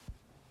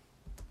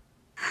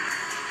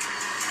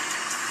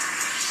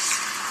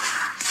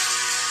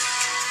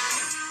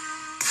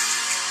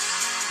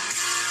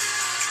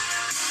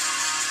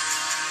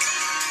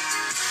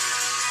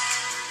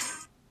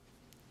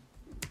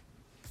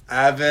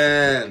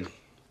Evan.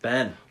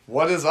 Ben.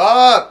 What is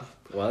up?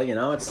 Well, you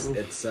know, it's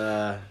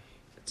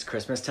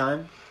Christmas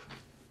time.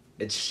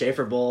 It's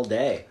Schaefer Bowl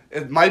day.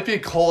 It might be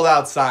cold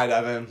outside,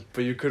 Evan,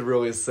 but you could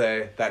really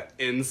say that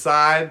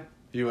inside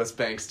U.S.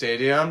 Bank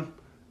Stadium,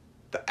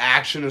 the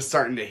action is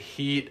starting to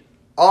heat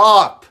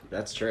up.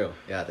 That's true.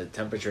 Yeah, the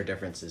temperature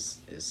difference is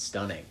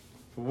stunning.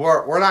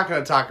 We're not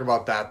going to talk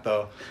about that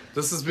though.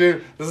 This is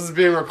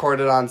being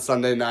recorded on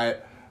Sunday night,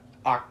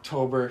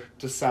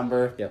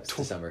 December. Yep, it's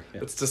December.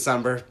 Yep. It's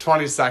December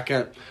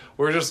 22nd.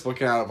 We're just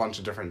looking at a bunch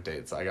of different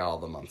dates. I got all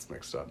the months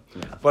mixed up.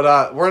 Yeah.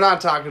 But we're not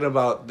talking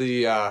about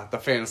the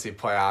fantasy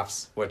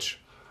playoffs, which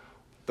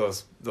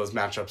those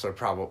matchups are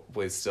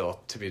probably still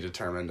to be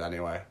determined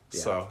anyway.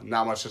 Yeah. So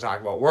not much to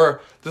talk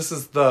about. This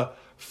is the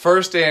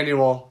first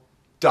annual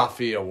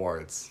Duffy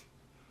Awards.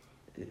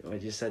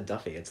 What you said,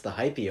 Duffy? It's the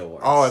Hypie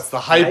Awards. Oh, it's the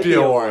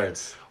Hypie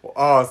Awards.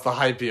 Oh, it's the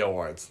Hypie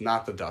Awards,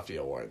 not the Duffy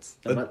Awards.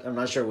 I'm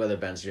not sure whether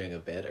Ben's doing a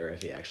bit or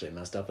if he actually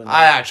messed up in that.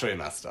 I actually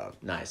messed up.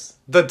 Nice.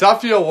 The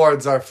Duffy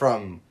Awards are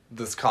from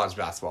this college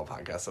basketball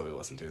podcast that we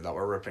listen to that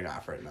we're ripping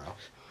off right now.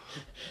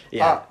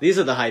 Yeah, these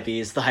are the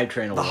Hypies, the Hype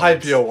Train Awards. The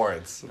Hypie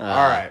Awards. All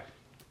right.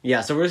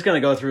 Yeah, so we're just going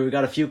to go through. We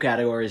got a few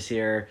categories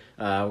here.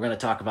 We're going to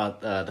talk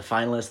about the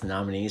finalists, the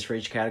nominees for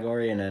each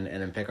category, and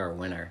then pick our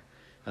winner.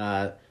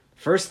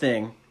 First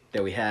thing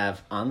that we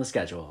have on the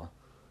schedule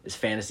is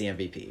Fantasy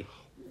MVP.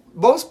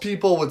 Most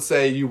people would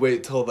say you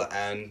wait till the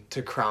end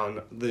to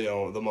crown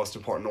the most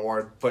important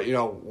award, but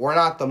we're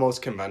not the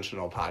most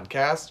conventional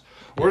podcast.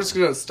 We're just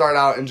going to start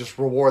out and just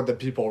reward the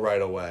people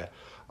right away.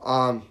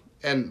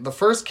 And the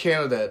first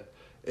candidate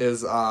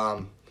is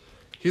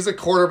he's a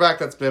quarterback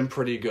that's been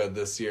pretty good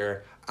this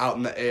year out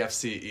in the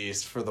AFC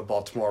East for the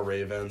Baltimore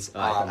Ravens.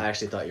 I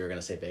actually thought you were going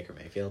to say Baker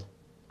Mayfield.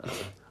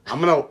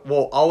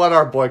 I'll let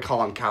our boy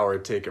Colin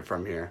Coward take it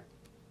from here.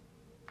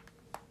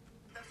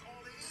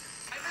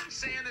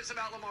 Saying this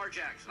about Lamar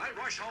Jackson. I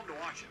rush home to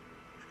watch him.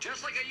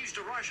 Just like I used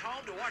to rush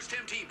home to watch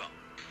Tim Tebow.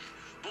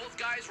 Both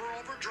guys were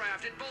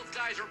overdrafted. Both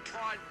guys are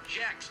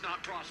projects,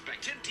 not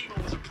prospects. Tim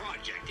Tebow was a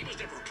project. He was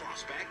never a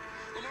prospect.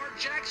 Lamar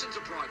Jackson's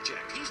a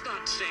project. He's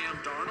not Sam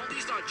Darnold.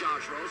 He's not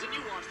Josh Rosen.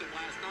 You watched him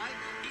last night.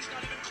 He's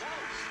not even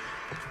close.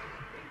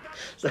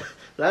 So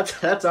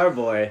that's our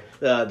boy,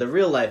 the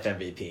real life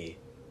MVP,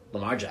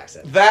 Lamar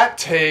Jackson. That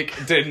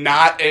take did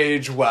not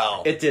age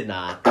well. It did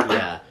not.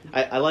 Yeah.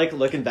 I like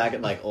looking back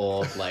at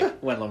old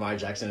when Lamar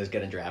Jackson was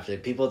getting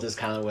drafted. People just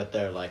kind of with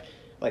their like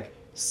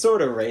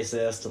sort of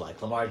racist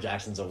Lamar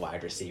Jackson's a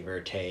wide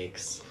receiver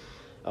takes.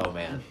 Oh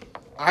man,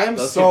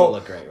 those people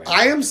look great right now.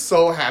 I am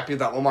so happy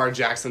that Lamar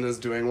Jackson is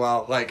doing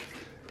well.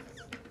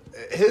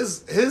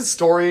 His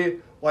story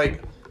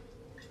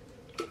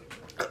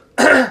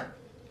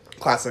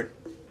classic.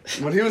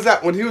 When he was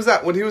at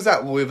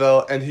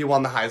Louisville and he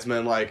won the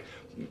Heisman,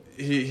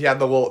 he had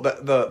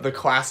the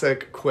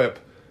classic quip.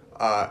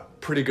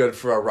 Pretty good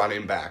for a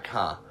running back,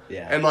 huh?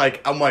 Yeah. And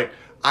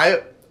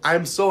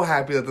I'm so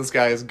happy that this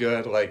guy is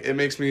good. It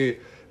makes me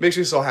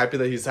so happy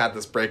that he's had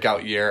this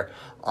breakout year.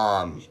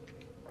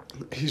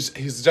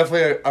 He's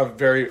definitely a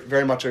very,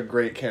 very much a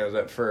great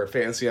candidate for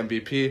fantasy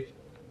MVP.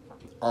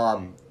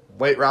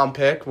 Late round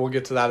pick. We'll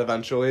get to that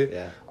eventually.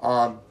 Yeah.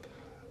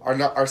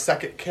 Our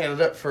second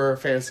candidate for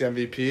fantasy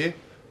MVP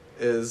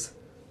is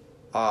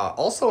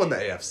also in the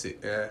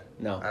AFC.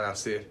 No.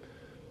 NFC.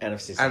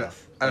 NFC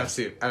South.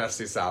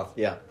 NFC South.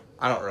 Yeah.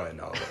 I don't really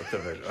know about the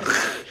division.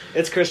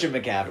 It's Christian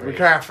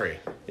McCaffrey.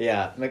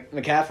 Yeah,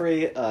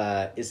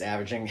 McCaffrey is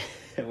averaging,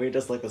 we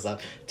just looked this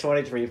up,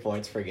 23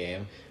 points per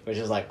game, which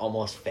is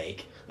almost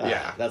fake.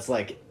 Yeah. That's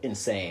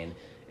insane.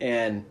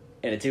 And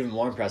it's even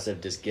more impressive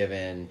just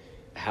given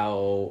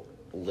how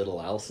little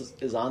else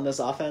is on this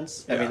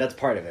offense. I mean, that's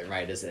part of it,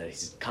 right? Is that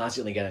he's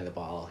constantly getting the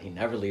ball. He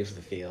never leaves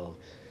the field.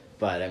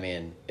 But, I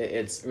mean,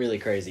 it's really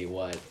crazy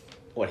what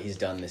he's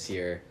done this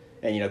year.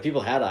 And, people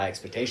had high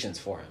expectations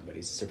for him, but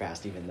he's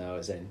surpassed even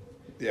those and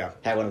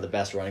had one of the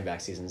best running back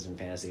seasons in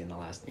fantasy in the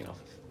last,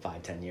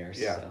 5-10 years.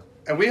 Yeah. So.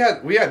 And we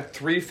had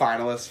 3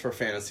 finalists for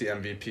fantasy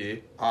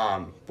MVP.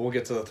 We'll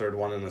get to the third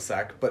one in a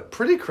sec. But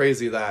pretty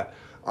crazy that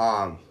 2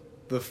 out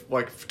of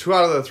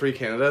the 3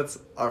 candidates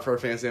for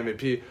fantasy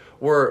MVP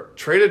were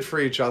traded for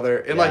each other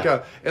in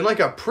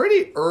a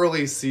pretty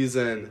early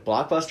season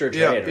blockbuster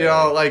trade.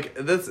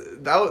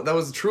 That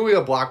was truly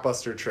a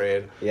blockbuster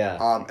trade.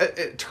 Yeah.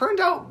 It turned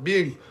out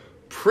being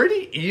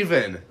pretty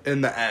even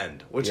in the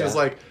end, which is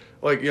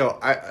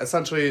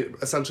essentially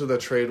the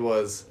trade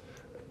was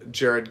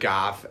Jared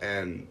Goff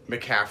and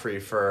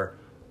McCaffrey for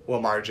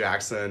Lamar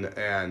Jackson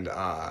and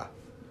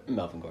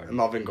Melvin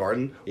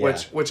Gordon, yeah.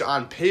 which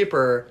on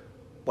paper,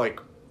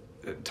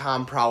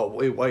 Tom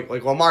probably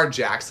Lamar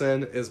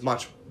Jackson is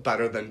much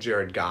better than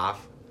Jared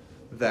Goff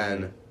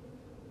than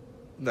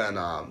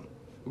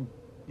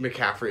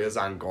McCaffrey is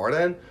on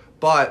Gordon,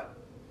 but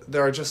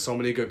there are just so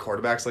many good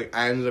quarterbacks.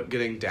 I ended up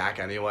getting Dak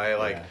anyway.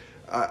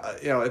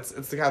 It's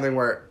the kind of thing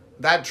where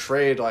that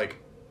trade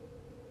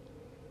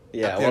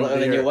Yeah, well,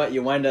 and then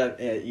you wind up,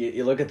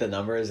 you look at the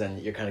numbers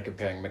and you're kind of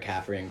comparing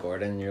McCaffrey and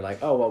Gordon, and you're like,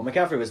 oh, well,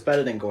 McCaffrey was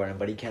better than Gordon,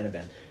 but he can't have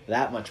been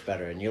that much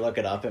better. And you look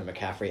it up, and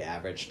McCaffrey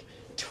averaged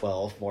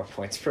 12 more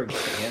points per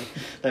game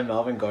than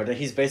Melvin Gordon.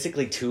 He's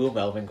basically 2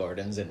 Melvin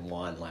Gordons in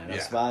one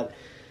lineup spot,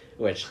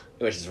 which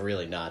is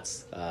really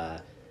nuts.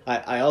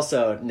 I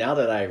also, now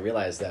that I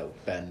realize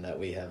that, Ben, that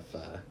we have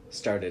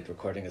started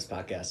recording this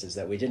podcast, is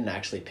that we didn't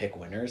actually pick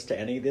winners to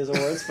any of these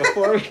awards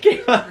before we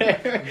came on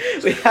here.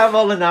 We have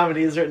all the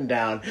nominees written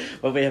down,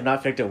 but we have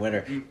not picked a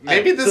winner.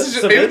 Maybe this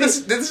is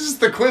just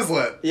the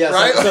Quizlet. Yeah,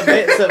 right?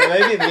 so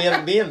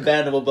maybe me and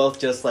Ben will both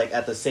just like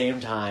at the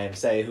same time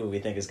say who we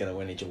think is going to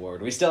win each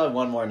award. We still have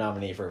one more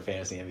nominee for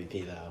fantasy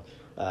MVP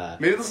though.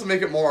 Maybe this will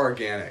make it more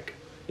organic.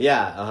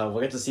 Yeah,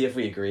 we'll get to see if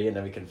we agree, and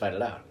then we can fight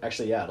it out.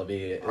 Actually, yeah, it'll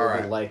be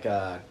like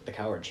the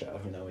Coward Show.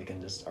 We can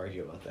just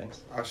argue about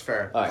things. That's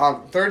fair. Right.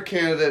 Third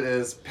candidate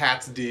is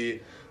Pat's D.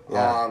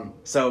 Yeah.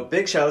 So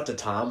big shout out to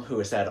Tom, who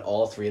has had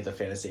all 3 of the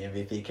fantasy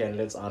MVP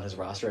candidates on his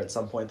roster at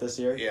some point this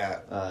year.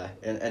 Yeah.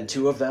 And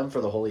 2 of them for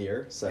the whole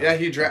year. So yeah,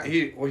 he drafted.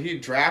 He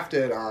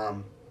drafted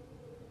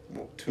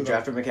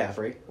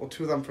McCaffrey. Well,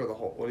 2 of them for the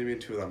whole. What do you mean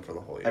 2 of them for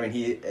the whole year? I mean,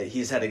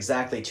 he's had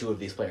exactly 2 of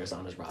these players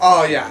on his roster.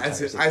 Oh yeah, I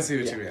see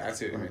what you mean. I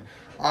see what you mean.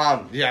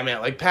 Yeah,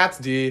 man, like Pat's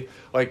D,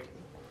 like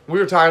we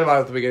were talking about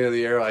at the beginning of the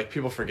year, like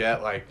people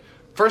forget, like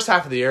first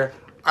half of the year,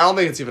 I don't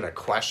think it's even a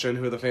question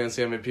who the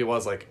fantasy MVP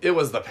was. Like it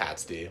was the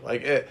Pat's D.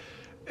 Like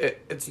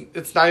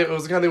it's not. It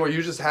was the kind of thing where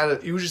you just had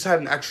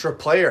an extra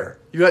player.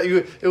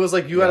 It was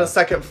like you had a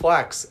second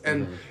flex,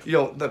 and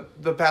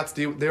the Pat's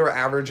D, they were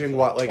averaging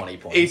what, like 20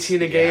 points.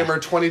 18 a game or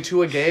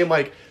 22 a game.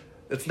 Like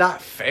it's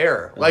not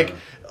fair. Like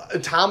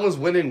Tom was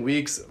winning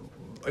weeks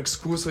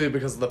exclusively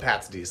because of the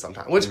Pat's D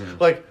sometimes, which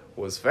like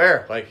was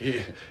fair. Like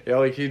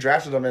he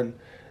drafted them, and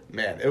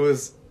man, it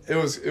was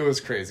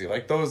crazy.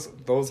 Like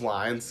those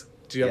lines.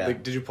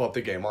 Did you pull up the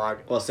game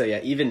log? Well, so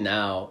yeah, even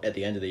now at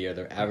the end of the year,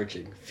 they're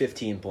averaging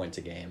 15 points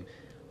a game,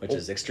 which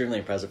is extremely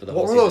impressive for the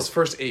whole season. What were those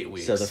first 8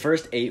 weeks? So the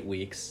first 8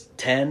 weeks,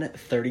 10,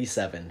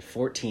 37,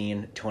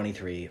 14,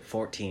 23,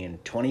 14,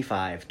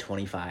 25,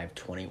 25,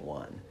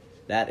 21.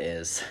 That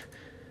is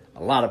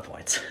a lot of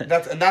points.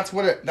 That's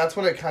when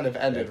it kind of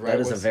ended, right?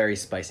 That is a very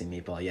spicy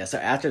meatball. Yeah, so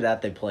after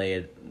that they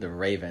played the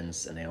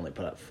Ravens and they only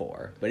put up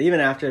 4. But even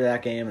after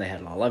that game, they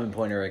had an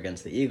 11-pointer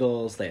against the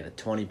Eagles, they had a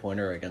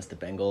 20-pointer against the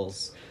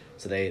Bengals.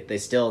 So they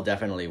still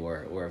definitely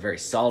were a very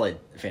solid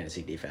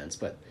fantasy defense,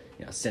 but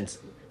since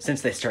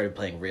they started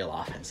playing real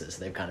offenses,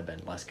 they've kind of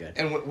been less good.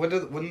 And when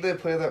did they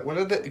play that?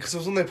 Because it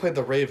was when they played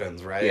the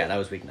Ravens, right? Yeah, that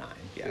was week 9.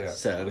 Yeah.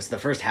 So it was the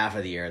first half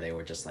of the year they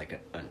were just like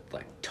a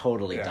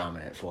totally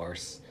dominant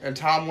force. And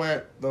Tom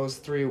went those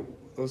 3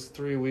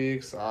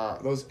 weeks,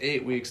 those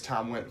 8 weeks.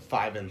 Tom went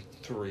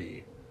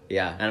 5-3.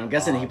 Yeah, and I'm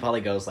guessing he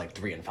probably goes like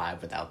 3-5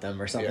 without them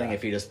or something.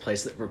 If you just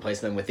replace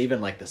them with even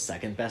like the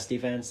second best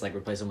defense, like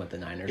replace them with the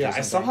Niners. Yeah,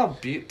 or something. I somehow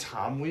beat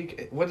Tom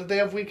week. What did they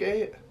have week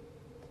 8?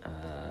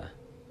 I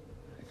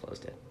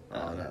closed it.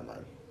 Oh, never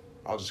mind.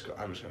 I'm just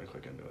gonna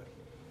click into it.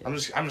 Yeah.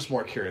 I'm just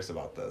more curious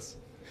about this.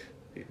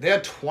 They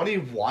had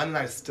 21, and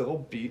I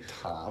still beat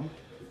Tom.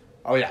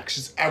 Oh yeah,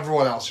 because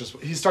everyone else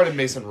he started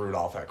Mason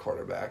Rudolph at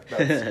quarterback.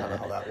 That's kind of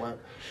how that went.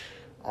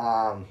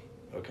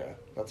 Okay,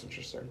 that's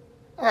interesting.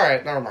 All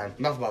right, never mind.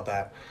 Enough about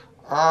that.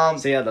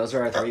 So yeah, those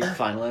are our 3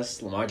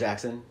 finalists: Lamar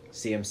Jackson,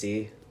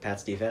 CMC,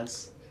 Pat's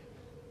defense.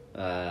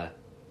 How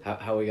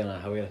are we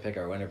gonna pick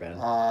our winner, Ben?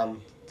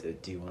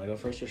 Do you want to go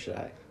first or should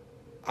I?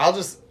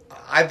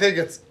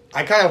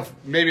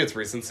 Maybe it's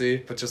recency,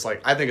 but just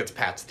like I think it's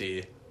Pat's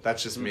D.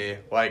 That's just me.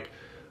 Like,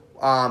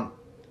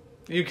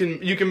 you can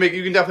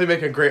definitely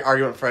make a great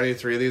argument for any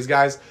 3 of these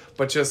guys,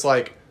 but just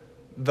like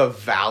the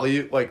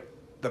value, like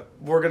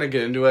we're gonna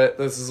get into it.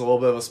 This is a little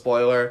bit of a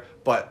spoiler,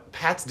 but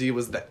Pat's D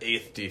was the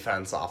 8th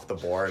defense off the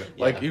board.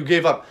 Yeah. Like you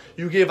gave up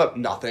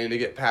nothing to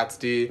get Pat's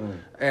D,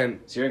 and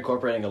so you're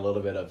incorporating a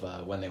little bit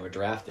of when they were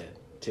drafted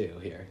too.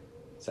 Here,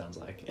 sounds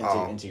like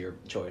into your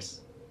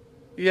choice.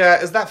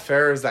 Yeah, is that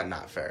fair or is that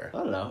not fair? I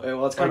don't know.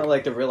 Well, it's kind of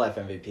like the real life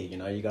MVP.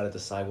 You got to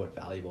decide what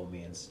valuable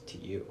means to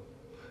you.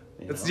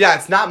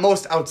 It's not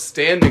most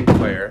outstanding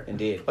player.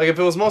 Indeed. Like if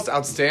it was most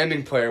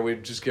outstanding player,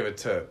 we'd just give it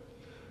to.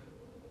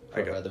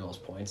 Whoever had the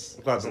most points.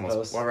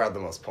 Whoever had the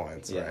most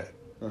points, yeah.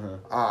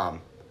 Right?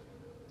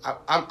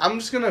 I'm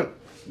just gonna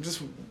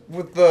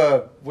with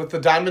the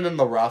diamond in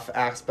the rough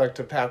aspect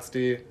of Pat's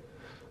D,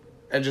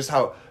 and just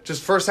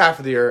first half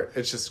of the year,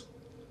 it's just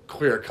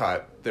clear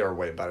cut. They were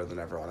way better than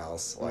everyone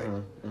else. Like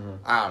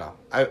I don't know.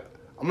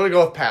 I'm gonna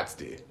go with Pat's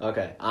D.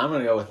 Okay, I'm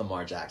gonna go with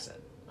Lamar Jackson.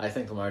 I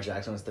think Lamar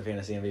Jackson was the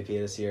fantasy MVP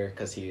this year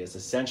because he is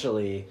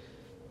essentially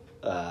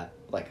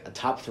like a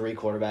top 3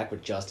 quarterback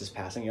with just his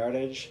passing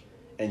yardage.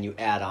 And you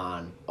add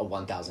on a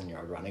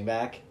 1,000-yard running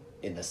back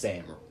in the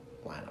same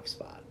lineup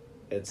spot.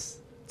 It's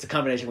a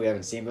combination we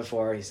haven't seen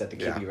before. He set the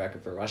QB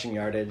record for rushing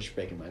yardage,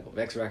 breaking Michael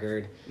Vick's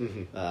record.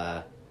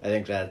 I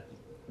think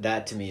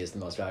that to me is the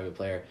most valuable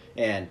player.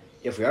 And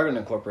if we are going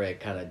to incorporate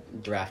kind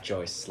of draft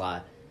choice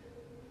slot,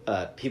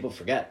 people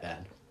forget,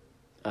 Ben.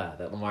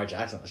 that Lamar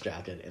Jackson was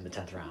drafted in the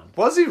 10th round.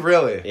 Was he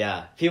really?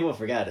 Yeah, people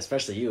forget,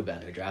 especially you,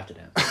 Ben, who drafted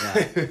him.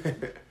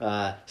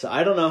 Yeah. So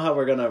I don't know how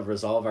we're gonna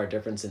resolve our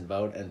difference in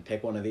vote and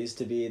pick one of these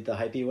to be the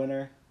Hypie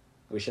winner.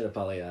 We should have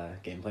probably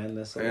game planned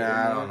this.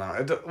 Yeah, I don't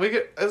know.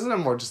 Isn't it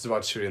more just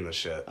about shooting the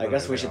shit? I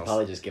guess we should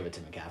probably just give it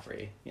to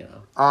McCaffrey. You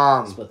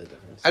know, split the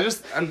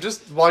difference. I'm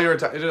just while you were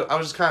talking, I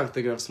was just kind of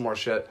thinking of some more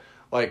shit.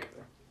 Like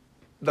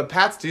the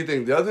Pats D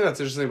thing. The other thing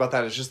that's interesting about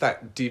that is just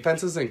that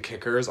defenses and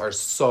kickers are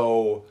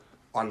so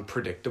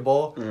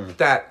unpredictable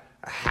that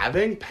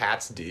having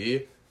Pats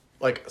D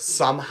like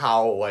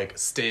somehow like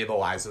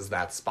stabilizes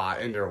that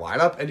spot in your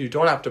lineup, and you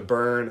don't have to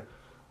burn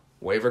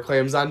waiver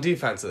claims on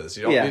defenses.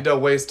 You don't need to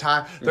waste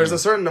time. There's a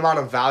certain amount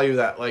of value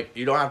that like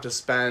you don't have to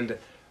spend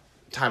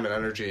time and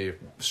energy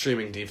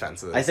streaming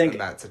defenses. I think in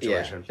that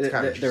situation. It's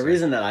kind of the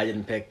reason that I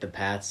didn't pick the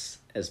Pats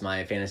as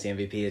my fantasy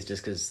MVP is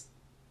just because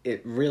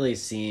it really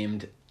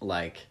seemed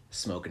like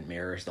smoke and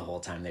mirrors the whole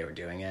time they were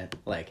doing it.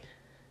 Like,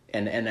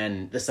 and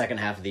then the second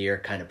half of the year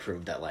kind of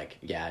proved that like,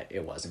 yeah,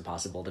 it was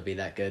impossible to be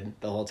that good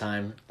the whole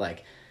time.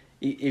 Like,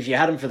 if you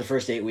had them for the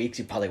first 8 weeks,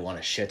 you probably won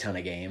a shit ton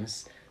of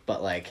games.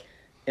 But like,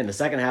 in the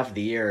second half of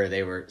the year,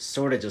 they were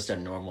sort of just a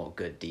normal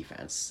good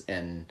defense,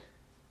 and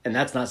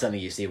that's not something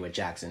you see with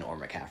Jackson or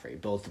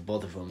McCaffrey. Both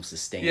of whom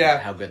sustained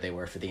how good they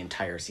were for the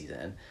entire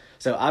season.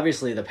 So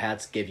obviously the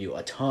Pats give you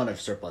a ton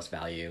of surplus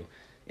value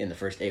in the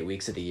first 8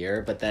 weeks of the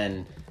year, but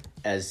then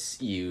as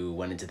you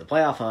went into the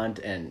playoff hunt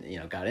and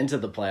got into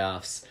the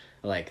playoffs,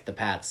 like the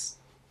Pats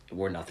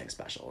were nothing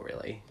special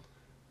really.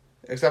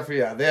 Except for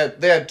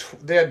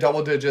they had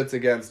double digits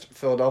against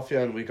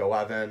Philadelphia in week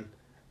 11.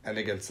 And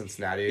against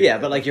Cincinnati. Yeah,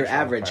 but like your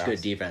average good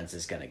defense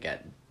is going to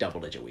get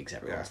double-digit weeks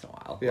every once in a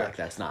while. Yeah. Like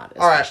that's not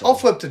all right, I'll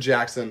flip to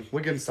Jackson.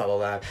 We can settle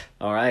that.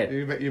 All right.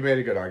 You made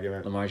a good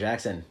argument. Lamar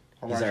Jackson.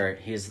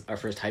 He's our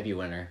first Hypie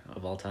winner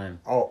of all time.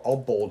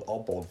 I'll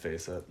bold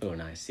face it. Oh,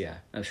 nice. Yeah.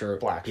 I'm sure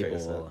people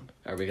will.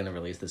 Are we going to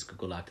release this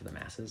Google Doc to the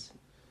masses?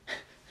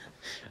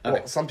 Okay.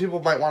 Well, some people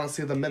might want to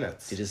see the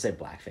minutes. Did you just say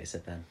blackface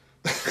it then?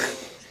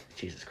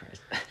 Jesus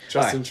Christ.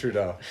 Justin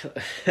Trudeau.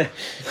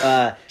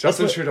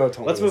 Justin Trudeau told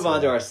me. Let's move on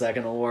to our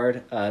second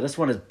award. This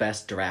one is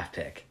Best Draft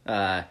Pick.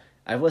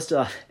 We've listed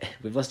off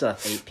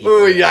 8 people.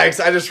 Ooh,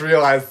 yikes. I just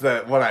realized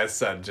that what I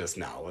said just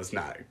now was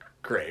not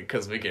great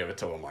because we gave it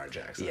to Lamar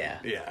Jackson. Yeah.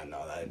 Yeah,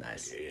 no, that...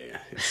 Nice. Yeah,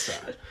 it's...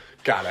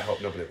 God, I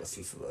hope nobody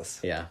listens to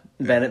this. Yeah.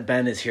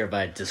 Ben is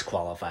hereby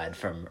disqualified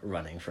from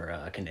running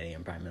for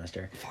Canadian Prime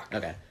Minister. Fuck.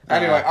 Okay.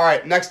 Anyway, all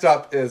right. Next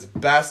up is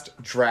Best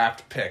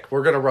Draft Pick.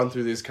 We're going to run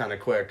through these kind of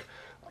quick.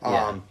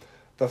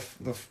 The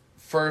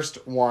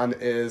first one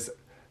is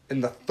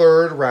in the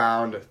 3rd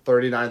round,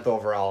 39th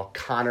overall.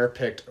 Connor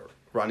picked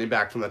running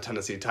back from the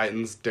Tennessee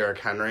Titans, Derrick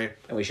Henry.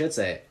 And we should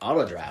say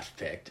auto-draft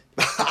picked.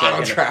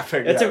 Auto-draft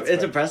picked.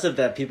 It's impressive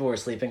that people were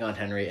sleeping on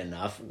Henry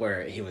enough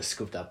where he was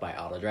scooped up by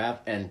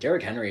auto-draft. And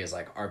Derrick Henry is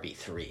like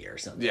RB3 or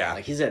something. Yeah.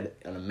 Like he's had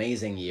an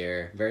amazing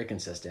year, very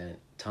consistent,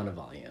 ton of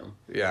volume.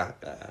 Yeah.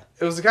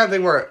 It was the kind of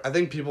thing where I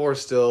think people were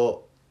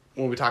still,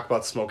 when we talk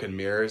about smoke and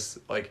mirrors,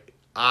 like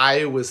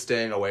I was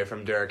staying away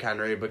from Derrick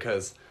Henry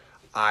because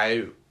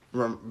I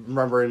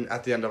remember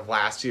at the end of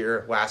last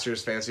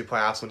year's fantasy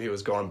playoffs when he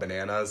was going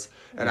bananas,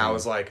 and I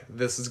was like,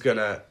 this is going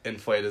to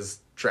inflate his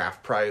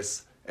draft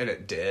price, and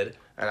it did.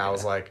 And I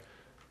was like,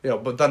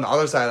 but then the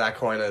other side of that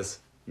coin is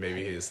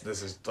maybe this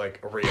is like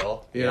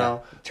real, you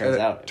know? Turns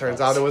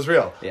out it was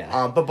real.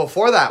 Yeah. But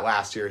before that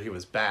last year, he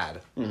was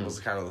bad. Was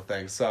kind of the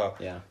thing. So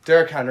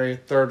Derrick Henry,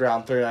 3rd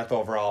round, 39th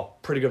overall,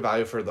 pretty good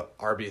value for the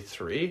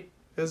RB3.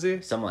 Is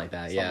he? Something like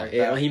that, yeah.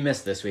 Well, he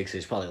missed this week, so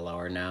he's probably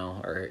lower now,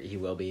 or he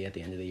will be at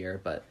the end of the year.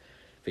 But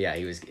yeah,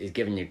 he's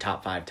giving you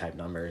top 5 type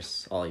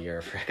numbers all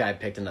year for a guy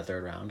picked in the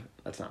 3rd round.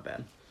 That's not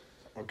bad.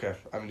 Okay,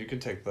 I mean you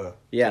can take the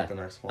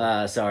next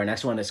one. So our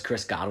next one is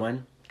Chris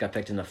Godwin. Got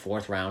picked in the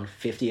 4th round,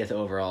 50th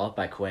overall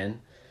by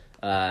Quinn.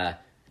 I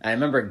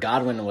remember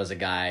Godwin was a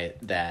guy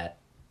that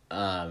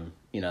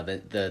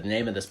the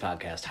name of this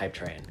podcast, Hype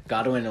Train.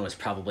 Godwin was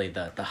probably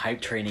the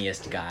hype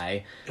trainiest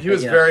guy. He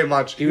was very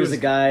much... He was a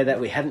guy that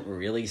we hadn't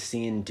really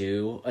seen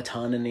do a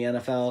ton in the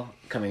NFL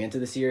coming into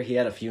this year. He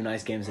had a few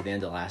nice games at the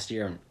end of last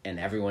year, and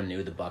everyone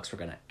knew the Bucs were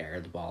going to air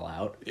the ball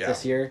out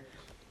this year.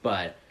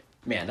 But,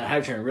 man, that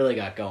Hype Train really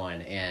got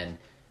going, and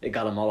it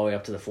got him all the way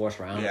up to the 4th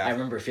round. Yeah. I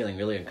remember feeling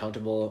really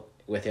uncomfortable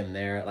with him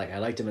there. Like, I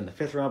liked him in the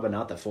 5th round, but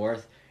not the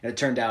 4th. And it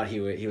turned out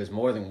he was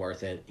more than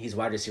worth it. He's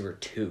wide receiver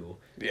 2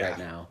 right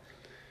now.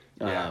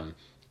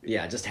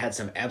 Just had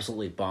some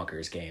absolutely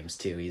bonkers games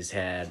too. He's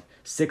had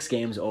 6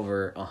 games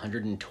over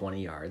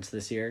 120 yards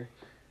this year.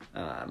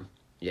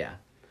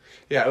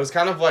 It was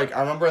kind of like,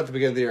 I remember at the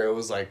beginning of the year, it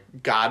was like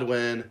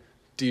Godwin,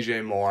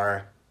 DJ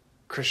Moore,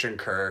 Christian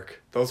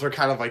Kirk. Those were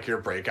kind of like your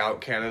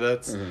breakout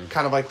candidates.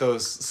 Kind of like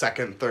those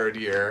 2nd, 3rd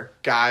year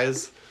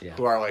guys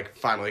who are like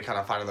finally kind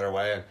of finding their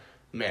way. And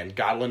man,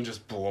 Godwin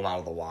just blew them out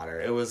of the water.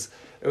 It was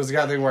the kind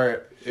of thing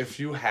where if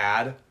you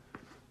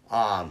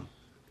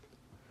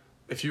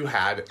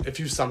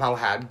somehow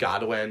had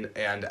Godwin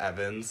and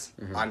Evans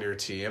on your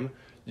team,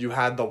 you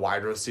had the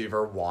wide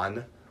receiver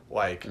one,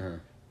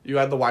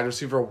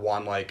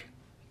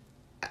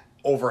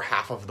 over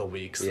half of the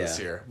weeks this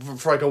year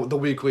for like the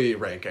weekly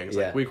rankings,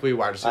 like weekly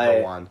wide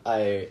receiver one.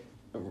 I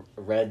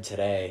read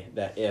today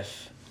that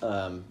if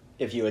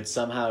you had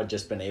somehow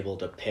just been able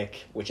to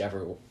pick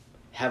whichever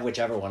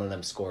one of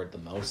them scored the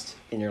most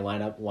in your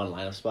one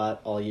lineup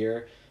spot all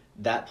year,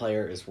 that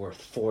player is worth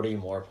 40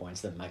 more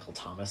points than Michael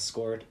Thomas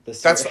scored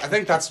this year. I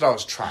think that's what I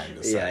was trying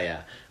to say.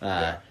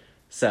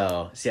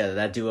 So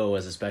that duo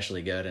was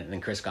especially good, and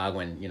then Chris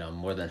Godwin,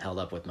 more than held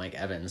up with Mike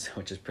Evans,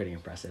 which is pretty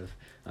impressive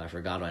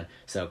for Godwin.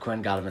 So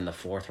Quinn got him in the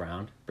 4th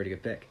round. Pretty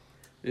good pick.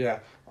 Yeah.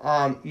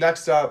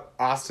 Next up,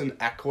 Austin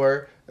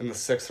Eckler in the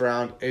 6th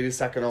round,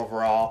 82nd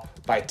overall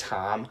by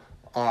Tom.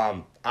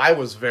 I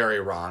was very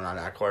wrong on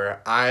Eckler.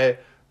 I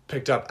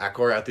picked up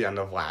Eckler at the end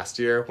of last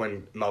year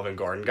when Melvin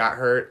Gordon got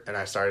hurt, and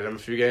I started him a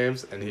few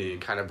games, and he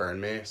kind of burned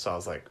me. So I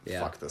was like,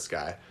 fuck this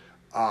guy.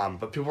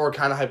 But people were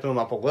kind of hyping him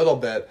up a little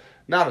bit.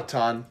 Not a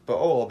ton, but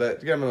a little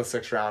bit. To get him in the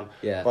 6th round.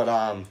 Yeah.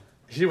 But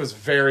he was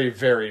very,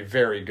 very,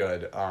 very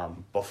good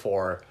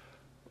before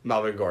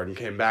Melvin Gordon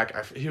came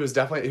back. He was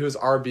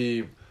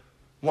RB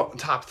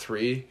top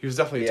 3. He was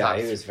definitely top.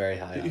 Yeah, he was very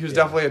high. He was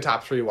definitely a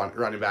top 3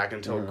 running back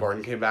until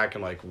Gordon came back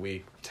in like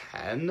week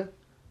 10.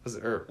 Was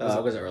it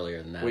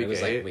earlier than that. It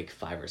was 8? Like week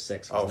 5 or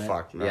 6. Wasn't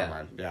fuck, never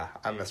mind. Yeah,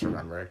 I'm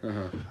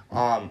misremembering.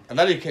 And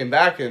then he came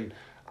back, and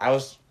I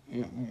was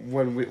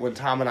when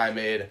Tom and I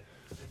made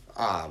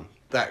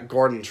that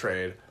Gordon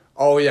trade.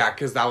 Oh yeah,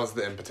 because that was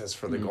the impetus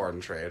for the Gordon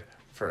trade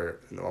for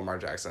Lamar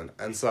Jackson,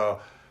 and so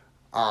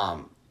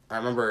I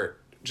remember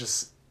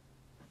just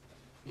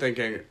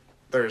thinking,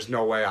 there's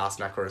no way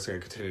Austin Eckler is going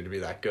to continue to be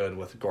that good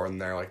with Gordon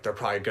there. Like, they're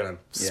probably going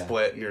to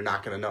split, and you're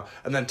not going to know.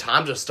 And then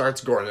Tom just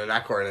starts Gordon and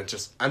Eckler, and it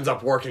just ends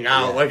up working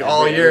out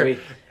all year. Every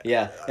week.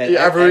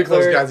 Every week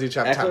those guys each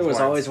have 10 points. Eckler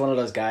was always one of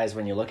those guys,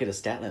 when you look at his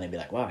stat line and be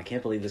like, wow, I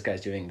can't believe this guy's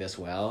doing this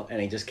well.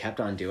 And he just kept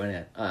on doing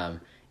it.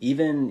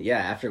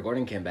 After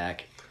Gordon came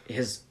back, he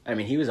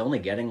was only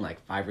getting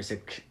like 5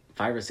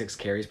 or 6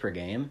 carries per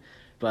game,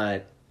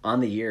 but on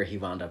the year he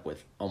wound up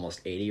with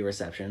almost 80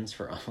 receptions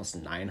for almost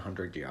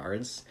 900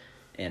 yards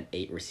and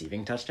 8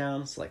 receiving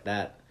touchdowns. Like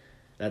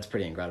that's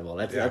pretty incredible.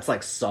 That's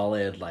like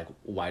solid, like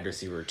wide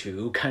receiver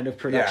 2 kind of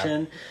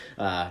production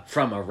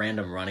from a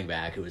random running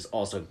back who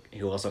also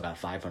got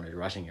 500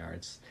 rushing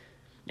yards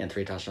and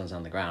 3 touchdowns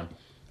on the ground.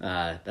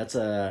 That's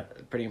a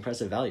pretty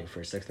impressive value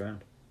for a 6th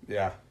round.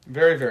 Yeah,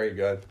 very, very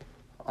good.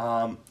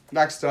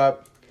 Next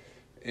up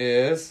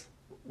is,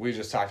 we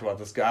just talked about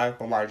this guy,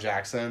 Lamar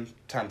Jackson,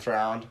 10th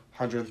round,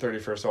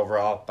 131st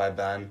overall by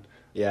Ben.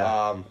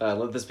 Yeah.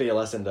 Let this be a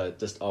lesson to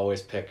just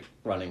always pick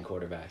running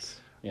quarterbacks,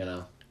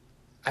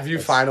 Have you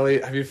finally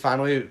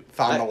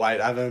found the light,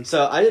 Evan?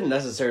 So I didn't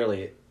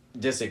necessarily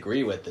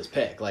disagree with this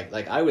pick. Like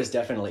I was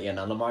definitely in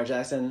on Lamar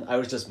Jackson. I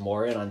was just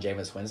more in on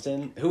Jameis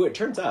Winston, who it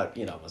turns out,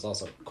 was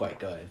also quite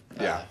good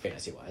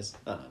fantasy wise.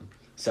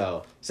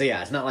 So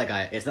yeah, it's not like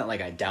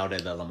I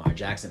doubted the Lamar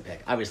Jackson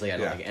pick. Obviously, I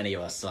don't think any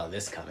of us saw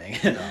this coming.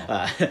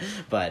 No.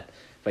 But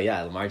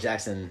yeah, Lamar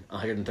Jackson,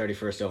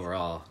 131st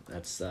overall.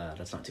 That's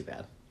not too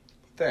bad.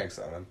 Thanks,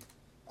 Evan.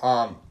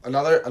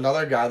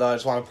 Another guy though, I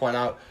just want to point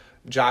out,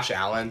 Josh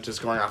Allen,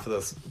 just going off of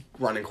this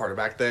running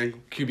quarterback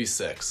thing,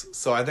 QB6.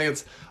 So I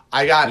think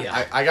I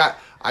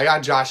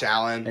got Josh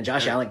Allen, and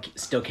Josh Allen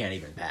still can't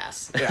even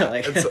pass. Yeah,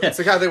 it's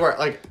the kind of thing where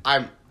like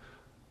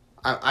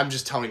I'm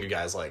just telling you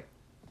guys, like,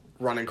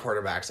 running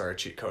quarterbacks are a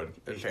cheat code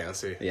in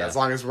fantasy. Yeah. As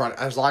long as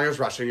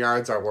rushing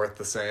yards are worth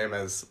the same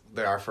as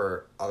they are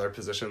for other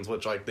positions,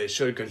 which like they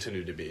should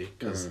continue to be,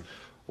 because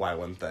why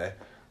wouldn't they?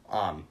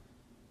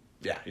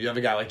 You have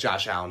a guy like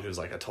Josh Allen who's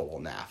like a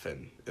total naff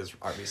and is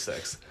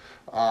RB6,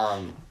 or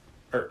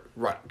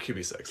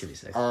QB6.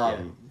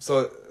 QB6.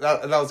 So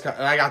that was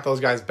and I got those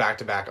guys back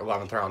to back,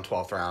 11th round,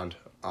 12th round,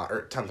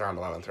 or 10th round,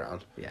 11th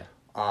round. Yeah.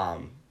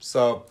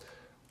 So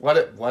let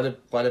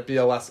it be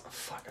a less.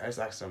 Fuck! I just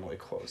accidentally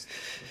closed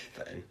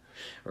the thing.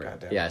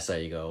 Right. Yeah, I saw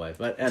you go away.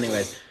 But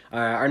anyways,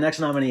 our next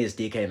nominee is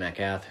DK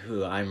Metcalf,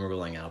 who I'm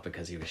ruling out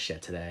because he was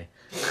shit today.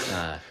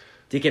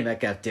 DK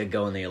Metcalf did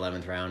go in the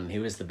 11th round. He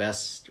was the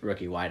best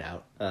rookie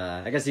wideout.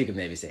 I guess you could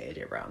maybe say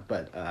AJ Brown,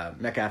 but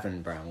Metcalf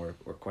and Brown were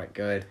quite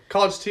good.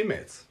 College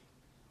teammates.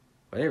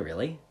 Were they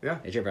really? Yeah.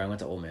 AJ Brown went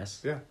to Ole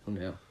Miss. Yeah. Who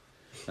knew?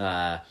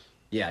 Yeah,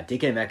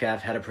 DK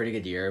Metcalf had a pretty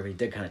good year, but he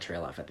did kind of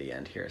trail off at the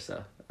end here,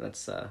 so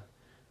that's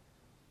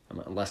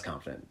I'm less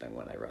confident than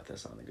when I wrote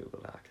this on the Google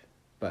Doc.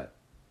 But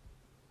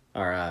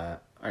our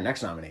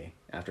next nominee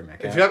after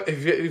Metcalf.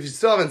 If you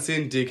still haven't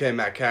seen DK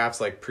Metcalf's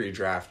like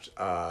pre-draft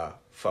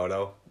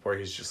photo where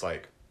he's just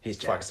like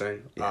he's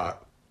flexing,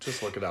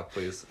 just look it up,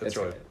 please. It's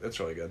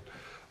really good.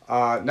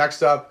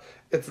 Next up,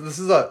 this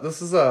is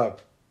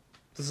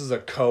a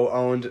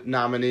co-owned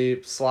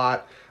nominee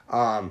slot.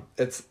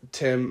 It's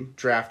Tim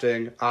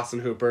drafting Austin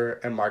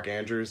Hooper and Mark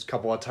Andrews,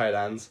 couple of tight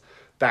ends,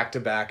 back to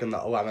back in the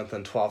 11th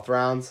and 12th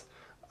rounds,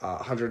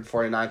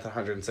 149th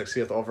and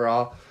 160th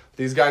overall.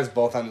 These guys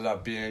both ended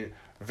up being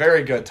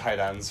very good tight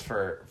ends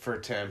for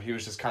Tim. He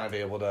was just kind of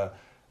able to.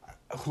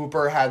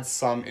 Hooper had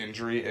some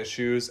injury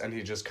issues, and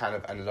he just kind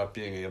of ended up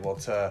being able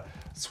to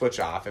switch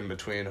off in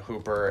between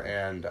Hooper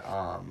and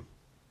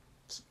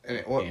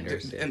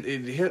Anders,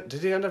 did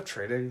he end up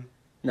trading?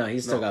 No,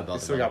 he's still got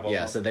both of them.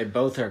 Yeah, so they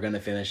both are going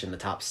to finish in the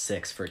top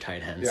 6 for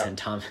tight ends, and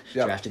Tom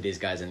drafted these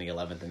guys in the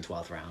 11th and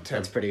 12th round.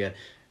 That's pretty good.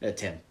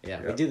 Tim,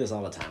 we do this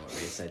all the time when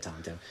we say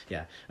Tim.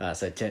 Yeah,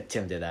 so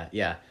Tim did that.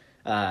 Yeah,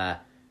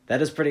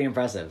 that is pretty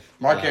impressive.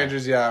 Mark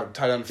Andrews,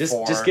 tight end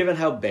 4. Just given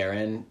how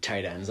barren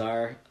tight ends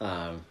are,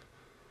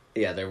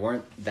 there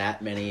weren't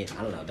that many.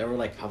 I don't know. There were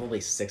like probably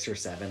 6 or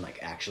 7 like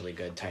actually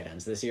good tight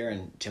ends this year,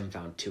 and Tim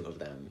found 2 of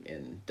them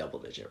in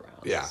double-digit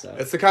rounds. Yeah, so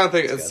it's the kind of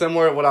thing. It's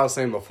similar to what I was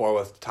saying before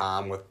with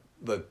Tom with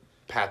the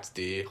Pats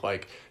D.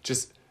 Like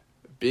just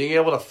being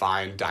able to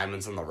find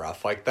diamonds in the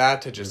rough like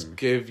that to just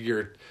give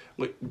your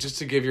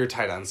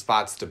tight end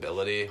spot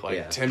stability.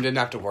 Like Tim didn't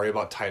have to worry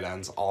about tight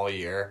ends all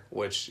year,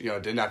 which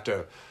didn't have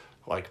to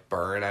like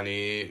burn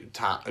any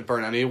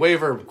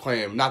waiver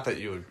claim. Not that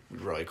you would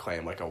really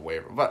claim like a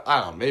waiver, but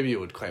I don't know, maybe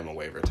you would claim a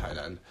waiver tight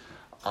end.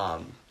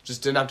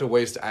 Just didn't have to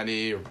waste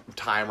any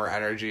time or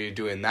energy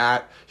doing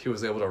that. He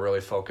was able to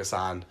really focus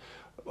on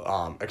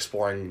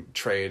exploring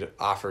trade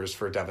offers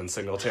for Devin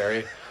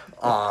Singletary.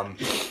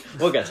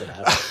 We'll get to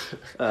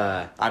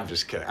that. I'm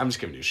just kidding. I'm just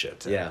giving you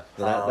shit too. Yeah,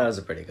 that was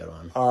a pretty good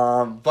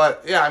one.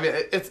 But yeah, I mean,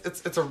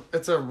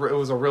 it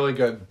was a really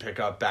good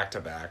pickup back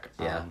to back.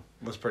 Yeah,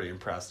 was pretty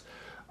impressed.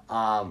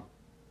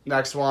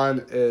 Next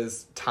one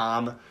is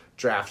Tom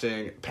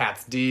drafting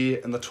Pats D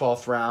in the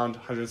 12th round,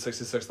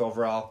 166th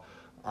overall.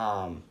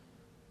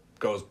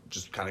 Goes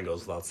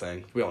without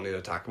saying. We don't need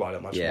to talk about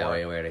it much more. Yeah,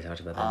 we already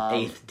talked about that.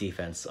 8th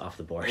defense off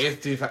the board.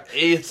 8th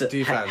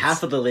defense.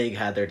 Half of the league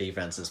had their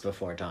defenses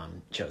before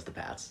Tom chose the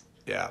Pats.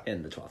 Yeah.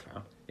 In the 12th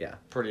round. Yeah.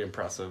 Pretty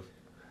impressive.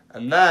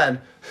 And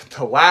then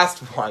the last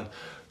one,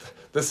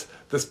 this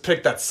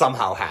pick that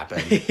somehow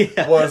happened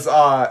was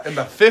in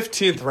the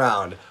 15th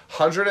round,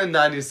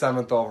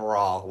 197th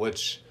overall,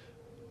 which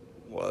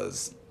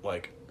was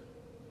like,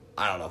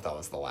 I don't know if that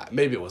was the last.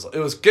 Maybe it was. It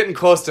was getting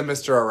close to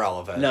Mr.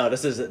 Irrelevant. No,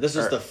 this is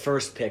the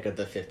first pick of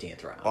the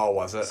 15th round. Oh,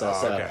 was it?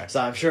 Okay.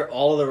 So I'm sure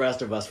all of the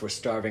rest of us were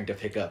starving to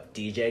pick up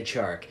DJ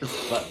Chark,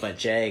 but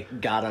Jay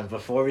got him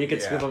before we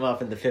could scoop him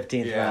up in the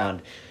 15th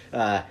round.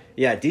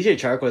 DJ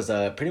Chark was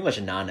pretty much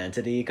a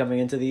non-entity coming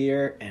into the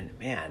year, and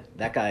man,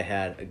 that guy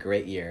had a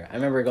great year. I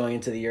remember going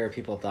into the year,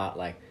 people thought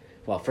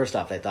first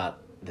off, they thought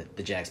that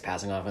the Jags'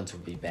 passing offense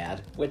would be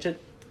bad, which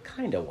it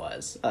kind of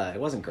was.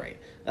 It wasn't great.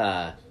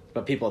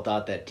 But people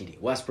thought that D.D.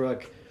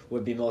 Westbrook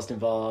would be most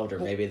involved, or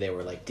maybe they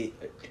were like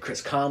Chris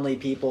Conley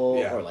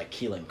people, or like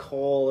Keelan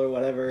Cole or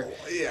whatever.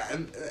 Yeah,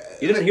 and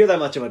you didn't hear that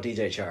much about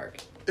DJ Chark.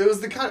 It was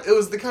the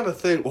kind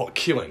of thing. Well,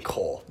 Keelan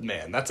Cole,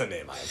 man, that's a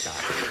name I've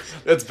got.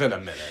 It's been a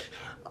minute.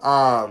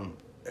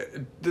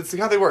 It's the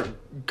kind of thing where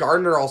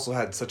Gardner also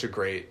had such a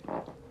great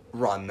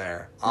run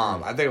there.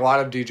 I think a lot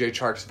of DJ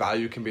Chark's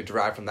value can be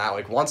derived from that.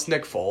 Like once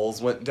Nick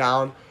Foles went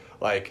down,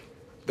 like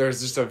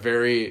there's just a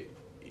very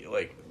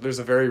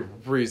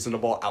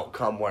reasonable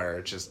outcome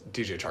where just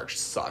DJ Chark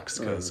sucks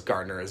because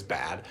Gardner is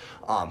bad.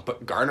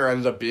 But Gardner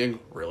ended up being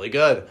really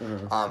good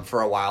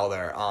for a while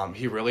there.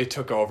 He really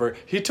took over.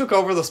 He took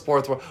over the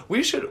sports world.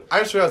 I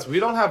just realized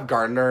we don't have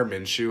Gardner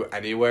Minshew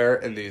anywhere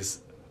in these.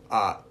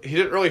 He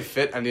didn't really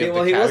fit any of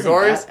the categories. He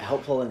wasn't that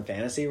helpful in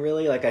fantasy,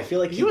 really. Like I feel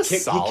like he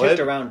kicked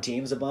around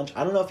teams a bunch.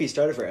 I don't know if he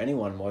started for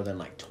anyone more than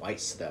like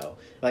twice though.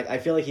 Like I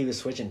feel like he was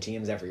switching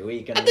teams every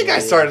week. And I think I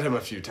started him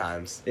a few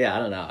times. Yeah, I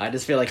don't know. I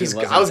just feel like he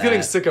wasn't. I was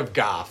getting sick of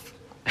Goff.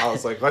 I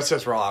was like, let's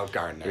just roll out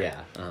Gardner.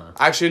 Yeah.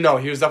 Actually, no,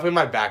 he was definitely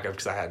my backup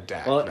because I had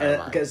Dak. Well,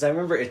 because I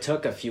remember it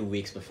took a few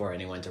weeks before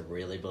anyone to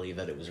really believe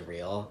that it was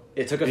real.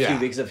 It took a few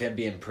weeks of him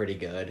being pretty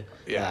good.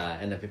 Yeah.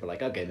 And then people were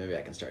like, okay, maybe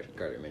I can start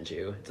Gardner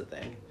Minshew. It's a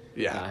thing.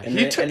 Yeah, and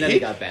then he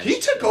got benched. He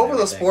took over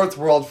the sports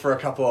world for a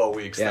couple of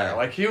weeks there.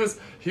 Like he was,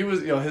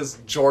 his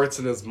jorts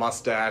and his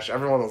mustache.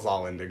 Everyone was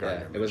all into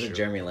Gardner. It was a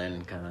Jeremy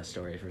Lin kind of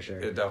story for sure.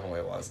 It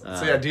definitely was.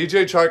 So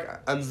DJ Chark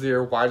ends the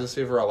year wide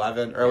receiver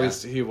 11, or at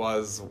least he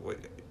was.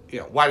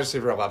 Wide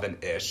receiver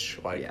 11-ish.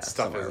 Like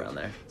stuff is around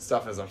there.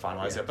 Stuff isn't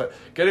finalized yet, but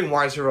getting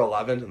wide receiver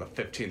 11 in the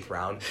 15th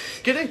round,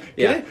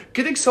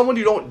 getting someone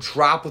you don't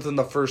drop within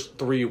the first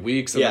 3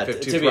 weeks in the 15th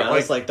round. To be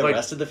honest, the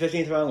rest of the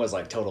 15th round was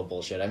like total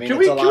bullshit. I mean, can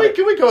we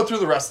go through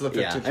the rest of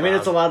the 15th round? I mean,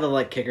 it's a lot of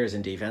like kickers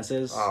and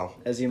defenses,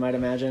 as you might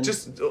imagine.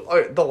 Just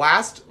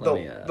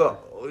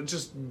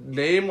just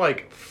name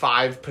like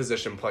 5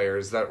 position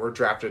players that were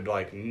drafted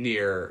like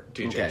near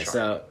DJ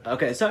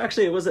Chark. So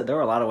actually there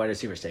were a lot of wide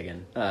receivers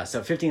taken.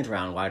 So 15th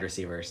round wide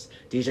receivers: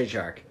 DJ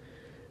Chark,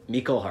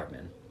 Mecole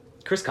Hardman,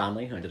 Chris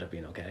Conley, who ended up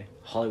being okay,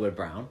 Hollywood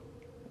Brown,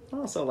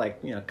 also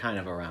kind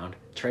of around,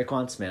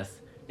 Traquan Smith,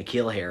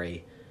 N'Keal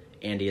Harry,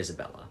 Andy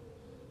Isabella.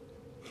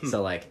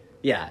 So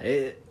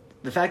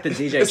the fact that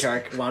DJ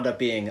Chark wound up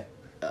being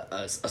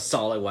a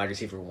solid wide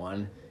receiver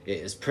 1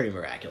 is pretty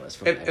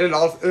miraculous. In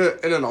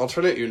an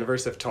alternate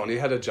universe, if Tony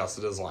had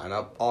adjusted his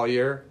lineup all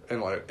year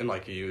and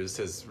used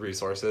his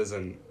resources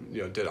and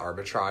did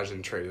arbitrage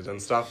and traded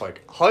and stuff,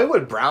 like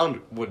Hollywood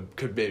Brown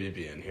could maybe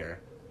be in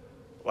here,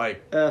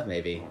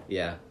 maybe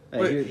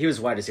he was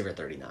wide receiver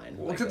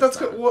 39. That's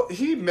good. Well,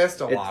 he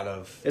missed a lot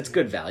of. It's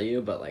good value,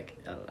 but I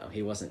don't know,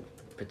 he wasn't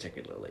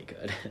particularly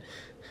good.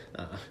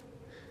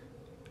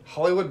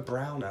 Hollywood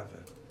Brown,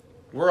 Evan.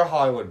 We're a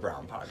Hollywood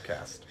Brown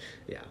podcast.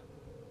 Yeah.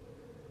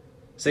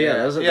 So yeah,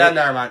 those are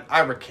never mind.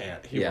 I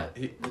recant.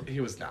 He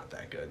was not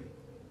that good.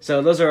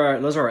 So those are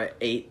our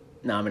 8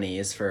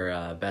 nominees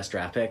for best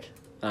draft pick.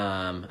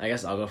 I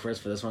guess I'll go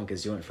first for this one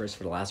because you went first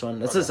for the last one.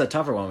 This is a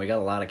tougher one. We got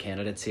a lot of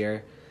candidates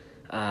here.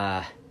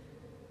 Man.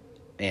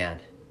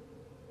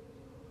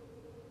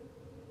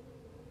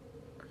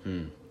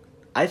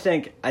 I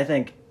think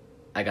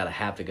I gotta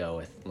have to go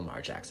with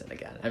Lamar Jackson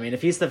again. I mean,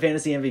 if he's the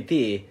fantasy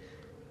MVP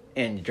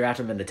and you draft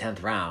him in the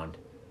 10th round,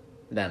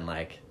 then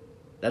like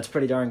that's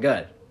pretty darn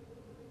good.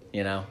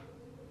 You know?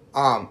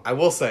 I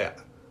will say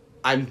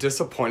I'm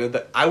disappointed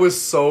that I was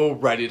so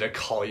ready to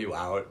call you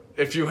out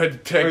if you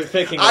had picked.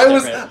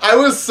 I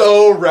was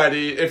so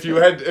ready if you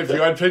had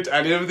picked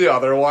any of the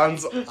other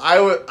ones.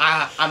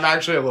 I'm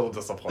actually a little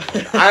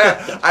disappointed.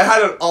 I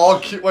had it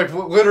all like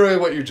literally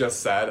what you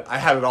just said. I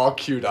had it all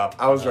queued up.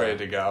 I was ready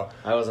to go.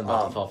 I wasn't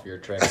about to fall for your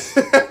tricks.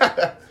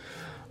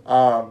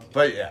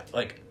 But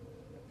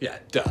yeah,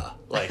 duh.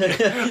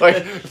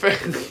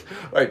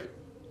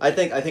 I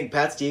think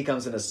Pat's D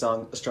comes in a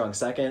strong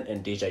second,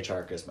 and DJ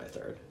Chark is my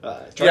third.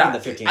 Yeah,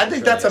 I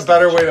think that's a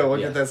better way to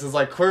look at this. Is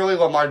like clearly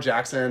Lamar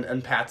Jackson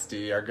and Pat's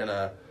D are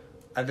gonna.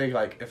 I think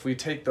like if we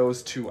take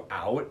those two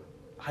out,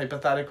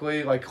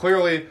 hypothetically, like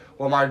clearly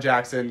Lamar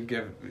Jackson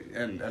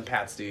and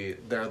Pat's D,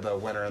 they're the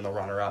winner and the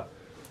runner up.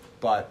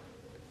 But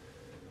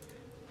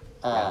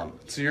so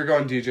you're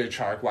going DJ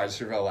Chark, wide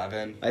receiver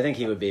 11. I think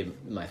he would be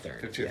my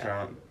third. 15th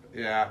round.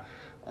 Yeah.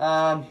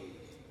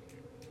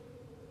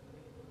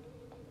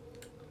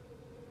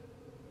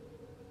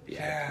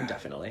 Yeah,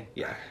 definitely.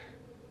 Yeah.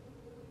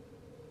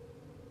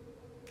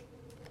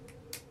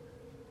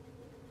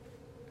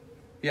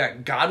 Yeah,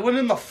 Godwin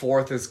in the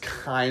 4th is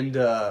kind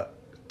of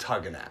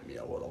tugging at me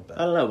a little bit.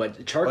 I don't know,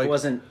 but Chark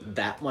wasn't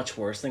that much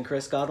worse than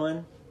Chris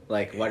Godwin.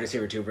 Like, wide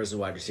receiver 2 versus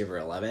wide receiver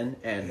 11,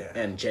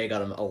 and Jay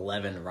got him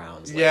 11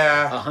 rounds later.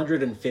 Yeah.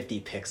 150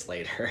 picks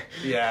later.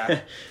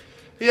 Yeah.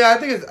 Yeah,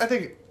 I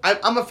think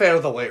I'm a fan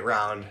of the late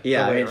round.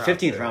 Yeah, I mean,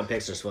 15th round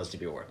picks are supposed to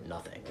be worth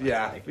nothing.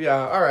 Right?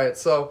 Yeah, all right.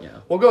 So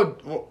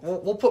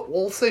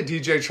we'll say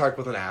DJ Chark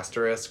with an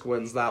asterisk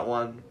wins that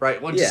one,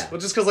 right? Just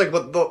because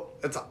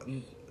it's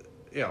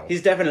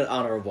he's definitely an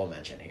honorable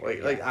mention here.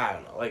 Like I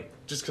don't know,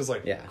 just because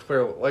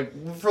clearly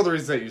for the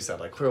reason that you said,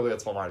 clearly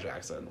it's Lamar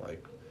Jackson.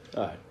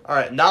 All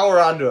right. Now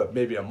we're on to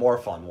maybe a more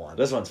fun one.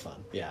 This one's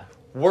fun. Yeah.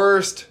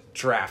 Worst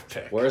draft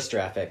pick.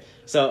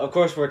 So, of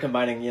course, we're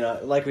combining,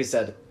 like we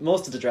said,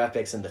 most of the draft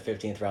picks in the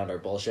 15th round are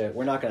bullshit.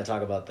 We're not going to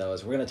talk about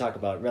those. We're going to talk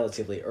about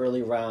relatively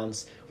early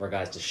rounds where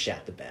guys just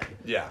shat the bed.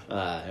 Yeah.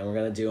 And we're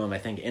going to do them, I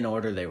think, in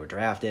order they were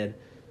drafted.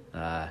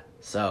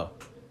 So,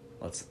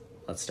 let's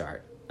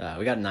start.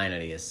 We got 9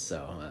 of these,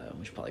 so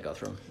we should probably go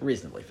through them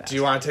reasonably fast. Do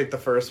you want to take the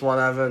first one,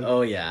 Evan?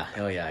 Oh, yeah,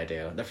 I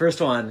do. The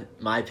first one,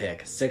 my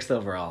pick, 6th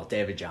overall,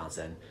 David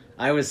Johnson.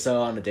 I was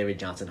so on the David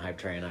Johnson hype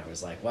train. I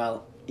was like,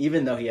 well,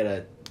 even though he had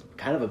a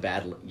kind of a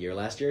bad year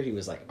last year, he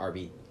was like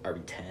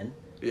RB10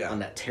 on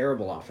that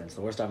terrible offense,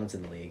 the worst offense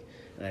in the league.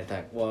 And I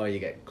thought, well, you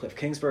get Cliff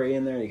Kingsbury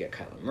in there, you get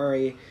Kyler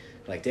Murray,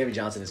 David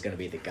Johnson is going to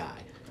be the guy.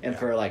 And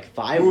for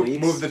 5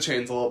 weeks... Move the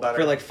chains a little better.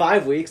 For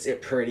 5 weeks,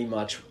 it pretty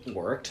much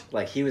worked.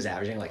 He was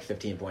averaging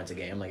 15 points a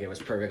game. It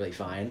was perfectly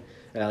fine.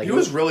 He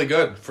was really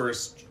good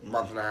first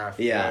month and a half.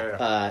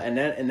 Yeah. And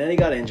then he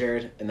got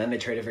injured, and then they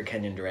traded for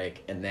Kenyon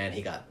Drake, and then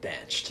he got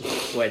benched.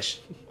 Which,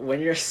 when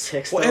you're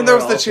 6th and there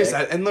was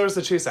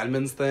the Chase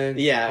Edmonds thing.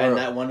 Yeah, and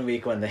that 1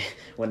 week when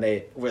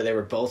they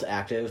were both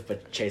active,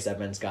 but Chase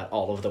Edmonds got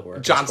all of the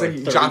work.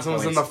 Johnson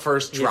was in the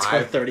first drive. He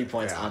scored 30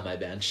 points on my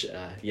bench.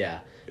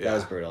 That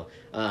was brutal.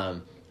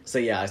 So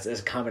yeah, it's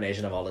a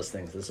combination of all those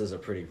things. This is a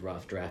pretty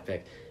rough draft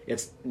pick.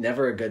 It's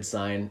never a good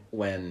sign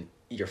when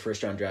your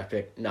first round draft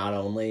pick not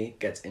only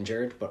gets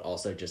injured, but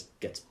also just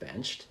gets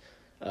benched.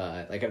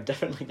 I've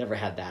definitely never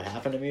had that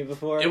happen to me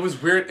before. It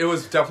was weird. It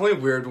was definitely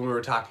weird when we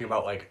were talking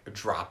about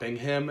dropping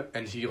him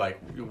and he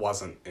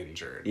wasn't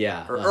injured.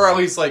 Yeah. Or at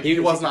least he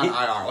wasn't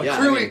on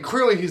IR.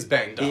 Clearly he's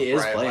banged up. He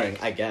is right? playing,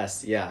 I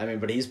guess. Yeah. I mean,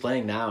 but he's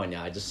playing now, and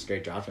I just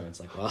straight dropped him.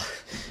 It's well,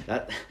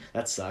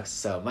 that sucks.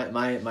 So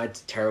my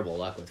terrible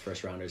luck with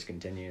first rounders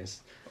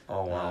continues.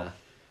 Oh wow.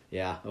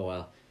 Yeah. Oh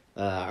well.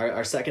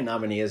 Our second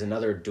nominee is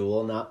another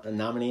dual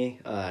nominee,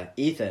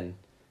 Ethan.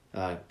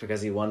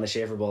 Because he won the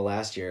Schaefer Bowl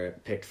last year,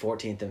 picked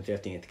 14th and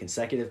 15th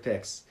consecutive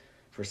picks,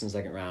 first and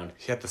second round.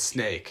 He had the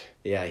snake.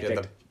 Yeah, he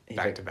had the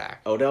back-to-back.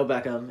 Odell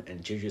Beckham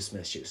and Juju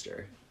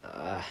Smith-Schuster.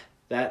 I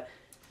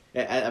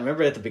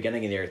remember at the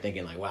beginning of the year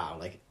thinking wow,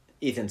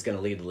 Ethan's going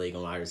to lead the league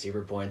on wide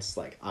receiver points.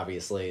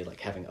 Obviously,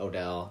 having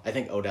Odell. I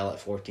think Odell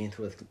at 14th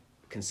was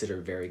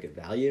considered very good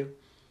value.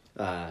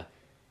 And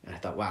I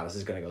thought, wow, this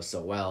is going to go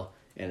so well.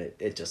 And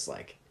it just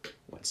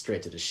went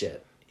straight to the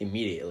shit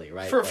immediately,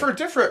 right?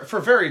 For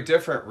very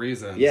different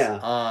reasons. Yeah.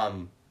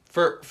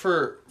 For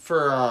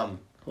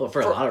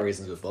a lot of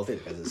reasons with both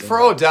of these guys.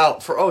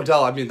 For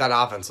Odell, I mean that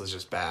offense was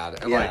just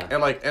bad,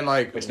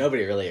 which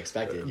nobody really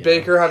expected.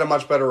 Baker had a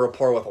much better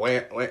rapport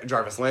with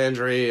Jarvis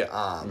Landry.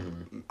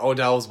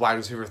 Odell's wide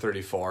receiver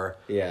 34.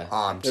 Yeah.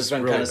 There's Just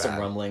been really kind of some bad.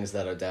 rumblings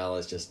that Odell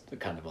is just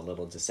kind of a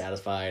little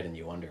dissatisfied, and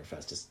you wonder if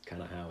that's just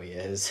kind of how he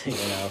is. You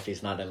know, if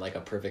he's not in like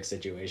a perfect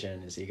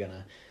situation, is he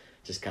gonna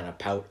just kind of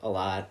pout a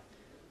lot?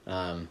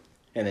 And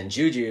then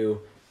Juju,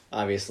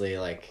 obviously,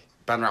 like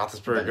Ben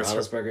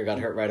Roethlisberger got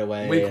hurt right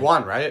away. Week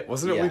 1, right?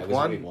 Wasn't it Yeah, week it was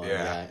 1? week 1,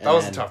 Yeah. And That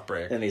was a then- tough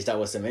break. And he's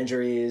dealt with some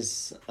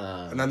injuries.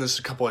 And then there's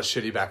a couple of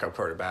shitty backup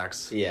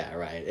quarterbacks. Yeah,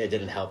 right. It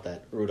didn't help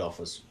that Rudolph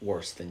was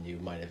worse than you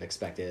might have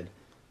expected.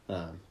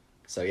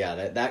 So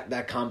yeah,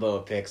 that combo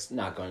of picks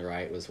not going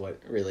right was what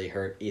really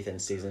hurt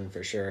Ethan's season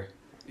for sure.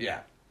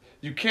 Yeah.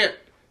 You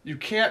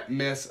can't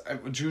miss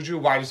Juju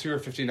wide receiver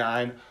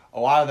 59. A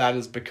lot of that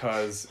is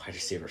because Wide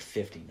receiver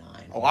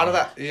 59. a lot of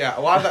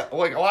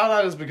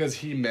that is because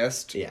he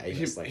missed. Yeah, he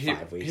missed, like,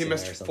 5 weeks He in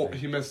missed there or something.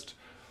 he missed.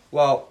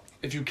 Well,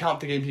 if you count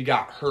the game he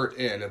got hurt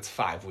in, it's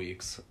 5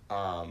 weeks.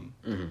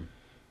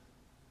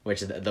 Which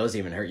those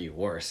even hurt you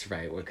worse,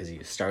 right? Because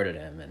you started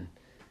him and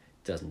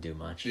it doesn't do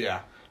much.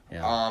 Yeah.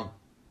 Yeah.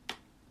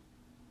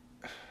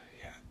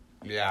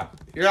 Yeah.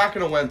 You're not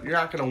gonna win. You're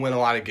not gonna win a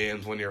lot of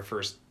games when your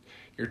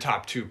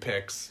top 2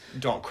 picks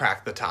don't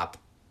crack the top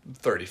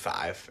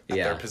 35 at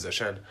their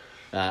position.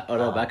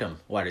 Odell Beckham,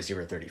 wide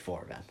receiver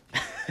 34,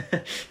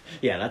 man.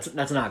 Yeah,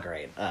 that's not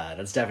great.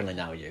 That's definitely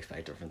not what you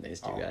expected from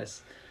these two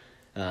guys.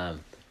 All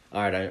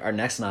right, our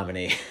next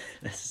nominee.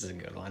 This is a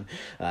good one.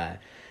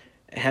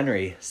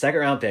 Henry, 2nd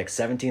round pick,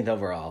 17th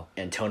overall,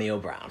 Antonio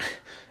Brown.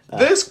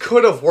 This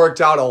could have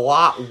worked out a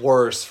lot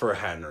worse for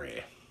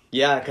Henry.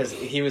 Yeah, because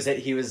he was,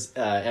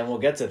 and we'll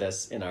get to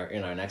this in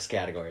our next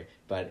category.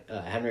 But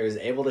Henry was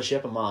able to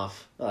ship him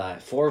off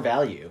for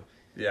value.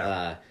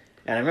 Yeah.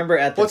 And I remember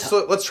at the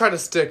time, Let's try to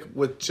stick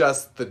with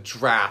just the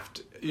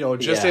draft.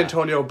 Just Yeah.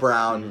 Antonio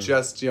Brown,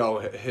 just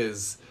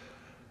his,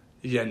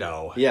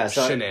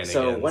 shenanigans.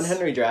 So when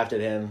Henry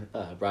drafted him,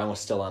 Brown was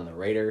still on the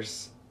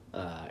Raiders.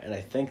 And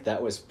I think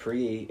that was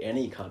pre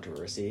any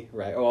controversy,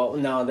 right? Well,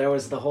 no, there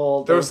was the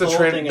whole. There was the whole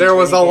thing in there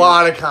was a training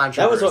lot camp. of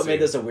controversy. That was what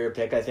made this a weird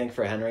pick, I think,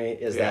 for Henry.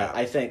 Is Yeah. that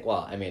I think?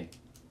 Well, I mean,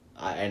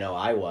 I know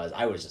I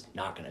was just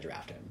not going to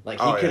draft him. Like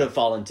he Oh, could yeah. have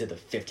fallen to the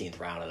 15th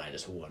round, and I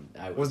just wouldn't.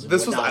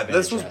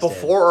 This was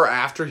before or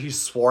after he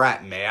swore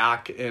at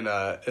Mayock in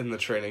the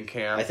training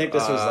camp. I think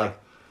this was like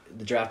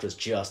the draft was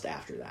just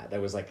after that.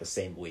 That was like the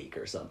same week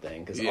or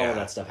something because all of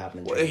that stuff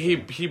happened. In training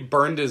camp. He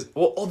burned his.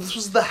 Well, this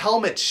was the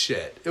helmet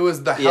shit. It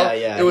was the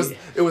Yeah.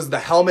 It was the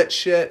helmet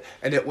shit,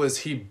 and it was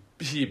he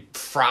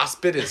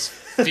frostbit his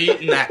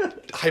feet in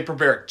that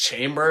hyperbaric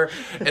chamber,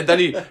 and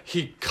then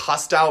he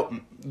cussed out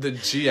the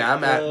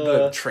GM at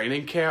the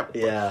training camp.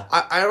 Yeah.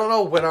 I don't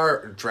know when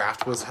our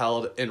draft was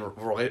held in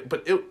Roy,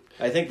 but it.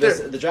 I think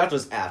the draft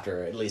was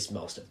after at least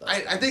most of those.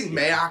 I think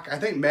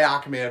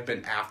Mayock may have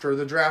been after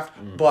the draft,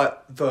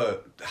 but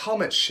the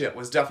helmet shit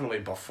was definitely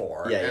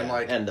before.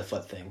 And the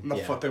foot thing. The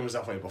foot thing was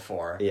definitely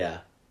before. Yeah.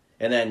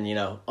 And then,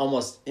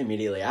 almost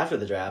immediately after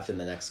the draft, in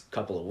the next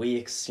couple of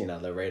weeks,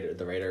 the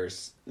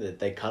Raiders,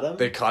 they cut him.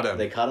 They cut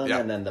him. Yeah.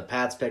 And then the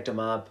Pats picked him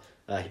up.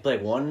 He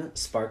played one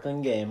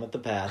sparkling game with the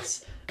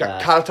Pats.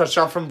 Caught a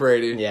touchdown from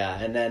Brady. Yeah,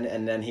 and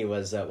then he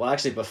was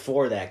actually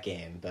before that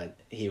game, but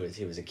he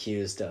was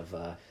accused of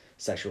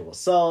sexual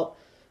assault,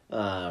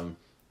 and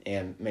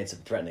made some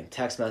threatening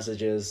text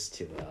messages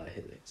to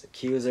his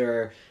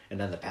accuser, and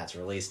then the Pats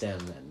released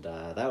him, and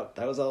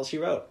that was all she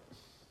wrote.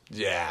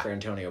 Yeah. For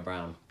Antonio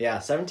Brown. Yeah,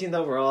 17th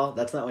overall,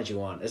 that's not what you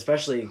want.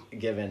 Especially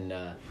given,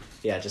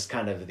 just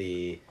kind of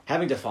the...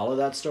 Having to follow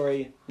that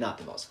story, not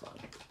the most fun.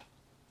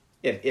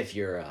 If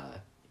you're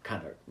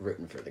kind of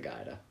rooting for the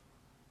guy to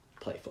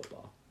play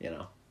football,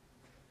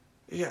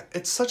 Yeah,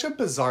 it's such a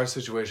bizarre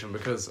situation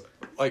because,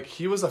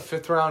 he was a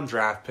 5th round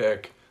draft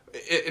pick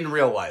in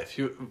real life.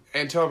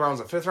 Antonio Brown was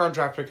a 5th round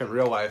draft pick in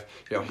real life.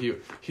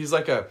 He's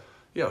like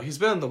he's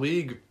been in the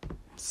league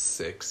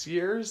 6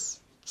 years.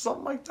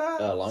 Something like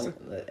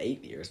that.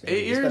 8 years, maybe.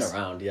 8 years? He's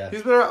been around, yeah.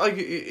 He's been around,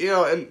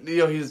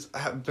 he's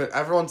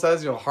everyone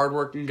says,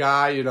 hardworking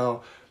guy,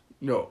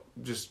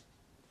 just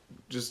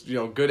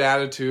good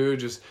attitude.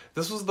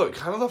 This was the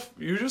kind of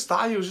you just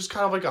thought he was just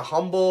kind of like a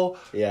humble,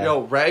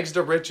 rags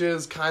to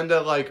riches, kind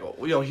of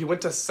he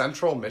went to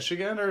Central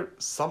Michigan or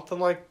something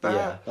like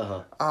that.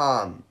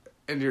 Yeah.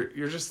 And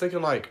you're just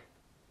thinking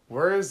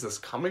where is this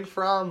coming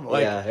from?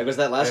 It was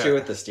that last year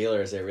with the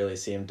Steelers. It really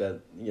seemed to,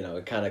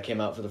 it kind of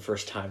came out for the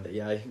first time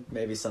that,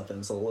 maybe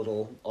something's a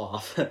little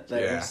off there.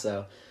 Yeah.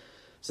 So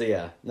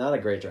not a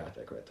great draft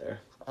pick right there.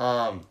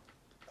 All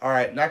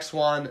right, next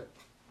one.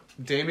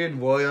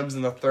 Damian Williams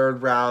in the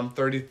 3rd round,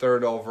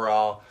 33rd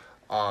overall.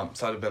 So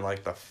that'd have been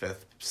the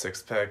 5th,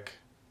 6th pick.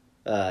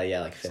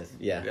 5th.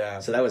 Yeah.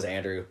 So that was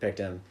Andrew who picked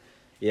him.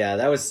 Yeah,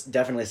 that was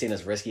definitely seen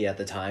as risky at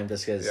the time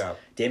just because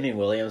Damian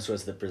Williams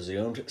was the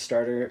presumed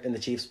starter in the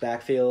Chiefs'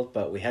 backfield,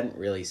 but we hadn't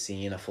really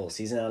seen a full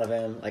season out of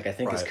him. I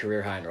think his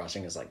career high in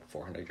rushing is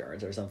 400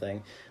 yards or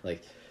something. You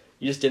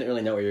just didn't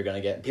really know what you were going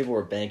to get. People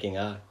were banking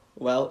on,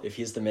 if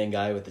he's the main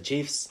guy with the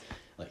Chiefs,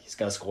 he's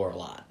going to score a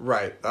lot.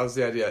 Right, that was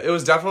the idea. It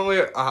was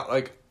definitely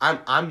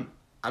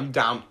I'm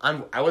down.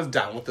 I was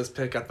down with this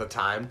pick at the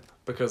time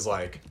because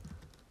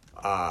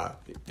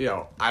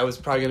I was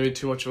probably gonna be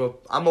too much of a.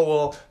 I'm a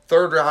little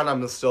third round.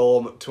 I'm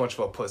still too much of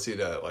a pussy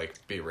to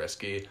like be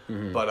risky.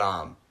 But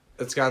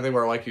it's kind of thing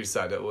where, like you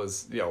said, it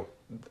was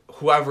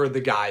whoever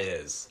the guy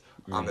is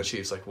on the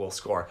Chiefs like will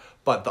score.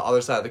 But the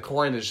other side of the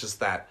coin is just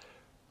that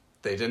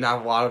they didn't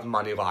have a lot of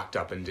money locked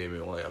up in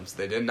Damian Williams.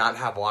 They did not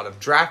have a lot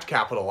of draft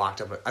capital locked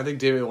up. I think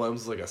Damian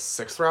Williams was like a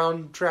 6th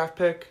round draft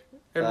pick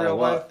in real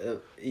life.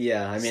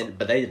 Yeah, I mean,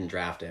 but they didn't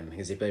draft him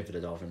because he played for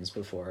the Dolphins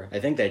before. I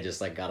think they just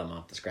like got him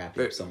off the scrap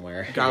heap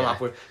somewhere. Got him off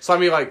with. So I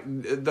mean, like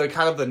the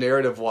kind of the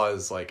narrative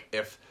was like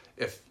if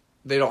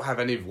they don't have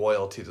any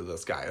loyalty to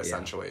this guy,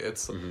 essentially,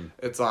 it's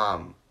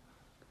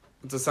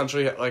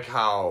essentially like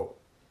how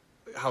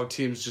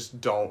teams just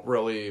don't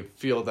really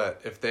feel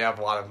that if they have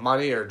a lot of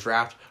money or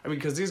draft. I mean,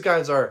 because these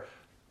guys are,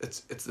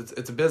 it's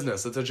a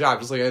business, it's a job,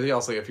 just like anything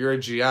else. Like if you're a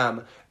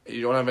GM,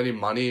 you don't have any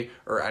money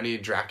or any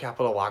draft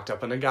capital locked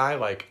up in a guy,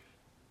 like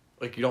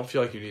you don't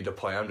feel like you need to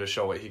play him to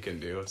show what he can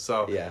do.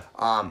 So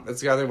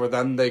it's the other thing where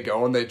then they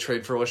go and they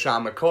trade for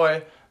LaShawn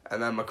McCoy,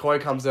 and then McCoy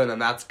comes in,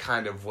 and that's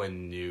kind of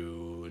when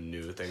you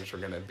knew things were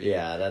gonna be.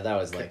 Yeah, that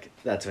was like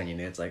that's when you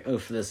knew it's like,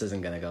 oof, this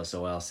isn't gonna go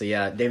so well. So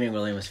yeah, Damian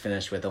Williams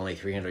finished with only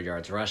 300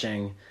 yards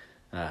rushing.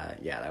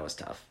 That was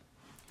tough.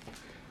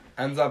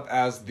 Ends up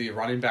as the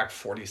running back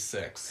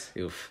 46.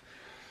 Oof.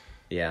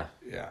 Yeah.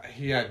 Yeah,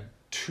 he had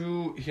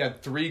 3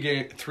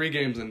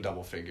 games in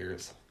double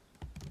figures.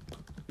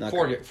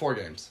 Four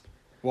games.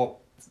 Well,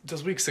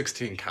 does week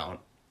 16 count?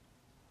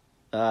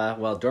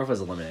 Well, Dorf was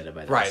eliminated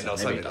by that. Right, so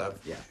no, maybe that.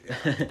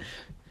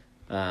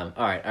 Yeah.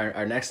 All right,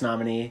 our next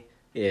nominee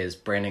is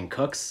Brandon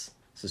Cooks.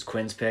 This is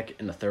Quinn's pick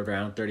in the 3rd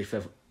round,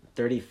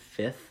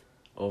 35th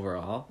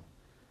overall.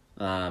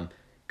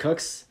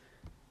 Cooks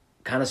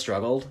kind of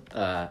struggled,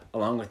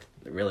 along with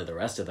really the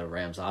rest of the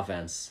Rams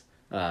offense,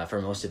 for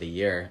most of the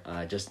year.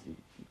 Just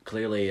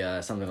clearly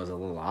something was a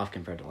little off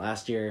compared to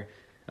last year.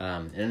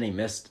 And then he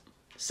missed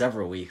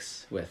several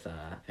weeks with,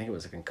 I think it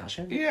was a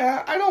concussion.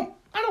 Yeah, I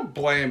don't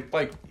blame,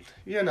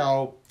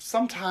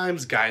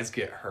 sometimes guys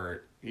get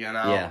hurt,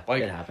 Yeah,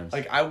 it happens.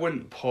 Like, I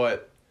wouldn't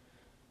put,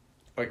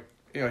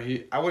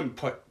 I wouldn't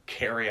put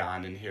Carry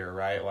on in here,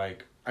 right?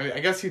 Like, I mean, I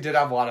guess he did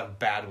have a lot of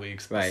bad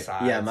weeks. Right.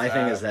 Yeah, my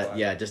thing is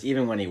that, just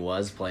even when he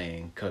was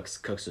playing,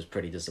 Cooks was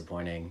pretty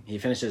disappointing. He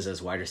finishes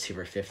as wide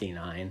receiver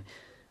 59.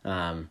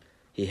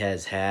 He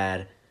has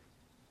had,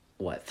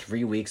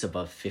 3 weeks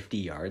above 50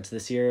 yards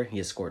this year? He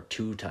has scored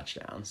 2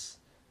 touchdowns.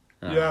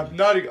 Now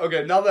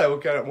that I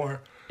look at it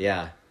more.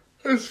 Yeah.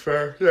 It's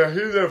fair. Yeah, he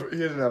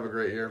didn't have a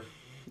great year.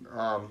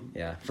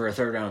 For a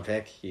 3rd round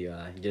pick, you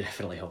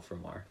definitely hope for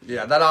more.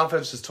 Yeah, that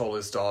offense just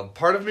totally stalled.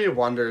 Part of me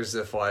wonders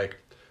if,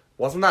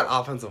 wasn't that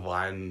offensive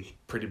line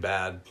pretty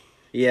bad?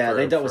 Yeah,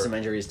 they dealt with some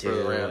injuries too. For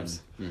the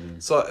Rams.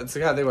 So it's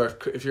the kind of thing where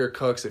if you're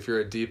Cooks, if you're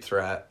a deep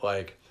threat,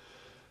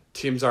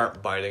 teams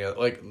aren't biting it.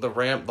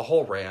 The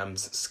whole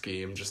Rams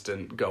scheme just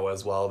didn't go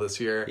as well this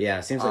year. Yeah,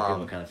 it seems like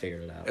people kind of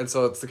figured it out. And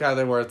so it's the kind of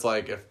thing where it's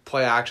like if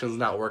play action's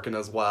not working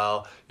as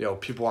well,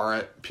 people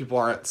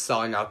aren't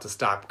selling out to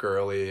stop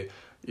Gurley.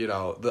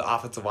 The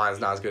offensive line is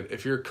not as good.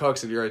 If you're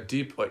Cooks and you're a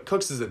deep,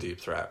 Cooks is a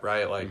deep threat,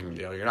 right?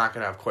 You're not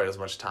gonna have quite as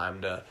much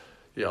time to,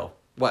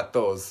 let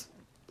those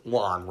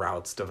long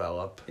routes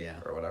develop. Yeah.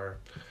 Or whatever.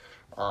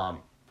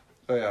 So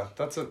yeah,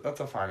 that's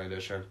a fine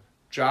addition.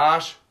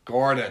 Josh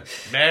Gordon,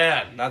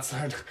 man, that's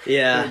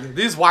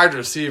these wide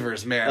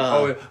receivers,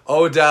 man.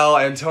 Odell,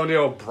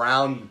 Antonio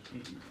Brown,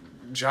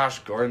 Josh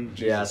Gordon.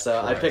 Jesus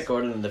so Christ. I picked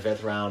Gordon in the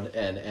 5th round,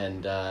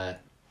 and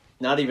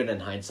not even in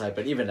hindsight,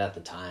 but even at the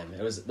time,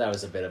 that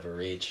was a bit of a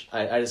reach.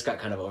 I just got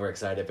kind of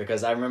overexcited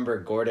because I remember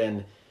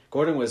Gordon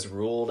was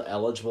ruled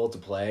eligible to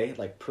play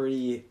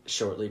pretty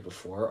shortly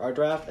before our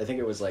draft. I think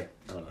it was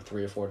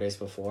 3 or 4 days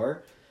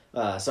before.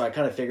 So I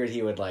kind of figured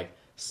he would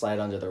slide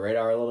under the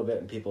radar a little bit,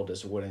 and people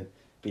just wouldn't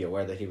be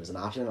aware that he was an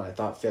option. And I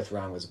thought 5th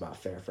round was about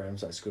fair for him,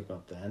 so I scooped him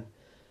up then.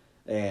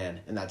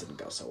 And that didn't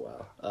go so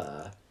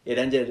well. It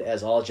ended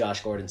as all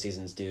Josh Gordon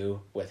seasons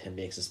do, with him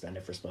being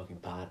suspended for smoking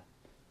pot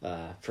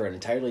for an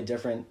entirely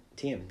different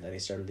team that he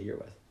started the year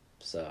with.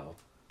 So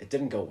it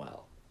didn't go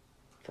well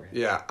for him.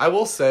 Yeah, I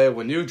will say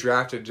when you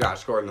drafted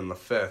Josh Gordon in the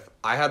 5th,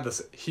 I had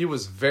this. He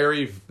was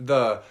very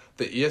the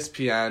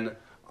ESPN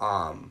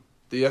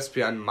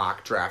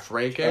mock draft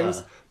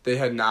rankings. They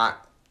had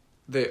not.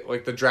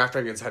 The draft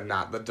rankings had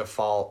not, the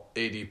default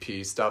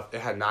ADP stuff, it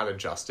had not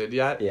adjusted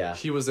yet. Yeah.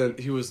 He was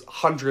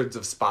hundreds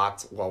of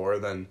spots lower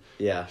than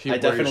I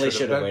definitely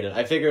should have waited.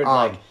 I figured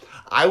I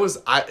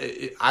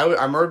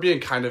remember being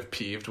kind of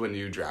peeved when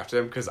you drafted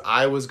him because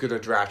I was gonna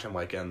draft him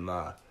in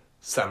the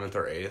 7th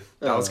or 8th.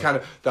 That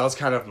was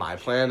kind of my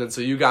plan, and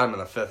so you got him in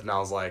the 5th, and I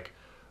was like,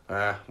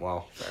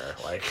 well, fair.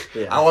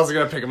 I wasn't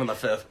gonna pick him in the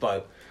 5th,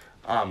 but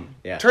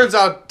turns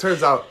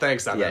out,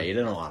 thanks, Evan. Yeah, you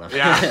didn't want him.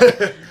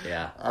 Yeah.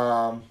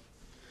 Yeah.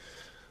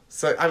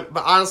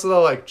 But honestly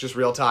though, just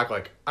real talk,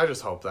 I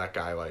just hope that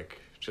guy,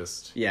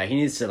 just... Yeah, he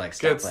needs to,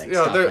 stop playing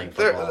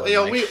football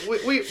and,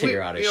 we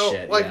figure out his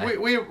shit.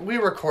 We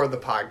record the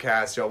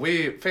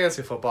podcast,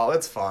 fantasy football,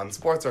 it's fun,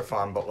 sports are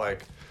fun,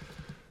 but,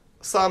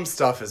 some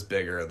stuff is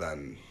bigger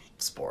than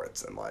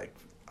sports, and,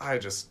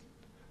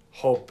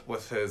 hope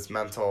with his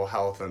mental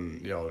health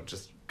and,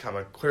 just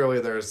clearly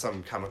there's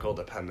some chemical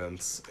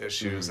dependence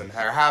issues and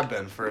there have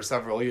been for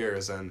several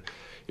years. And,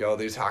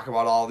 they talk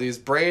about all these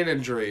brain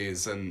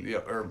injuries and,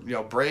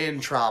 brain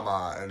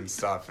trauma and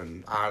stuff.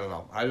 And I don't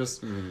know. I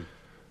just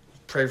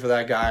pray for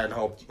that guy and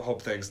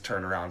hope things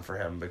turn around for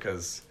him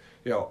because,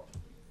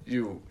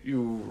 you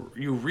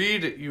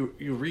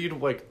read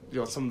like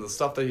some of the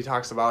stuff that he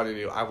talks about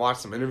and I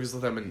watched some interviews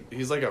with him and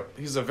he's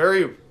a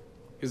very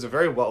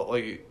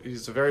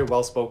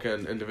well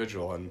spoken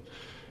individual and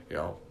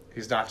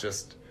he's not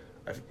just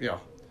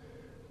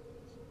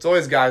it's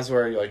always guys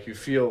where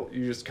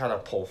you just kind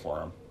of pull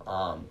for him.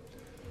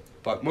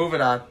 But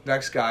moving on,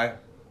 next guy,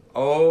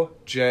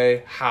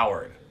 O.J.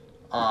 Howard.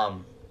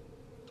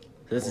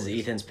 This is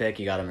Ethan's pick.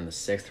 You got him in the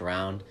 6th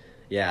round.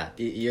 Yeah,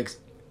 I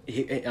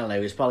don't know.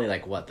 He was probably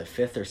like what, the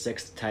 5th or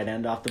 6th tight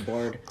end off the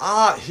board.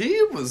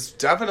 He was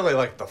definitely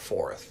like the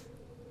 4th.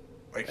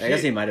 I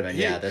guess he might have been.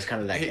 There's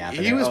kind of that gap. I'm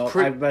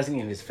guessing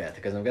he was 5th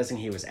because I'm guessing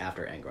he was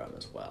after Engram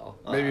as well.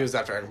 Maybe he was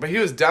after Engram, but he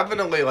was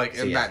definitely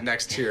in that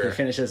next tier. He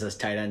finishes as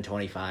tight end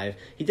 25.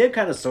 He did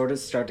kind of sort of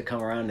start to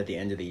come around at the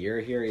end of the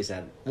year here. He's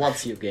had a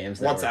few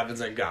games. Once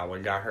Evans and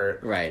Godwin got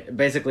hurt. Right.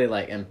 Basically,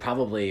 and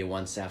probably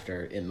once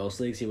after, in most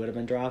leagues, he would have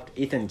been dropped.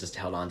 Ethan just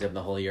held on to him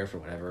the whole year for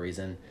whatever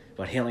reason.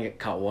 But he only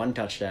caught 1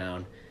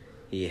 touchdown.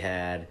 He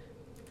had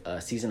a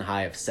season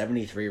high of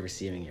 73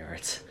 receiving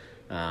yards.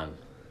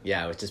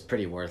 It was just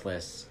pretty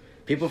worthless.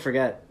 People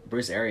forget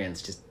Bruce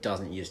Arians just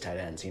doesn't use tight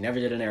ends. He never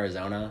did in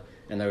Arizona,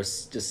 and there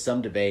was just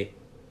some debate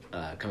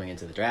coming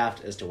into the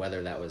draft as to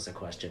whether that was a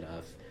question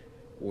of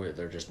were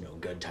there just no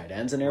good tight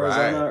ends in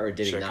Arizona, or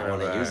did he not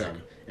want to use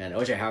them? And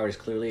O.J. Howard is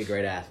clearly a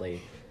great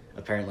athlete.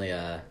 Apparently,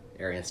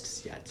 Arians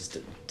just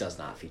does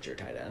not feature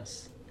tight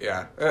ends.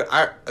 Yeah,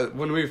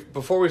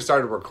 before we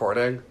started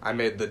recording, I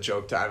made the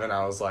joke to Evan.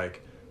 I was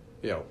like,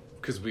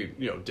 because we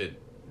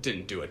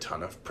didn't do a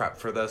ton of prep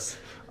for this.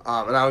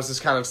 And I was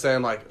just kind of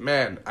saying,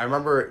 man, I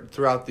remember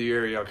throughout the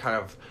year, kind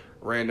of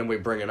randomly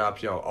bringing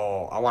up,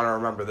 I want to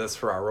remember this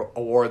for our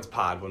awards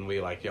pod when we,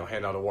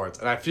 hand out awards.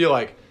 And I feel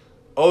like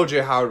O.J.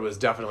 Howard was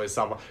definitely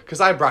someone,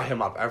 because I brought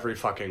him up every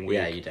fucking week.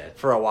 Yeah, you did.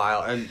 For a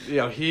while. And,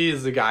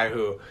 he's the guy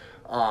who,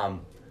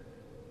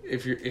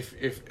 if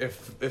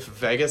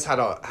Vegas had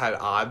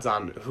odds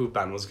on who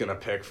Ben was going to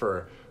pick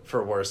for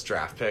worst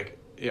draft pick,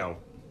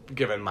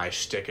 given my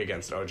shtick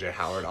against O.J.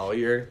 Howard all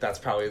year, that's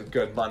probably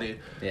good money.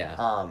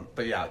 Yeah.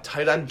 But yeah,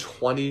 tight end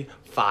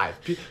 25.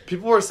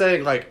 People were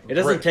saying it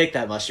doesn't take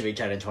that much to be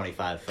tight end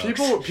 25.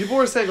 Folks. People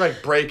were saying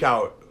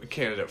breakout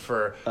candidate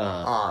for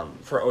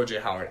O.J.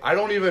 Howard. I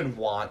don't even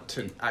want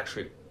to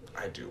actually.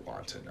 I do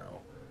want to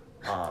know.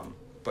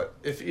 But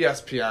if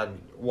ESPN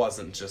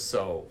wasn't just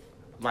so,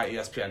 my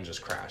ESPN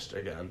just crashed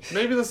again.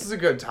 Maybe this is a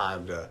good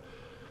time to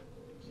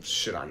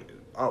shit on.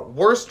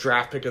 Worst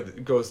draft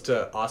pick goes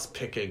to us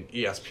picking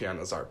ESPN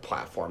as our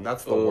platform.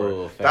 That's the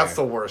worst. That's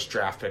the worst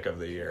draft pick of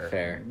the year.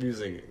 Fair.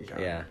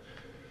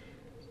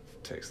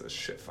 Takes this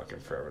shit fucking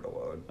forever to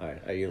load. All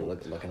right, are you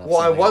looking up?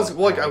 Well, I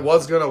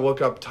was gonna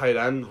look up tight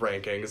end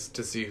rankings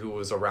to see who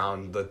was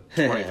around the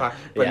 25,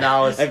 but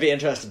now I'd be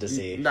interested to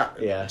see.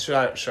 Should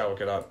I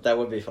look it up? That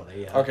would be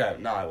funny. Yeah. Okay,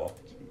 now I will.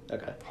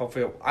 Okay.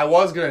 Hopefully, I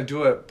was gonna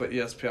do it, but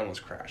ESPN was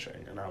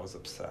crashing, and I was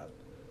upset.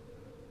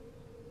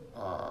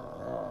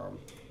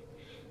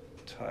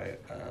 Tight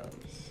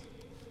ends.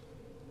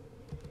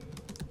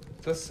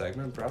 This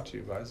segment brought to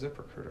you by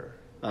ZipRecruiter.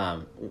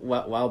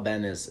 While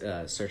Ben is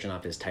searching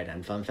up his tight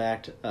end fun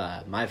fact,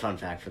 my fun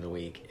fact for the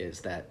week is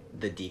that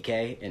the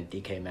DK in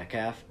DK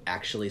Metcalf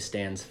actually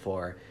stands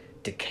for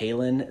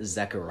Decalen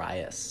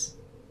Zacharias.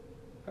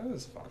 That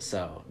is fun.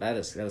 So that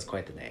is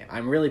quite the name.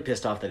 I'm really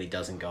pissed off that he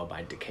doesn't go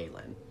by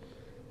Decalen.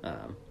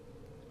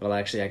 Well,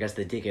 actually, I guess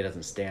the DK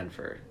doesn't stand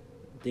for...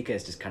 DK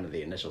is just kind of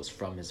the initials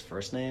from his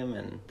first name,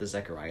 and the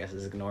Zacharias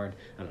is ignored.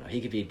 I don't know.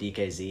 He could be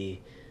DKZ.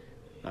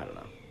 I don't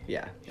know.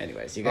 Yeah.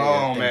 Anyways, you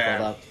got your thing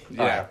pulled up?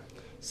 Yeah. Right.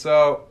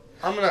 So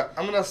I'm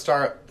gonna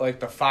start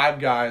the 5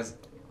 guys.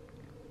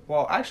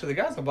 Well, actually,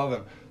 the guys above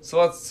him.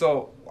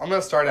 So I'm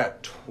gonna start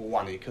at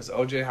 20 because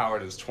O.J.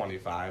 Howard is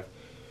 25.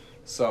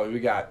 So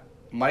we got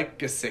Mike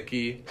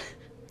Gesicki,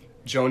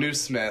 Jonnu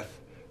Smith,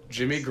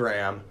 Jimmy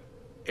Graham,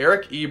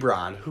 Eric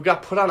Ebron, who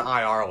got put on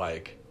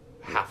IR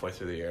halfway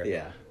through the year.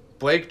 Yeah.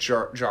 Blake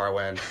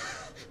Jarwin,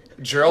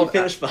 Gerald. He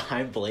finished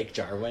behind Blake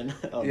Jarwin.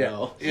 Oh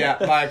no. Yeah,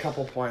 by a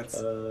couple points.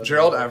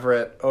 Gerald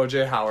Everett,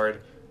 O.J.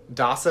 Howard,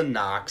 Dawson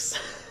Knox.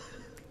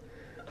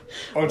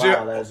 O.J.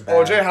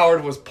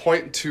 Howard was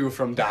 0.2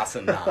 from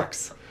Dawson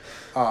Knox.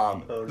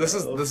 This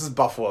is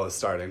Buffalo's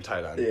starting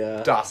tight end.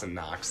 Yeah. Dawson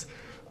Knox,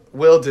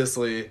 Will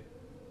Dissly,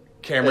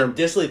 Cameron. And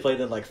Dissly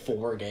played in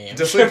 4 games.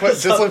 Dissly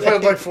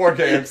played in 4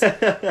 games.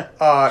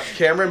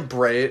 Cameron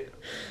Brate.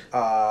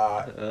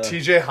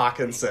 T.J.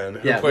 Hawkinson,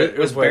 who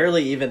was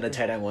barely even the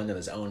tight end one in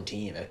his own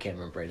team if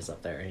Cameron Brate is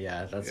up there.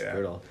 Yeah, that's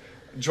brutal.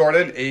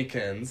 Jordan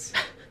Akins.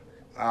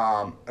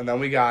 And then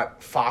we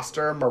got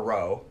Foster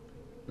Moreau.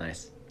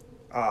 Nice.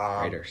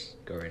 Raiders.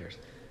 Go Raiders.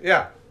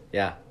 Yeah.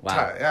 Yeah.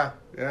 Wow. Yeah.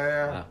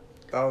 Wow.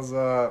 That was,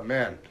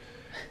 man.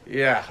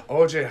 Yeah,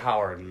 O.J.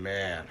 Howard,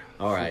 man.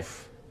 All right.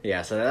 Oof.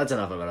 Yeah, so that's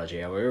enough about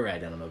O.J. Howard. We were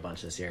riding him a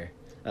bunch this year.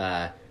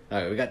 All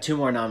right, we got 2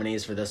 more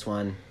nominees for this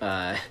one.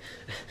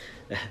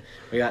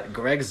 We got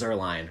Greg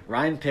Zuerlein.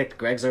 Ryan picked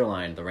Greg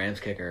Zuerlein, the Rams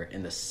kicker,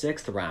 in the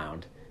 6th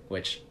round,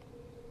 which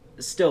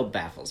still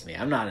baffles me.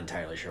 I'm not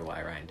entirely sure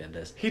why Ryan did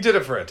this. He did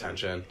it for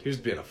attention. He was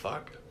being a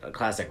fuck.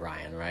 Classic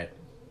Ryan, right?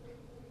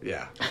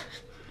 Yeah.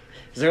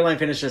 Zuerlein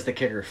finished as the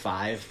kicker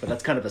 5, but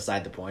that's kind of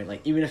beside the point.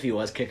 Like, even if he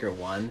was kicker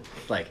 1,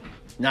 like,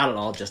 not at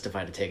all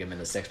justified to take him in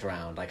the 6th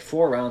round. Like,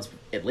 4 rounds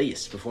at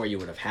least before you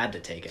would have had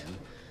to take him.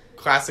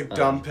 Classic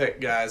dumb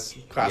pick, guys.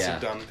 Classic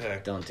dumb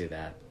pick. Don't do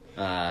that.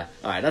 All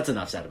right, that's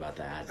enough said about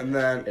that. And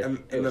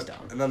then it was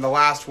dumb. And then the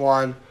last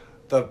one,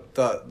 the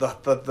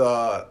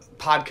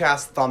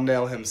podcast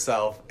thumbnail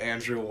himself,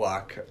 Andrew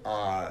Luck,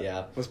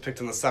 was picked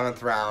in the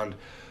 7th round,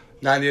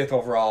 90th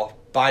overall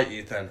by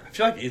Ethan. I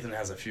feel like Ethan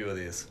has a few of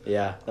these.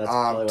 Yeah, that's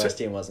probably why his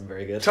team wasn't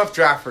very good. Tough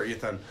draft for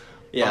Ethan.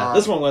 Yeah,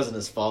 this one wasn't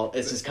his fault.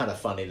 It's just kind of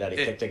funny that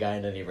he picked a guy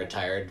and then he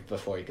retired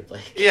before he could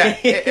play. Yeah,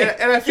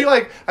 and I feel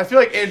like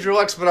Andrew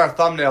Luck's been our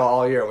thumbnail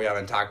all year. We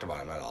haven't talked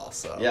about him at all.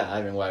 So yeah,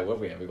 I mean, why would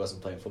we? He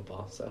wasn't playing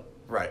football, so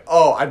right.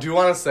 Oh, I do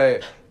want to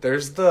say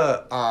there's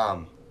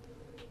I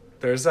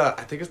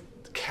think it's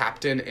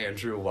Captain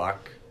Andrew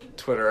Luck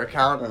Twitter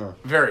account. Uh-huh.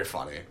 Very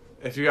funny.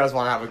 If you guys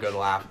want to have a good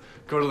laugh,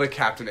 go to the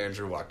Captain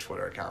Andrew Luck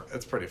Twitter account.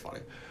 It's pretty funny.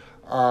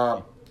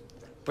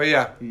 But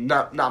yeah,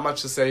 not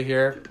much to say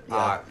here.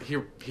 Yeah.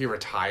 He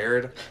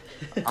retired.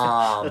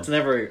 That's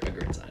never a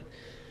good sign.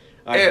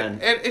 All right, and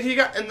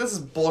this is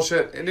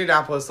bullshit.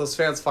 Indianapolis, those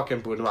fans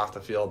fucking booed him off the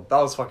field. That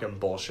was fucking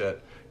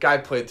bullshit. Guy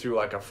played through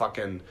like a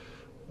fucking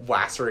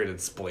lacerated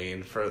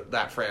spleen for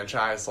that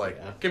franchise.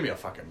 Like, give me a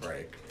fucking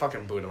break.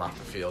 Fucking booed him off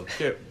the field.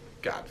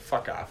 God,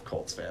 fuck off,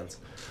 Colts fans.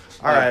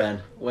 All right,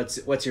 Ben.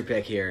 What's your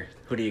pick here?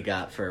 Who do you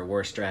got for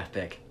worst draft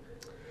pick?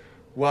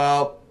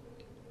 Well,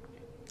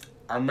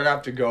 I'm gonna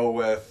have to go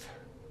with.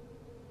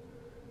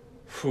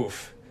 For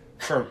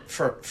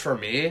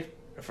me,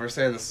 if we're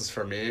saying this is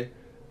for me,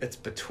 it's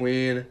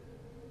between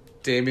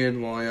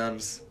Damian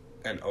Williams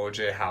and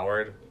O.J.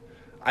 Howard.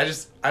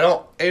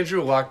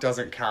 Andrew Luck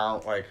doesn't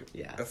count. Like,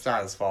 it's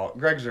not his fault.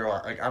 Greg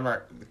Zuerlein, like, I'm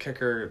not the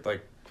kicker.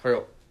 Like,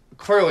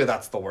 clearly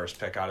that's the worst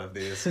pick out of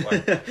these.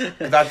 Like,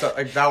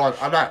 that one.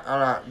 I'm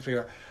not.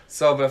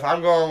 So, but if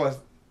I'm going with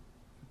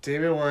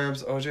Damian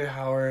Williams, O.J.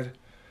 Howard,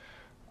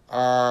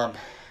 man,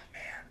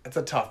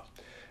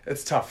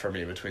 it's tough for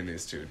me between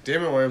these two.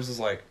 Damian Williams is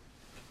like,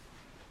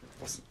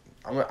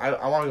 I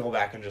want to go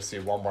back and just see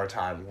one more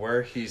time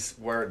where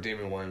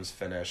Damian Williams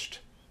finished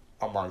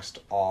amongst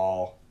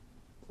all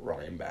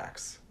running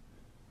backs.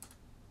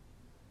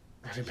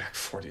 Running back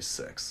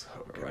 46.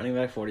 Okay. Running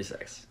back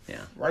 46.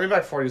 Yeah. Running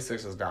back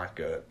 46 is not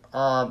good.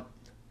 I'm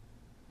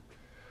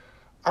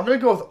gonna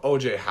go with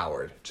O.J.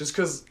 Howard just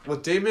because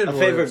with Damian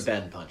Williams, favorite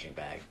Ben punching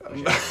bag.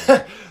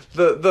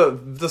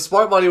 the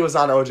smart money was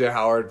on O.J.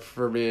 Howard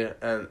for me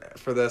and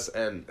for this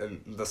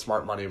and the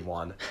smart money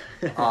won.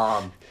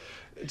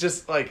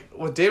 Just like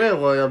with Damian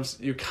Williams,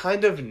 you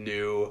kind of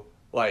knew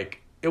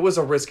like it was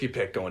a risky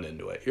pick going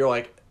into it. You're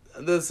like,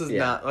 this is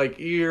not like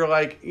you're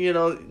like,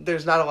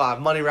 there's not a lot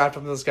of money wrapped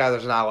up in this guy.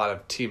 There's not a lot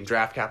of team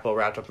draft capital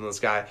wrapped up in this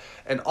guy.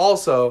 And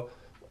also,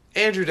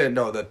 Andrew didn't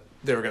know that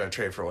they were going to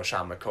trade for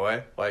LaShawn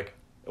McCoy. Like,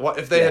 what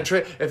if they had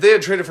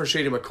traded for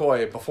Shady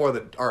McCoy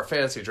before our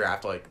fantasy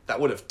draft? Like that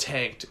would have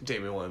tanked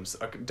Damian Williams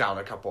down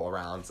a couple of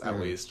rounds at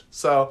least.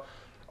 So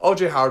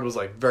O.J. Howard was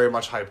like very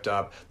much hyped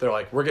up. They're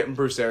like, we're getting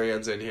Bruce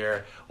Arians in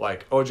here.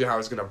 Like O.J.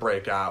 Howard's gonna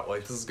break out.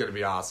 Like this is gonna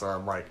be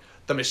awesome. Like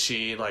the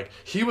machine. Like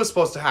he was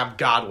supposed to have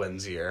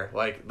Godwin's year.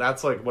 Like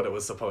that's like what it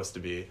was supposed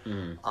to be.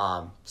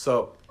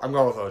 So I'm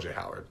going with O.J.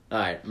 Howard. All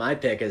right, my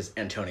pick is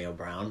Antonio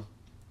Brown.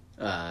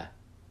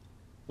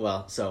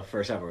 Well, so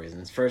for several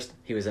reasons. First,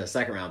 he was a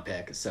 2nd round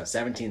pick, so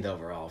 17th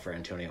overall for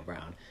Antonio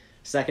Brown.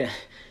 Second,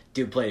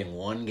 dude played in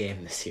 1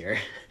 game this year.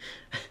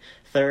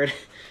 Third,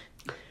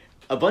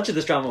 a bunch of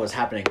this drama was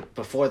happening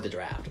before the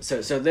draft.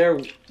 So there,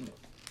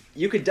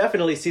 you could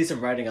definitely see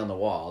some writing on the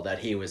wall that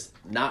he was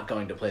not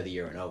going to play the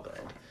year in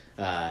Oakland.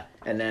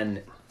 And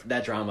then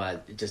that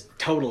drama just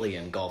totally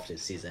engulfed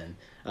his season.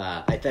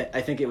 I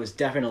think it was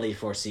definitely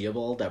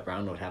foreseeable that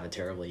Brown would have a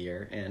terrible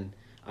year, and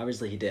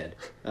obviously he did.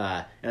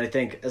 And I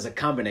think as a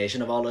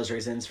combination of all those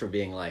reasons for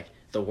being like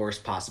the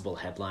worst possible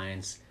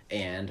headlines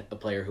and a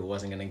player who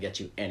wasn't going to get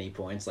you any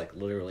points, like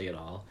literally at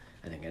all,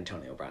 I think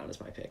Antonio Brown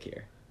is my pick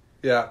here.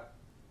 Yeah,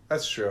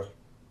 that's true.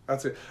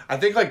 That's it. I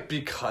think like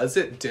because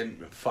it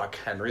didn't fuck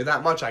Henry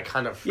that much, I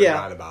kind of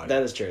forgot about it.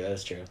 That is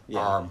true.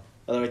 Yeah.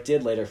 Although it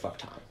did later fuck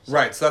Tom. So.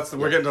 Right, so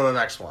we're getting to the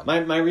next one.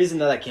 My reason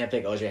that I can't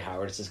pick O.J.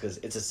 Howard is just because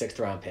it's a 6th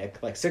round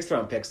pick. Like 6th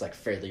round picks like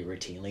fairly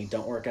routinely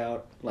don't work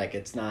out. Like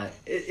it's not.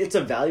 It's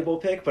a valuable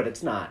pick, but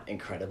it's not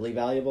incredibly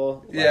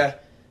valuable.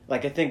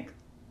 Like I think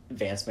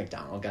Vance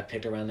McDonald got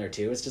picked around there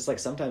too. It's just like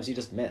sometimes you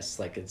just miss.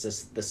 Like it's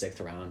just the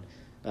 6th round.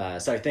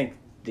 So I think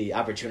the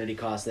opportunity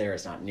cost there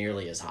is not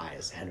nearly as high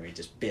as Henry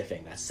just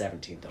biffing that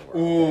 17th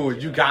overall. Ooh,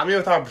 you got me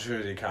with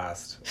opportunity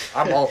cost.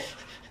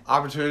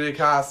 Opportunity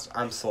cost,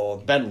 I'm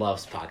sold. Ben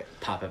loves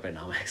pop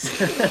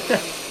economics.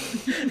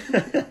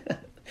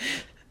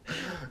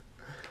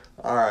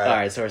 All right. All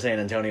right, so we're saying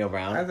Antonio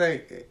Brown.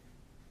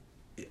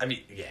 I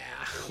mean, yeah,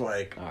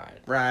 like, All right.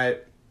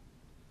 right.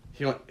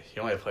 He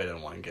only played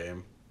in one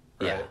game,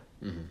 right? Yeah.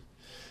 Mm-hmm.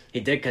 He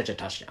did catch a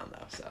touchdown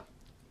though, so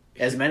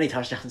as many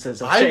touchdowns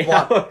as I O.J.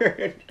 want-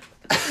 Howard.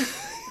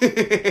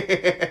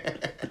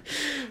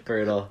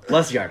 Brutal.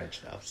 Less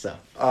yardage though. So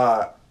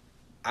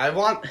I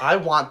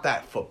want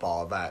that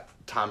football that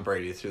Tom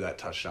Brady threw that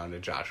touchdown to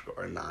Josh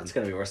Gordon on. it's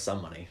gonna be worth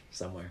some money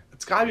somewhere.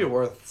 It's got to be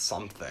worth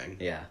something.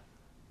 Yeah.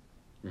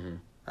 Mm-hmm.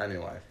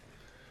 Anyway.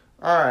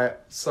 All right.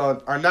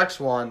 So our next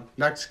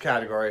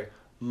category,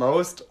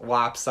 most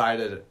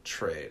lopsided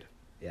trade.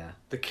 Yeah.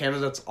 The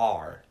candidates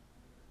are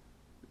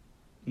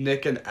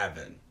Nick and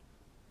Evan,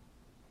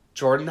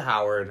 Jordan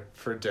Howard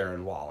for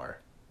Darren Waller.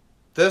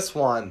 This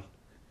one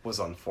was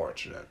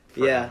unfortunate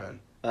for Evan.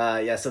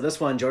 Yeah, so this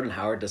one, Jordan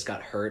Howard just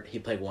got hurt. He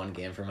played one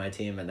game for my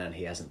team, and then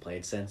he hasn't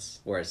played since.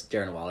 Whereas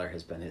Darren Waller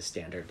has been his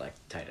standard, like,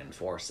 tight end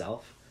 4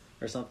 self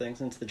or something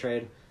since the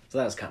trade. So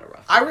that was kind of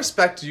rough. I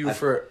respect you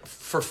for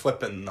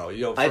flipping, though.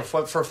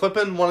 For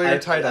flipping one of your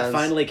tight ends. I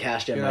finally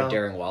cashed in my know?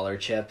 Darren Waller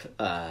chip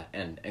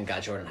and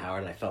got Jordan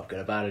Howard, and I felt good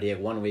about it. He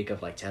had 1 week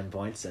of, like, 10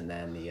 points, and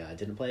then he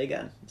didn't play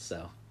again.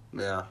 So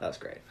Yeah. that was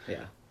great.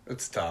 Yeah.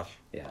 It's tough.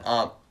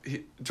 Yeah.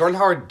 Jordan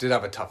Howard did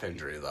have a tough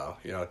injury, though.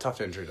 A tough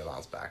injury to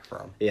bounce back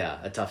from. Yeah,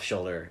 a tough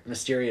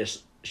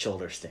mysterious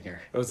shoulder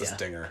stinger. It was a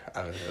stinger.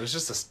 It was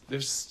just a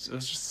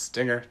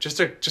stinger. Just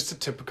a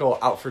typical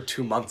out for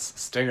 2 months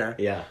stinger.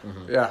 Yeah.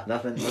 Mm-hmm. Yeah.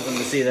 Nothing to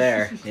see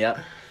there. Yep.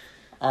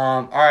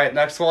 All right.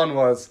 Next one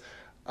was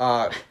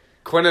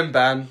Quinn and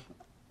Ben.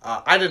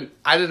 I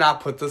did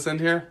not put this in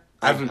here.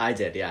 I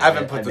did. Yeah.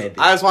 Evan put this.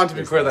 I just wanted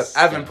to be clear that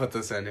Evan put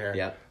this in here.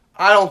 Yep.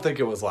 I don't think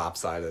it was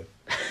lopsided.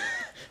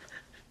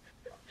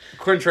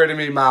 Quinn traded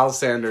me Miles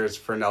Sanders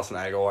for Nelson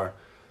Aguilar.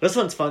 This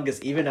one's fun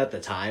because even at the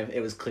time, it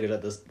was clear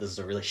that this is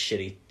a really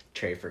shitty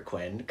trade for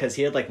Quinn because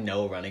he had like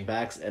no running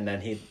backs and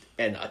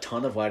a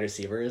ton of wide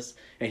receivers,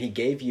 and he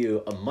gave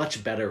you a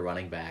much better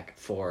running back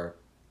for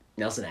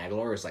Nelson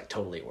Aguilar, who's like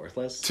totally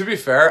worthless. To be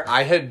fair,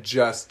 I had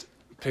just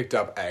picked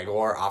up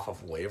Aguilar off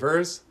of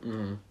waivers.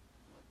 Mm-hmm.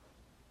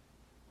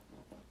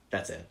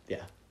 That's it.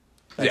 Yeah.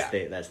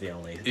 That's the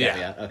only.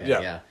 Yeah. Okay.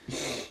 Yeah. Yeah.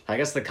 I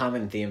guess the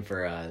common theme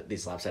for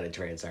these lopsided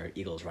trades are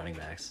Eagles running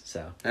backs.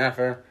 So. Yeah,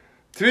 fair.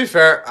 To be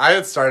fair, I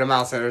had started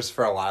Miles Sanders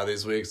for a lot of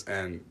these weeks,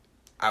 and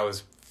it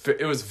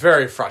was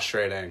very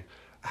frustrating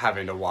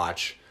having to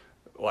watch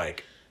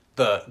like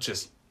the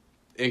just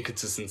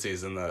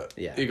inconsistencies in the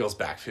Eagles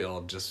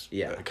backfield, just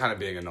kind of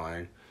being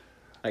annoying.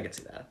 I could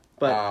see that,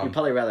 but you'd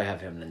probably rather have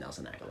him than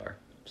Nelson Aguilar.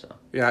 So.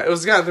 Yeah, it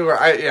was the kind of thing where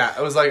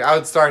it was like I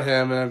would start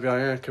him and I'd be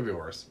like, it could be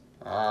worse.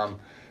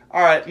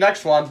 All right,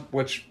 next one,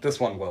 which this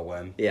one will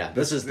win. Yeah,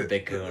 this is the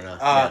big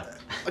kahuna.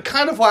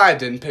 Kind of why I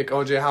didn't pick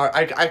O.J. Howard.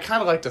 I kind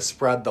of like to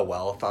spread the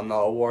wealth on the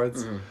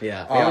awards. Mm-hmm.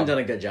 Yeah, we haven't done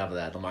a good job of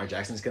that. Lamar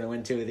Jackson's going to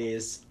win 2 of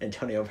these.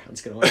 Antonio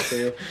Brown's going to win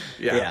 2.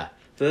 Yeah.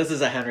 So this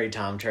is a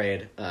Henry-Tom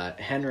trade.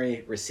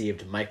 Henry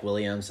received Mike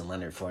Williams and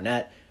Leonard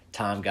Fournette.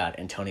 Tom got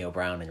Antonio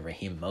Brown and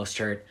Raheem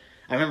Mostert.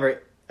 I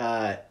remember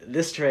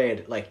this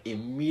trade, like,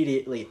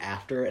 immediately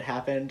after it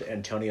happened,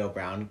 Antonio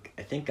Brown,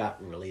 I think,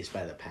 got released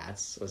by the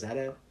Pats. Was that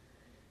it?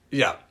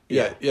 Yeah.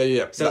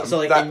 So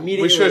like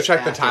immediately we should have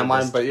checked the after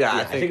timeline, but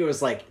I think it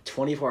was like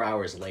 24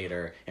 hours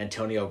later.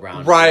 Antonio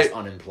Brown was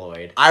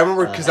unemployed. I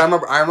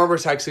remember I remember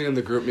texting in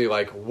the group me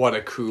like, "What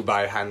a coup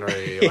by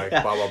Henry!" Like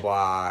blah blah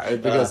blah.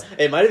 Because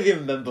it might have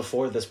even been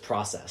before this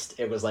processed.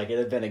 It was like it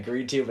had been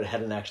agreed to, but it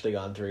hadn't actually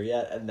gone through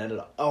yet. And then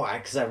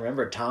because I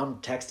remember Tom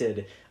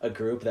texted a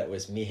group that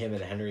was me, him,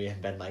 and Henry,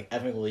 and been like,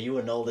 "Evan, will you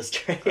annul this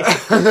trade?"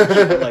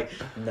 I'm like,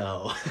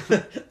 no.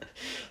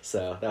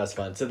 So that was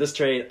fun. So this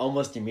trade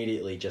almost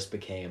immediately just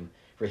became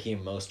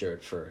Raheem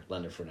Mostert for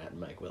Leonard Fournette and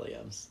Mike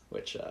Williams,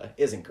 which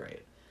isn't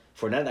great.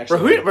 Fournette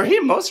actually...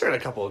 Raheem Mostert had a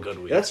couple of good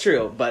weeks. That's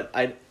true, but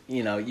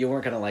you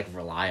weren't going to like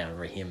rely on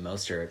Raheem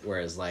Mostert,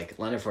 whereas like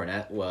Leonard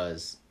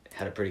Fournette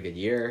had a pretty good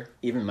year.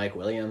 Even Mike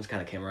Williams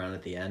kind of came around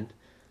at the end.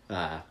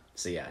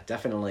 So yeah,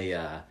 definitely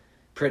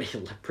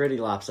pretty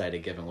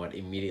lopsided given what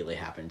immediately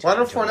happened to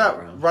Leonard Antonio Fournette,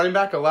 Brown. running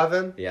back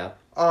 11. Yeah.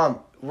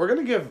 We're going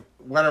to give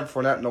Leonard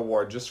Fournette an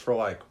award just for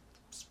like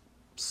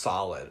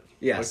solid.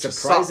 Yeah, like,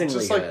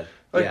 surprisingly good.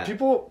 Like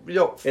people,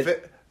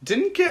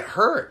 didn't get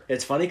hurt.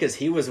 It's funny because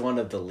he was one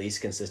of the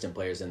least consistent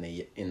players in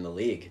the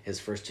league. His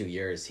first 2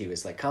 years, he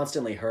was like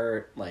constantly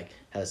hurt, like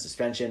had a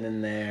suspension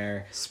in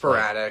there,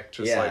 sporadic,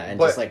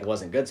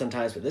 wasn't good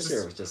sometimes. But this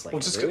year was just like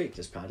every week,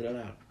 just pounded it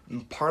out.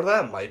 Part of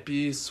that might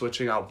be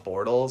switching out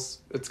Bortles.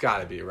 It's got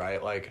to be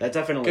right. Like that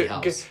definitely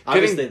helps.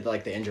 Obviously,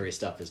 like the injury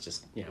stuff is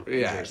just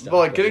injury stuff, but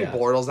like getting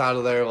Bortles out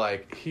of there,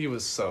 like he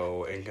was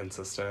so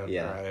inconsistent.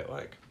 Yeah. Right.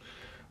 Like,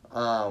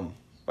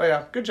 but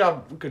yeah, good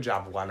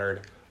job,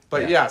 Leonard.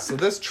 But so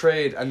this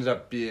trade ended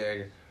up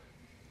being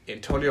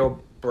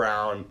Antonio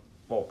Brown.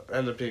 Well,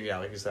 ended up being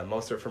like you said,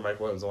 Mostert for Mike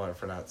Williams and Leonard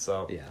Fournette.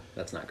 So yeah,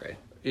 that's not great.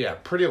 Yeah,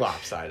 pretty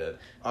lopsided.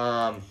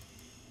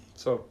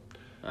 So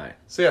All right.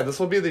 So yeah, this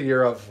will be the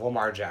year of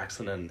Lamar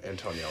Jackson and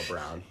Antonio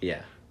Brown.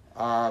 Yeah.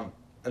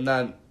 And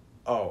then,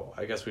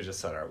 I guess we just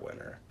said our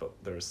winner, but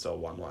there's still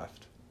one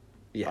left.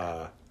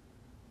 Yeah.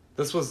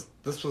 This was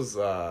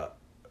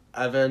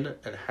Evan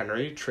and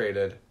Henry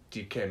traded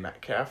DK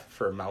Metcalf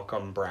for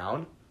Malcolm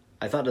Brown.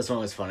 I thought this one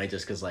was funny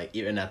just because, like,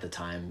 even at the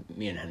time,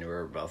 me and Henry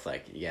were both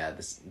like, yeah,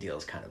 this deal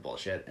is kind of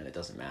bullshit and it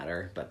doesn't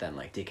matter. But then,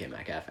 like, DK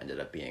Metcalf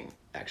ended up being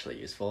actually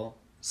useful.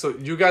 So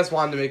you guys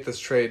wanted to make this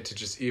trade to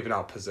just even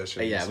out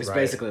positions. Yeah, it was right?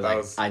 basically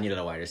I needed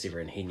a wide receiver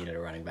and he needed a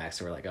running back.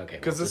 So we're like,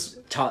 okay, we'll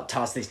just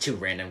toss these two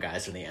random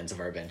guys from the ends of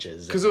our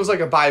benches. Because it was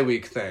like a bye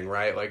week thing,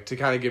 right? Like to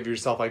kind of give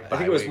yourself like bye week I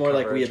think it was more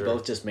like we had coverage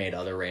both just made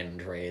other random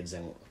trades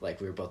and like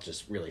we were both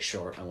just really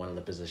short on one of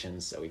the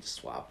positions. So we just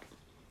swapped.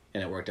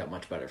 And it worked out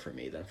much better for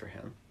me than for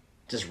him.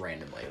 Just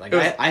randomly. Like,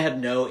 I had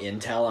no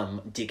intel on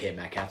DK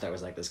Metcalf that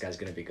was like, this guy's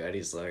going to be good.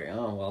 He's like,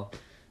 oh, well,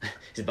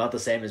 he's about the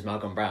same as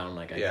Malcolm Brown.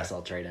 Like, I guess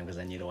I'll trade him because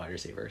I need a wide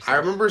receiver. So. I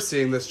remember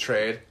seeing this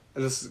trade,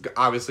 and this is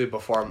obviously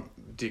before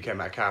DK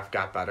Metcalf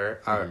got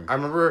better. I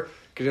remember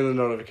getting the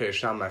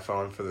notification on my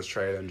phone for this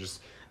trade and just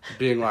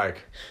being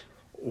like,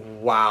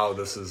 wow,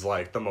 this is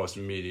like the most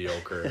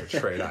mediocre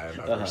trade I have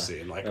ever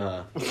seen. Like,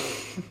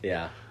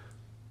 yeah.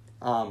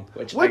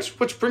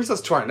 Which brings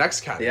us to our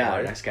next category. Yeah,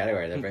 our next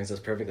category. That brings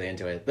us perfectly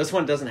into it. This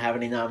one doesn't have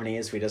any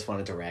nominees. We just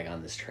wanted to rag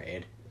on this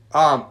trade.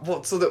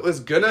 Well, so that was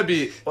gonna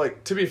be,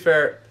 like, to be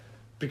fair,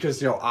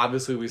 because,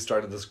 obviously we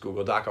started this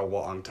Google Doc a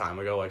long time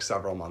ago, like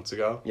several months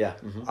ago. Yeah.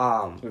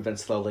 We've been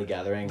slowly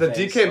gathering the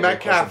things DK over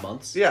Metcalf, the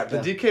months.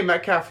 DK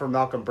Metcalf for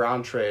Malcolm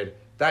Brown trade,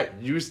 that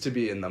used to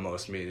be in the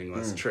most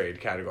meaningless trade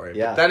category.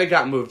 Yeah. But then it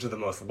got moved to the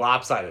most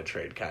lopsided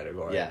trade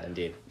category. Yeah,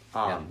 indeed.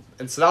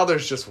 And so now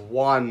there's just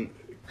one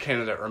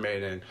candidate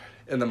remaining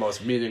in the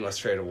most meaningless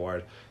trade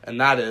award,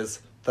 and that is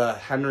the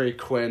Henry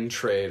Quinn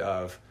trade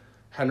of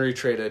Henry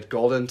traded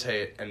Golden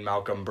Tate and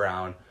Malcolm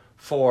Brown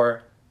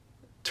for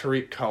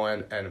Tariq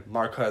Cohen and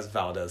Marquez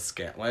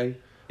Valdez-Scantling.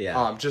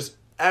 Yeah. Just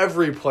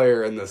every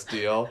player in this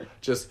deal,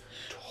 just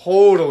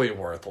totally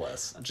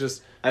worthless.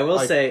 Just I will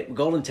say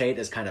Golden Tate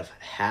is kind of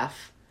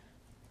half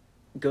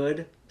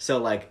good, so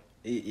like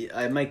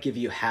I might give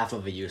you half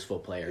of a useful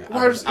player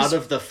out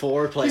of the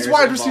four players. He's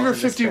wide receiver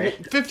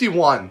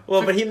 51.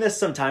 Well, but he missed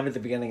some time at the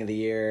beginning of the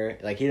year.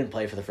 Like he didn't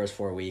play for the first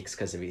 4 weeks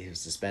because he was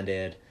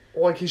suspended.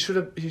 Like he should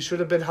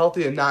have been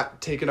healthy and not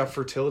taken a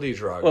fertility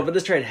drug. Well, but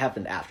this trade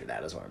happened after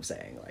that, is what I'm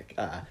saying. Like,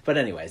 but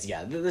anyways,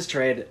 yeah, this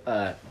trade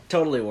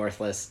totally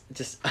worthless.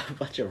 Just a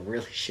bunch of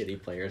really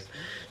shitty players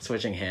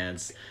switching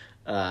hands.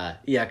 Yeah,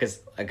 because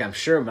like I'm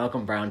sure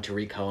Malcolm Brown,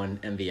 Tariq Cohen,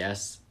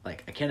 MVS.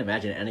 Like, I can't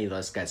imagine any of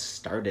those guys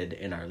started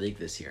in our league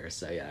this year.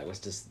 So, yeah, it was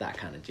just that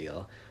kind of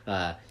deal.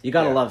 You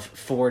got to love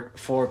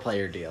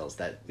four-player deals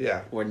that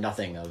were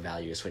nothing of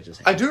value switches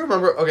hands. I do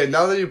remember, okay,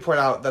 now that you point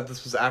out that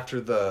this was after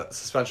the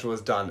suspension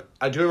was done,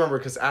 I do remember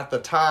because at the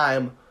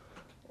time,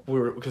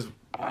 because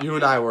you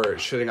and I were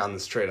shitting on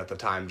this trade at the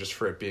time just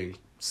for it being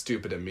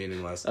stupid and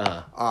meaningless.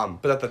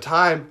 But at the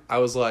time, I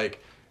was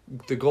like,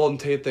 the Golden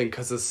Tate thing,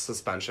 because his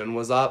suspension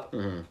was up,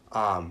 and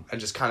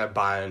just kind of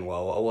buying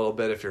low a little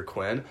bit if you're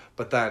Quinn.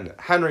 But then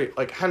Henry,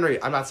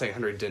 I'm not saying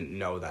Henry didn't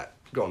know that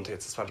Golden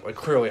Tate's suspension. Like,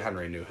 clearly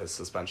Henry knew his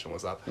suspension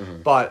was up.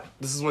 But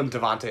this is when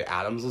Devontae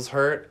Adams was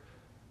hurt,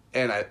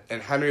 and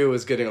Henry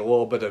was getting a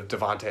little bit of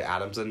Devontae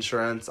Adams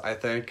insurance, I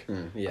think.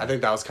 I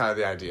think that was kind of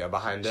the idea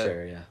behind it.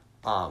 Sure,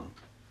 yeah.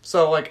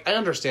 So, like, I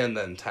understand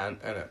the intent,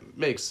 and it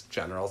makes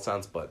general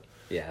sense, but,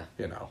 yeah,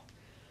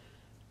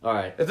 All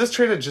right. If this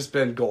trade had just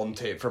been Golden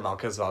Tate for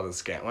Marquez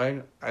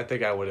Valdez-Scantling, I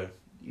think I would have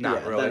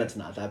really. Then it's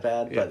not that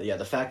bad. Yeah. But yeah,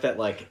 the fact that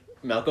like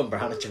Malcolm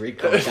Brown and Tariq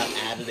Cohen got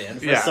added in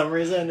for some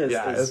reason is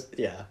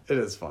it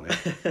is funny.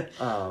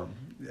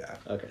 Yeah.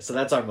 Okay, so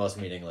that's our most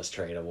meaningless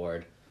trade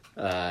award.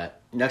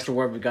 Next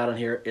award we got on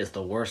here is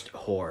the worst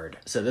horde.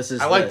 So this is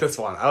this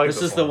one.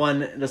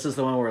 This is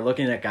the one where we're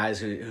looking at guys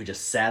who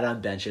just sat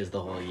on benches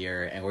the whole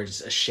year, and we're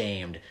just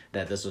ashamed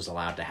that this was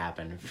allowed to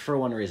happen for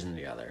one reason or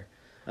the other.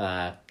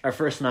 Our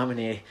first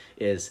nominee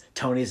is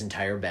Tony's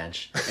entire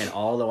bench and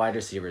all the wide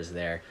receivers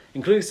there,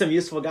 including some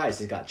useful guys.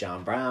 He's got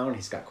John Brown,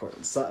 he's got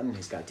Cortland Sutton,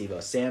 he's got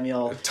Deebo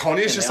Samuel.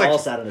 Tony's just all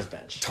sat on his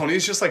bench.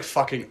 Tony's just like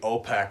fucking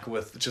OPEC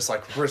with just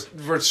like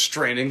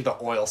restraining the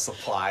oil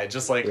supply,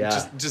 just like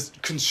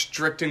just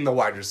constricting the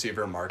wide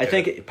receiver market. I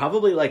think it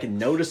probably like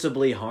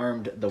noticeably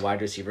harmed the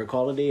wide receiver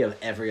quality of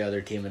every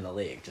other team in the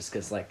league, just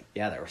because there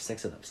were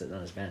 6 of them sitting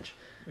on his bench.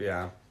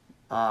 Yeah.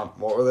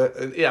 What were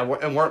they? Yeah,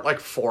 and weren't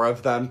like 4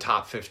 of them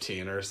top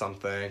 15 or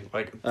something?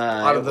 Like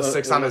out of the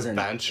 6 on his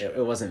bench,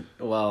 it wasn't.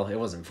 Well, it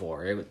wasn't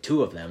 4. It was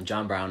 2 of them.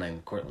 John Brown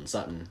and Cortland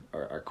Sutton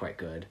are quite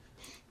good.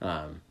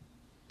 And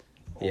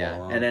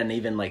then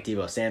even like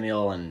Deebo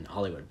Samuel and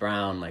Hollywood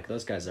Brown, like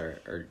those guys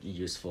are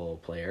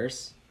useful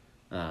players.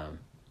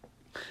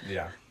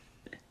 Yeah.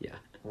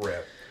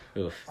 Rip.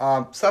 Oof.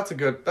 So that's a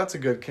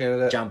good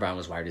candidate. John Brown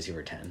was wide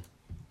receiver 10.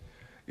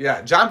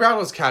 Yeah, John Brown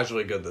was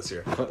casually good this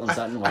year. Cortland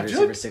Sutton, wide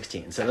receiver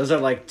 16. So those are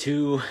like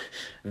 2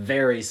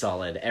 very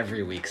solid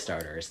every week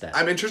starters. That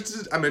I'm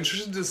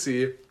interested to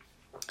see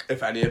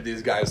if any of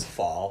these guys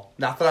fall.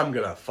 Not that I'm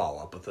gonna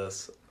follow up with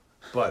this.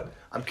 But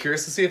I'm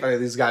curious to see if any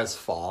of these guys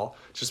fall,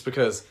 just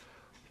because,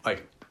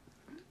 like,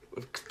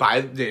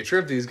 by the nature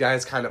of these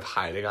guys kind of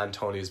hiding on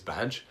Tony's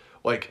bench,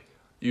 like,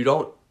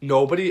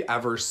 nobody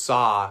ever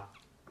saw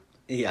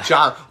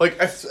John, like,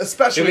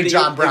 especially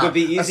John Brown. It would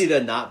be easy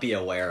to not be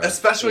aware of.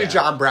 Especially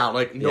John Brown.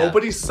 Like,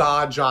 nobody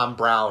saw John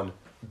Brown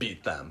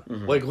beat them.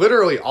 Mm-hmm. Like,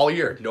 literally all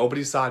year,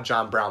 nobody saw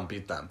John Brown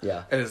beat them.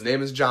 Yeah. And his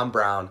name is John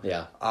Brown.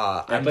 Yeah.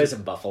 He plays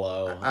in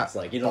Buffalo. It's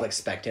like, you don't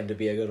expect him to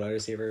be a good wide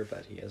receiver,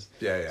 but he is.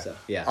 Yeah. So,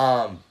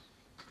 yeah.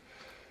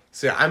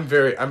 So yeah, I'm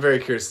very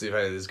curious to see if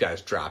any of these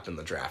guys drop in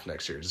the draft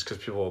next year, just because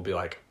people will be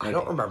like, I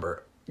don't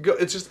remember.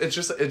 It's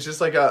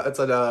just like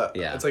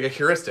a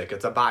heuristic.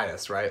 It's a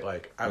bias, right?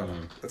 Like, I don't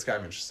know. It's kind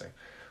of interesting.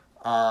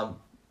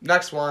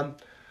 Next one,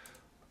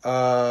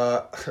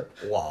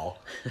 lol,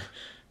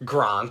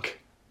 Gronk.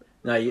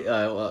 No,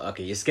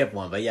 you skipped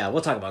one, but yeah,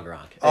 we'll talk about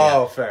Gronk.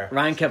 Oh, fair.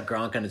 Ryan kept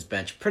Gronk on his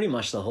bench pretty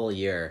much the whole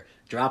year,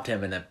 dropped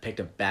him, and then picked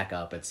him back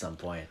up at some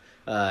point.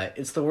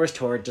 It's the worst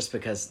horde just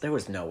because there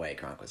was no way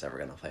Gronk was ever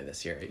going to play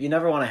this year. You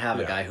never want to have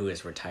a guy who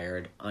is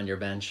retired on your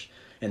bench,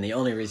 and the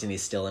only reason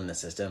he's still in the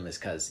system is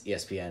because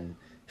ESPN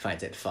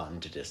finds it fun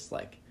to just,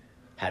 like,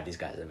 have these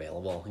guys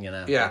available, you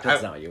know? Yeah. Like,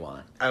 that's not what you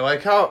want. I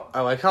like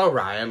how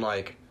Ryan,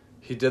 like,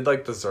 he did,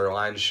 like, the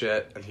Zerline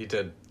shit, and he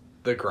did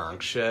the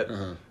Gronk shit,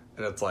 and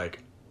it's, like,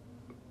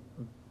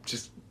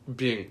 just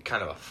being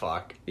kind of a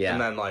fuck. Yeah.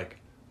 And then,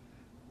 like,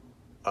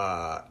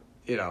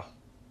 you know,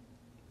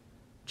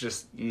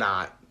 just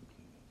not,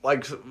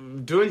 like,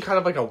 doing kind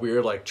of like a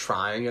weird, like,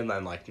 trying and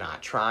then, like,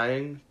 not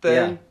trying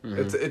thing.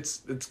 Yeah.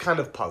 It's kind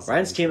of puzzling.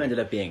 Ryan's team ended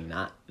up being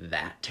not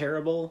that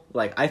terrible.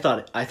 Like, I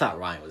thought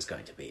Ryan was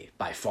going to be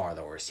by far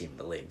the worst team in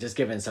the league, just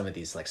given some of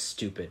these, like,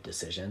 stupid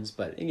decisions.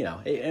 But, you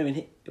know,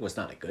 it was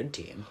not a good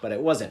team, but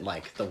it wasn't,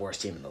 like, the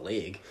worst team in the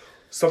league.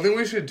 Something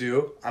we should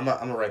do, I'm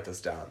gonna write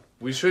this down.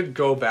 We should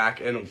go back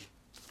and,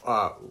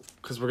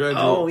 because we're gonna do.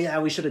 Oh yeah,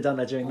 we should have done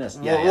that during this.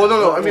 No.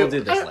 I mean, we'll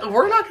do this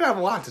we're not gonna have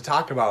a lot to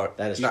talk about.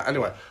 That is true.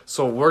 Anyway.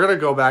 So we're gonna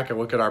go back and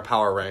look at our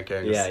power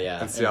rankings.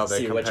 Yeah. And see how they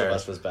compare. Which of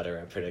us was better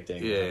at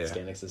predicting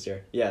standings this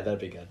year. Yeah, that'd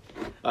be good.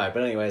 All right,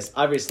 but anyways,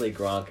 obviously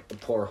Gronk,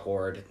 poor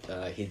horde.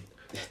 He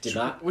did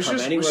not come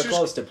anywhere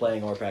close to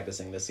playing or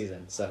practicing this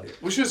season. So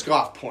we should just go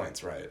off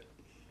points, right?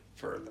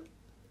 For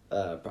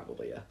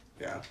probably yeah.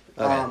 Yeah.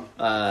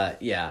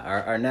 Okay.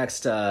 Our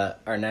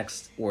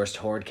next worst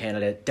horde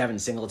candidate, Devin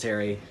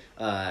Singletary.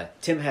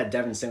 Tim had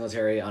Devin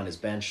Singletary on his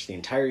bench the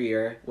entire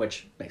year,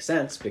 which makes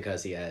sense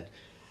because he had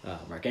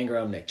Mark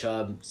Ingram, Nick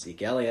Chubb,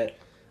 Zeke Elliott.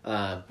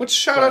 Which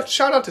shout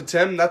out to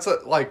Tim.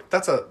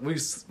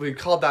 We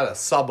called that a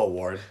sub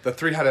award, the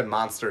 3-headed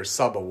monster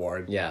sub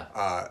award.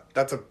 Yeah.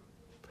 That's a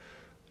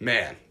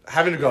man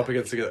having to go up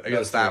against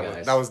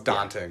that was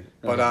daunting,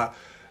 but.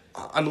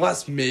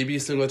 Unless maybe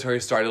Singletary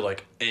started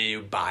like a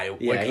bye.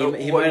 Yeah,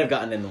 he might have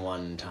gotten in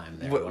one time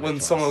there. When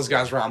some of those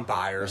guys were on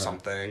bye or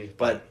something.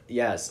 But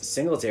yes,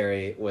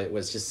 Singletary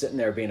was just sitting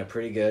there being a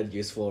pretty good,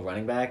 useful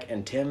running back,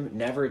 and Tim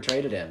never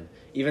traded him,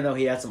 even though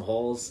he had some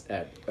holes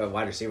at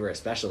wide receiver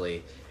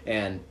especially.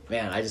 And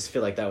man, I just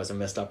feel like that was a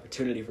missed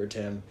opportunity for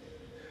Tim.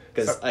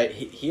 Because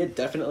he had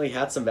definitely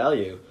had some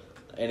value,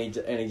 and he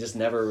just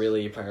never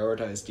really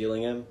prioritized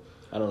dealing him.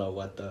 I don't know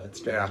what the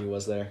strategy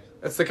was there.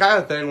 It's the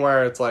kind of thing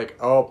where it's like,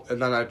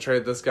 and then I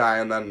trade this guy,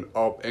 and then,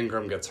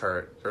 Ingram gets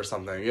hurt or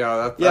something. You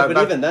know, but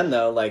even then,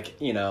 though, like,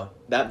 you know,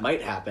 that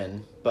might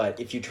happen. But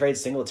if you trade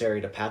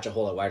Singletary to patch a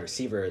hole at wide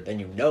receiver, then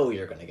you know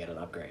you're going to get an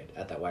upgrade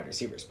at that wide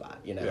receiver spot,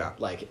 you know? Yeah.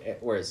 Like,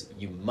 whereas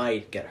you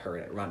might get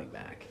hurt at running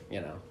back,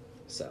 you know?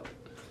 So,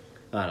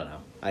 I don't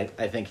know. I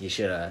think he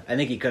should have... I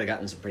think he could have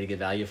gotten some pretty good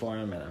value for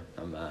him, and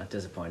I'm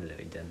disappointed that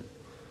he didn't.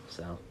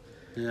 So...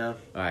 Yeah. All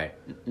right.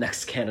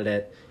 Next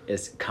candidate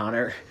is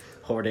Connor,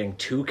 hoarding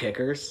 2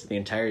 kickers the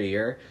entire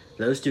year.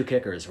 Those 2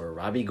 kickers were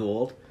Robbie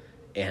Gould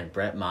and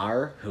Brett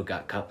Maher, who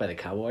got cut by the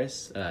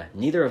Cowboys.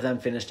 Neither of them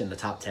finished in the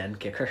top 10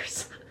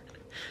 kickers.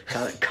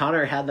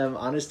 Connor had them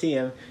on his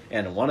team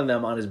and one of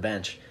them on his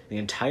bench the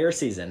entire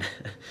season.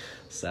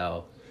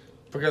 So,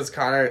 because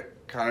Connor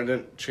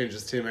didn't change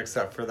his team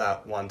except for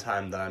that one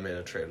time that I made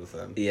a trade with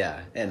him.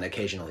 Yeah, and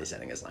occasionally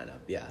setting his lineup.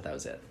 Yeah, that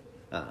was it.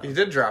 He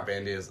did drop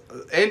Andy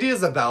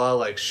Isabella,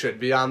 like, should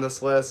be on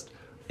this list.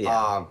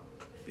 Yeah.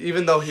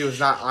 Even though he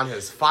was not on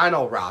his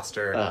final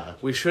roster,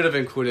 we should have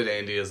included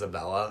Andy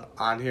Isabella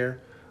on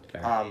here.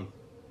 Fair.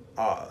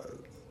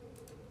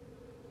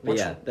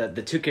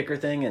 The 2 kicker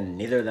thing and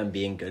neither of them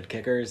being good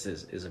kickers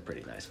is a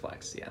pretty nice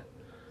flex. Yeah.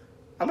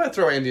 I'm gonna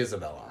throw Andy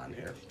Isabella on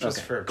here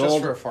just for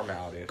a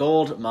formality.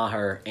 Gould,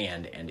 Maher,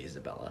 and Andy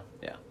Isabella.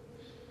 Yeah.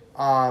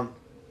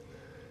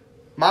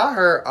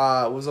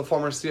 Maher was a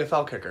former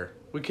CFL kicker.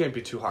 We can't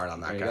be too hard on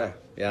that guy. Go.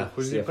 Yeah.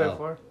 Who did he play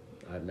for?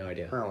 I have no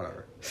idea. Oh,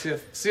 whatever.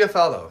 CFL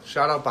though.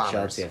 Shout out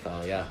Bombers. Shout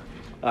out CFL. Yeah.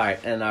 All right,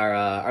 and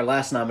our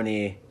last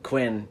nominee,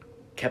 Quinn,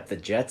 kept the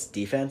Jets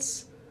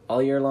defense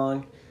all year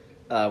long,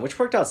 which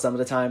worked out some of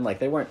the time. Like,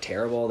 they weren't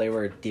terrible. They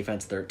were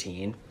defense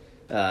 13,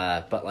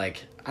 but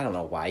like, I don't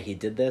know why he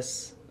did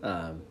this.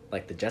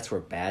 Like, the Jets were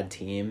a bad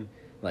team,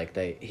 Like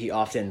he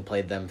often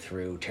played them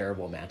through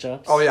terrible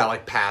matchups. Oh yeah,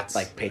 like Pats,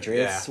 like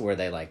Patriots, where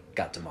they like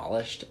got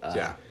demolished.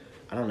 Yeah.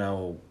 I don't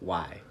know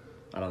why.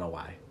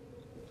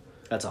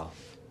 That's all.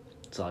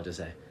 That's all I'll just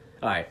say.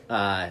 All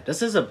right,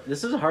 this is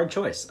a hard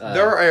choice.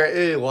 There are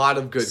a lot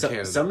of good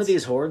candidates. Some of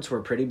these hordes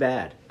were pretty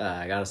bad.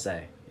 I gotta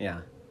say,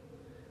 yeah.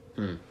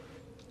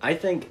 I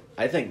think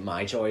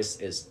my choice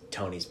is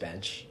Tony's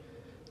bench,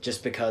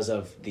 just because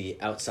of the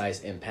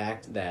outsized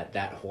impact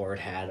that horde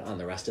had on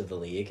the rest of the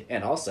league,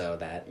 and also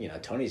that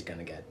Tony's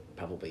gonna get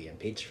probably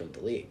impeached from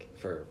the league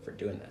for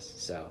doing this.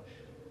 So,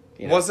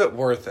 was it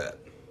worth it?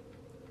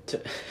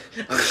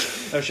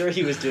 I'm sure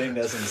he was doing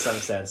this in some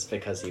sense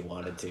because he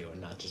wanted to, and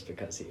not just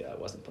because he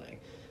wasn't playing.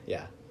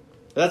 Yeah,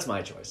 but that's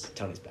my choice.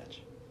 Tony's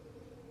bench.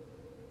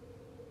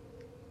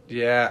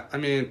 Yeah, I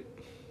mean,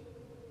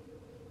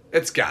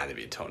 it's got to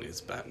be Tony's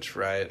bench,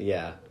 right?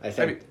 Yeah, I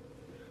think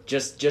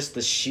just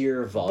the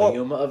sheer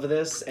volume of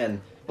this,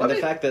 and the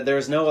fact that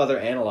there's no other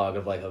analog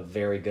of like a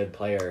very good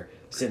player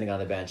sitting on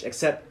the bench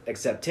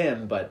except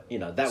Tim, but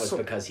that was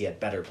because he had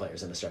better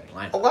players in the starting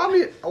lineup.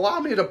 Allow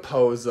me to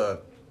pose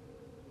a.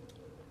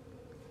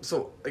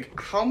 So, like,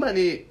 how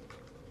many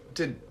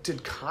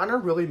did Connor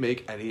really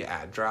make any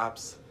ad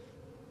drops?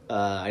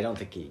 I don't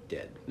think he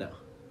did. No,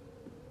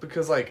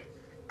 because like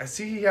I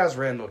see he has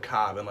Randall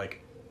Cobb, and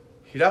like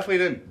he definitely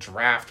didn't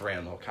draft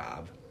Randall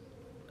Cobb.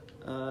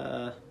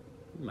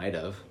 Might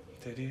have.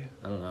 Did he?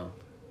 I don't know.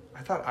 I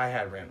thought I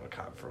had Randall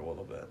Cobb for a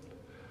little bit.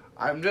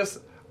 I'm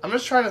just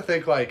trying to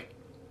think like.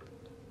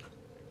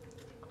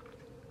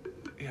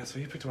 Yeah, so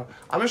he picked him up.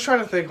 I'm just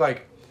trying to think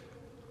like,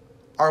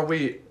 are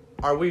we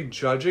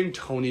judging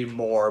Tony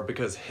more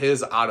because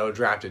his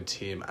auto-drafted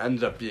team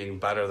ended up being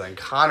better than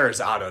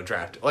Connor's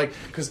auto-drafted? Like,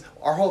 because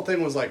our whole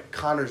thing was, like,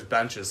 Connor's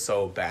bench is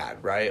so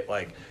bad, right?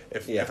 Like,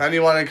 if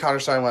anyone in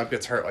Connor's starting lineup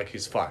gets hurt, like,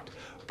 he's fucked.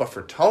 But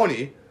for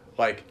Tony,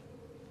 like,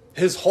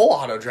 his whole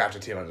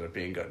auto-drafted team ended up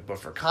being good. But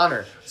for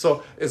Connor,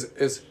 so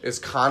is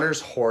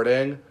Connor's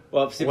hoarding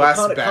less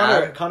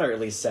bad? Connor at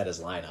least set his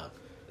lineup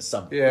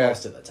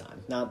most of the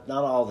time. Not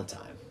all the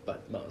time,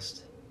 but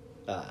most.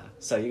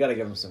 So you got to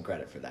give him some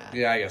credit for that.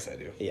 Yeah, I guess I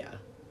do. Yeah,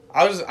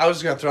 I was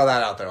just gonna throw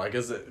that out there. Like,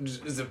 is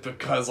it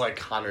because like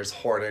Connor's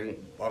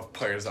hoarding of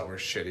players that were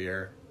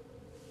shittier?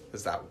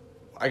 Is that?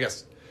 I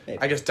guess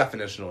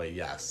definitionally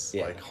yes.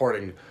 Yeah. Like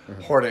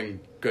hoarding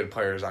good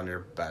players on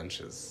your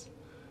bench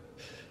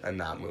and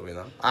not moving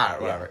them. All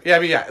right, whatever. Yeah, I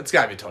mean, it's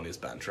got to be Tony's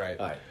bench, right?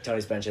 All right,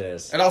 Tony's bench it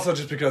is. And also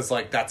just because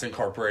like that's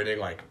incorporating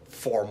like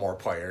 4 more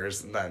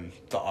players than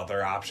the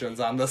other options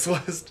on this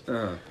list.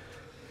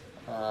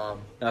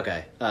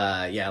 Okay.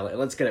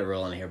 Let's get it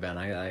rolling here, Ben.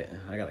 I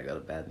gotta go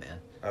to bed, man.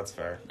 That's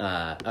fair.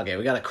 Okay,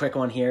 we got a quick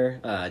one here.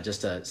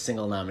 Just a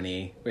single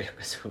nominee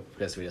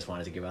because we just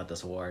wanted to give out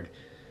this award.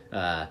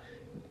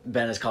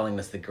 Ben is calling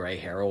this the Gray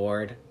Hair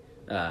Award,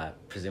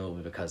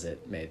 presumably because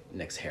it made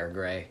Nick's hair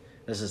gray.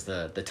 This is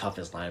the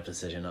toughest lineup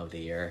decision of the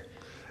year.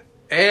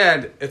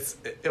 And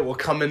it will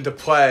come into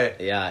play.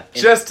 Yeah.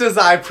 Just as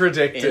I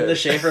predicted. In the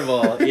Schaefer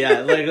Bowl.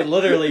 Yeah, like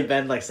literally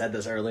Ben said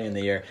this early in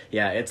the year.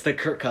 Yeah, it's the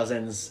Kirk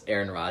Cousins,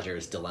 Aaron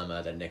Rodgers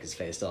dilemma that Nick has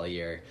faced all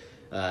year.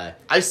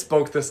 I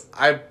spoke this.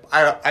 I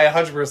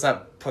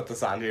 100% put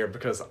this on here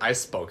because I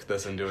spoke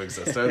this into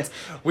existence.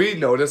 we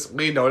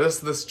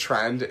noticed this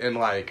trend in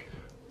like,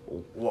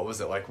 what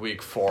was it, like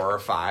week 4 or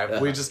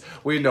 5?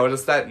 We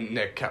noticed that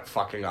Nick kept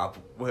fucking up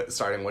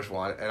starting which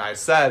one, and I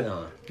said,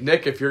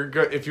 Nick, if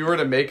you were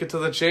to make it to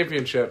the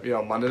championship,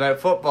 Monday Night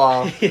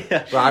Football,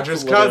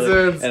 Rodgers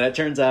Cousins, and it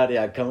turns out,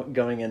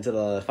 going into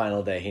the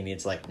final day, he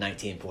needs like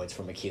 19 points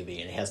from a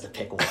QB, and he has to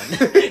pick one.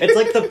 It's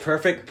like the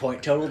perfect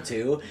point total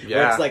too. Yeah,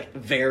 where it's like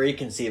very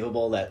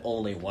conceivable that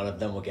only one of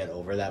them will get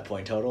over that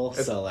point total.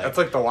 That's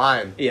like the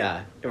line.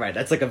 Yeah, right.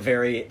 That's like a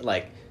very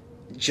like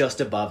just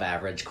above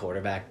average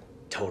quarterback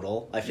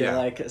total, I feel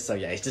like. So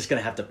he's just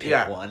gonna have to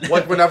pick one.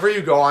 Like whenever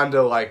you go on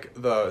to like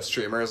the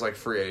streamers, like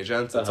free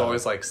agents, it's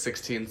always like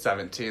 16,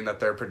 17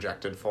 that they're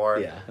projected for.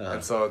 Yeah.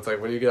 And so it's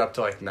like when you get up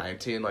to like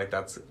 19, like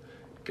that's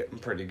getting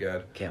pretty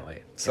good. Can't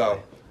wait.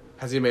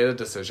 Has he made a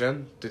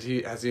decision? Has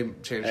he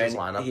changed his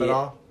lineup at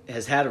all?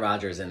 Has had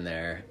Rodgers in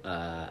there.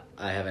 I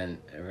haven't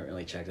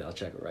really checked it. I'll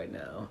check it right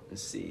now and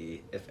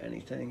see if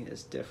anything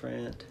is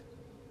different.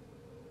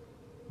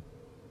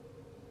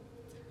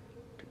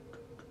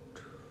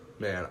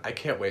 Man, I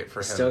can't wait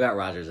for him. Still got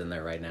Rodgers in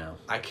there right now.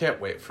 I can't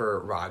wait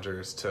for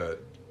Rodgers to,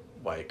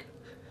 like,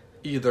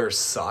 either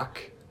suck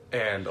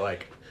and,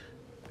 like,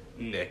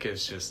 Nick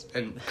is just...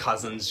 And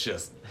Cousins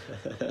just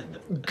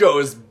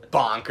goes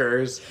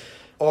bonkers.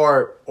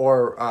 Or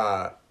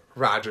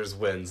Rodgers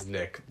wins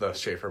Nick the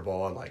Schaefer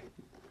Bowl and, like,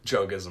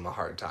 Joe gives him a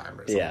hard time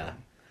or something. Yeah.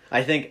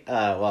 I think,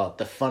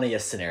 the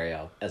funniest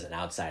scenario as an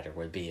outsider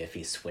would be if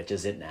he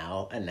switches it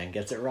now and then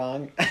gets it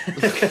wrong.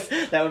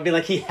 That would be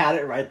like he had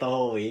it right the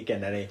whole week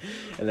and then he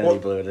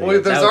blew it.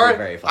 Well, that would be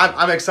very funny.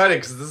 I'm excited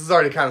because this has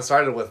already kind of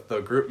started with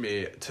the group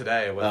me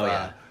today with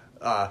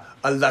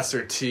a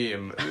lesser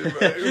team.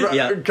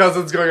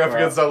 Cousins going up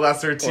against a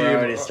lesser team. We're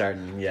already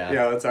starting,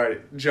 Yeah, it's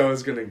already...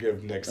 Joe's going to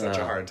give Nick such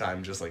a hard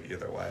time just like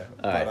either way.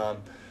 Right.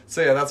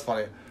 So yeah, that's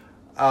funny.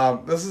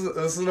 This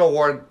is an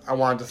award I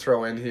wanted to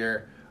throw in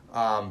here.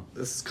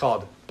 This is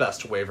called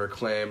Best Waiver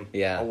Claim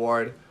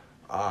Award.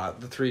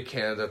 The 3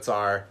 candidates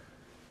are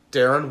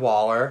Darren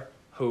Waller,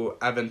 who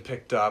Evan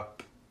picked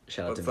up.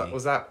 Shout out to me.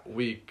 Was that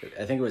week?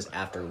 I think it was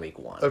after week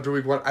 1. After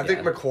week 1. I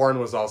think McLaurin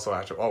was also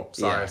after. Oh,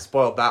 sorry. I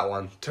spoiled that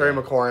one. Terry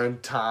McLaurin,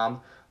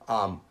 Tom,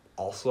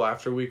 also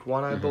after week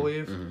 1, I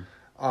believe.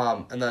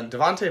 Mm-hmm. And then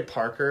Devontae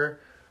Parker,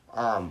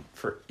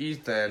 for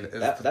Ethan is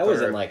that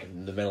was in like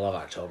the middle of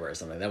October or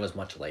something. That was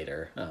much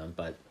later,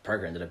 but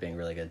Parker ended up being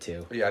really good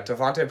too. Yeah,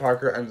 Devontae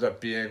Parker ended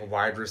up being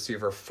wide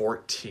receiver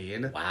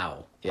 14.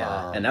 Wow.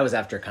 Yeah, and that was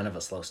after kind of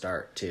a slow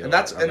start too. And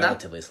that's a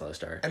relatively slow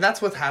start. And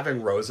that's with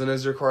having Rosen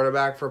as your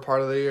quarterback for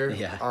part of the year.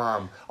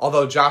 Yeah.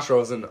 Although Josh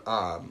Rosen,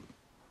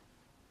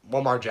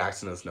 Lamar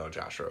Jackson is no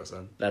Josh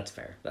Rosen. That's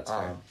fair.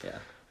 Yeah.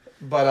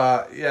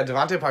 But,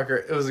 Devontae Parker,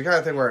 it was the kind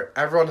of thing where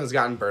everyone has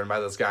gotten burned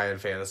by this guy in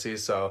fantasy,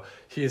 so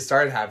he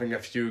started having a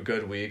few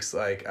good weeks,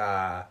 like,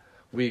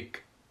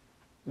 week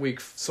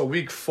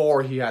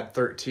 4 he had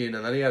 13,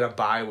 and then he had a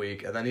bye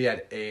week, and then he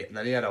had 8, and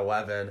then he had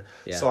 11.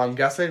 Yeah. So I'm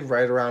guessing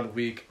right around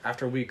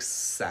after week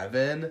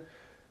 7,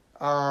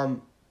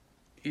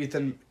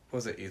 Ethan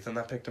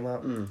that picked him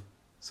up? Mm.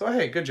 So,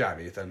 hey, good job,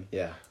 Ethan.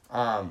 Yeah.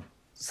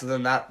 So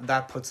then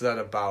that puts it at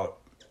about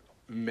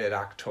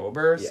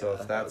mid-October, yeah, so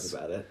if that's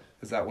about it.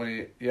 Is that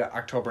when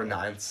October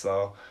 9th,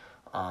 so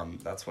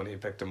that's when he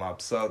picked him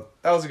up. So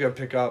that was a good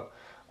pickup.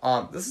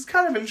 This is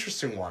kind of an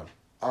interesting one.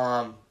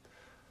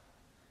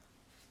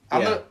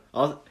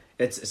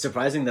 It's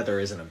surprising that there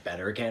isn't a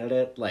better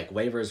candidate. Like,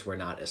 waivers were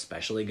not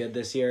especially good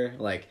this year.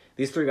 Like,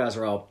 these 3 guys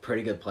were all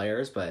pretty good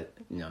players, but,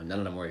 none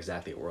of them were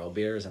exactly world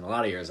beaters. And a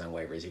lot of years on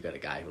waivers, you got a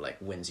guy who, like,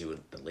 wins you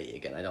the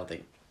league, and I don't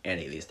think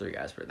any of these 3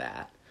 guys were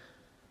that.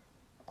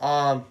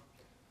 I'm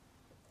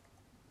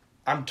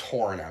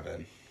torn,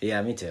 Evan. Yeah,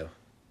 me too.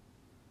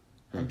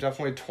 I'm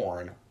definitely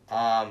torn.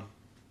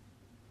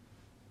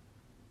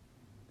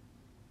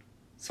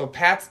 So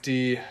Pat's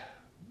D,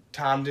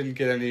 Tom didn't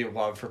get any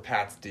love for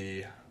Pat's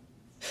D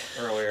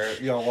earlier.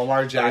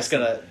 Lamar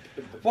Jackson. I'm just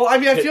gonna.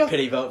 I feel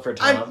pity vote for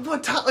Tom.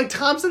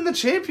 Tom's in the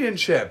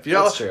championship.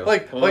 That's true.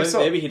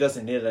 Maybe he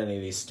doesn't need any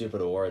of these stupid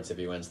awards if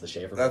he wins the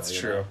Schaefer. That's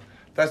true.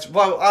 I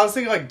was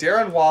thinking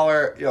Darren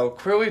Waller.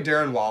 Clearly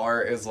Darren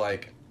Waller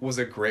was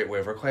a great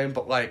waiver claim,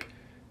 but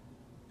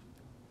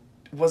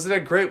was it a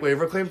great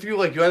waiver claim for you?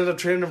 You ended up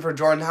trading him for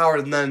Jordan Howard,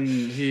 and then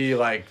he,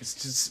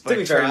 just... To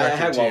be fair, I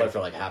had Waller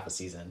for, half a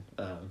season,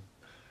 And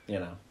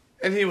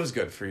he was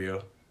good for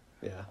you.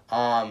 Yeah.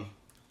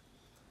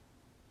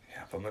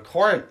 But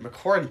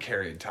McLaurin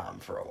carried Tom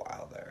for a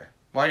while there.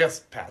 Well, I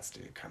guess Pat's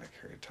D kind of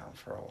carried Tom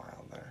for a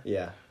while there.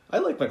 Yeah. I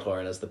like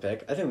McLaurin as the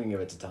pick. I think we can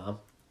give it to Tom.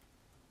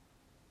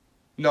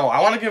 No, I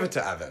want to give it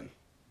to Evan.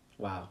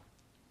 Wow.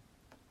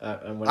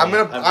 I'm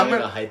gonna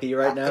a Hypie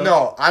right now.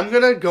 No, I'm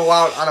gonna go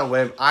out on a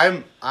limb.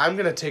 I'm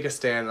gonna take a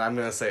stand and I'm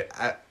gonna say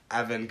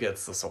Evan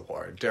gets this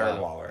award. Darren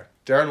Waller.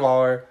 Darren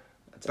Waller,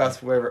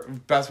 best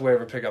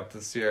waiver pickup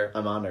this year.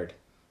 I'm honored.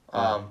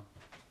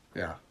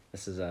 Yeah.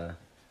 This is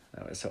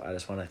so I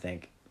just want to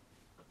thank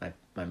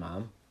my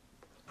mom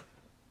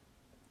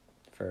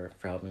for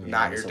helping me.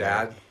 Not your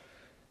dad.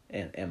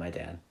 And my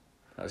dad.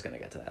 I was going to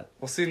get to that.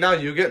 Well, see, now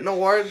you get an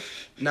award,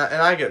 and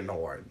I get an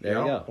award. There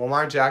you go.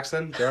 Lamar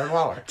Jackson, Darren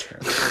Waller.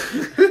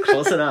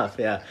 Close enough,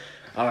 yeah.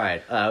 All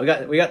right,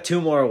 we got 2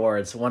 more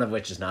awards, one of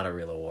which is not a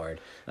real award,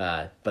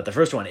 but the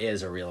first one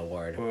is a real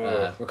award.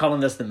 We're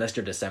calling this the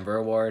Mr. December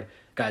Award.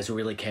 Guys who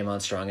really came on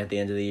strong at the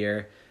end of the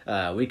year.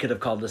 We could have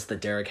called this the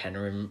Derrick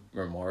Henry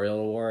Memorial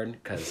Award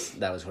because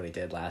that was what he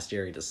did last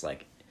year. He just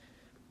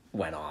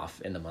went off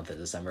in the month of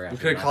December. We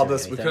could have called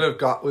this. Anything.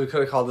 We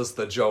could have called this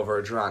the Joe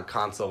Bergeron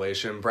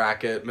Consolation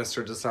Bracket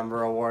Mr.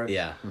 December Award.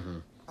 Yeah.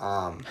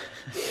 Mm-hmm.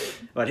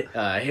 But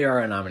here are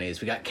our nominees.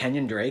 We got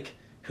Kenyon Drake,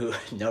 who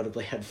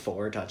notably had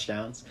 4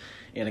 touchdowns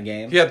in a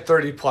game. He had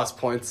 30+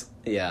 points.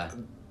 Yeah.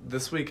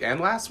 This week and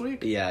last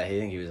week. Yeah, I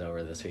think he was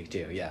over this week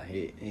too. Yeah,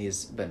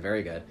 he's been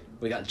very good.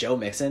 We got Joe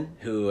Mixon,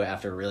 who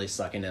after really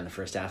sucking in the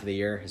first half of the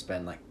year has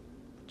been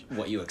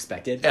what you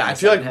expected. Yeah, I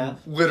feel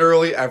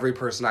literally every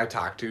person I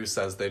talk to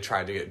says they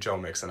tried to get Joe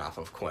Mixon off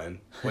of Quinn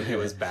when he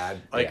was bad.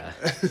 Yeah.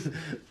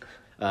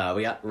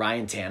 We got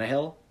Ryan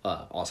Tannehill,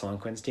 also on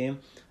Quinn's team,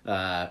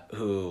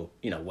 who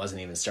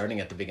wasn't even starting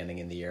at the beginning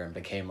of the year and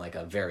became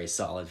a very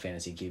solid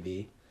fantasy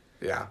QB.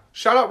 Yeah,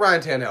 shout out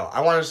Ryan Tannehill.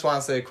 I just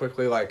want to say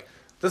quickly,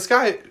 this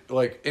guy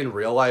in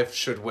real life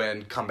should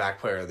win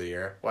Comeback Player of the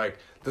Year.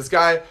 This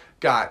guy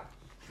got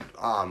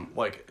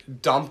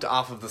dumped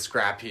off of the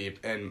scrap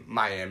heap in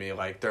Miami.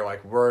 They're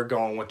we're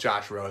going with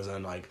Josh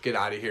Rosen. Get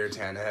out of here,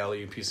 Tannehill,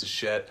 you piece of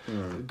shit.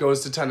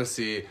 Goes to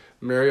Tennessee.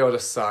 Mariota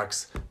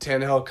sucks.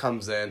 Tannehill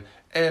comes in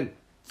and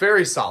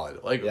very solid.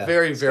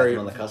 Very, very,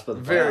 on the cusp of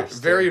the very,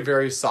 playoffs, very,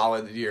 very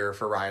solid year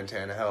for Ryan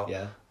Tannehill.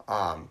 Yeah.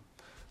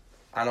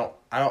 I don't.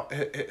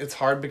 It's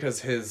hard because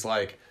his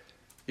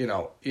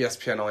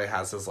ESPN only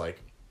has his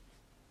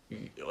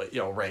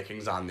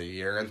rankings on the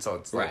year, and so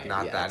it's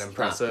not that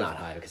impressive. Not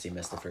high because he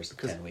missed the first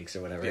 10 weeks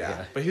or whatever.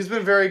 Yeah, but he's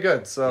been very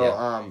good.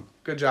 So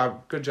good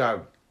job,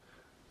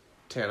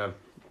 Tana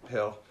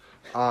uphill.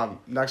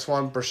 Next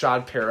one,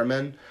 Brashad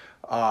Perriman,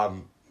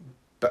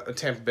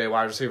 Tampa Bay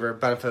wide receiver,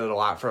 benefited a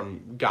lot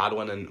from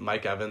Godwin and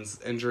Mike Evans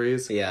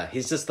injuries. Yeah,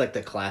 he's just like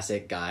the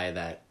classic guy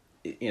that,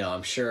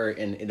 I'm sure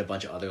in a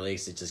bunch of other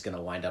leagues, it's just going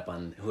to wind up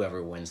on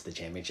whoever wins the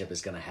championship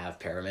is going to have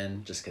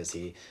Perriman just because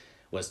he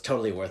was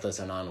totally worthless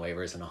and on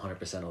waivers in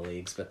 100% of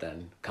leagues, but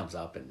then comes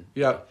up and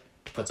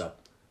puts up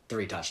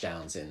 3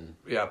 touchdowns in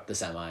the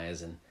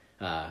semis and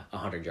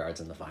 100 yards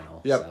in the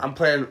final. Yep, so. I'm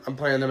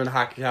playing them in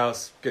Hockey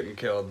House, getting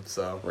killed,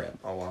 so Rip.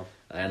 Oh well.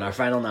 And our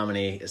final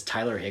nominee is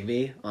Tyler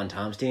Higbee on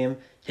Tom's team.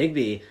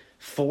 Higbee,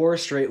 4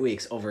 straight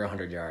weeks over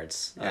 100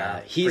 yards.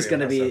 He's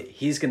gonna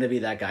be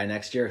that guy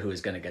next year who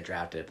is gonna get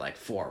drafted like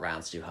 4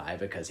 rounds too high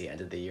because he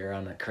ended the year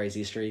on a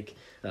crazy streak.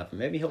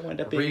 Maybe he'll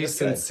wind up being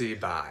recency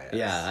bias.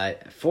 Yeah,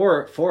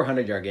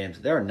 400-yard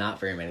games. There are not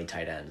very many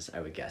tight ends, I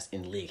would guess,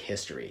 in league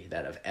history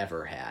that have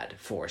ever had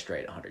 4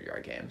 straight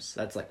 100-yard games.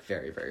 That's like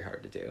very, very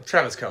hard to do.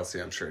 Travis Kelce,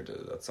 I'm sure, did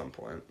it at some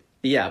point.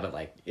 Yeah, but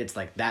like it's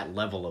like that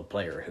level of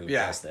player who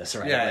does this,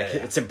 right? Yeah,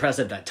 It's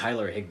impressive that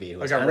Tyler Higbee, who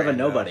was kind of a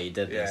nobody,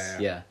 did this.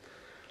 Yeah.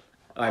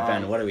 All right,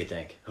 Ben, what do we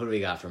think? Who do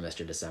we got for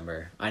Mr.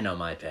 December? I know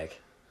my pick.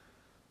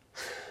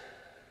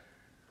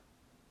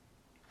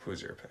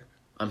 Who's your pick?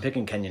 I'm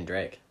picking Kenyon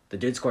Drake. The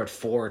dude scored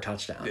 4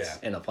 touchdowns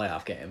in a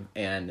playoff game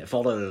and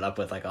followed it up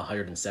with like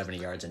 170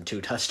 yards and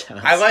 2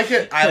 touchdowns. I like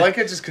it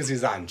just because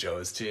he's on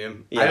Joe's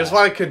team. Yeah. I just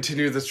want to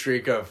continue the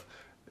streak of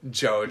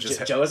Joe.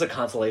 Joe is a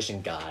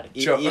consolation god,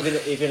 even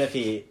if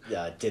he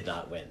did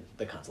not win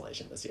the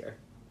consolation this year.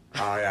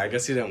 Oh yeah, I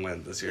guess he didn't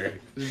win this year.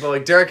 But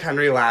like Derrick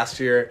Henry last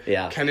year,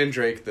 Kenyon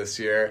Drake this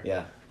year.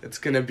 Yeah, it's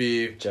gonna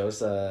be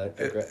Joe's a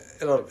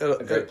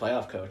great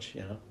playoff coach.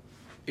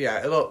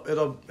 Yeah,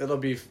 it'll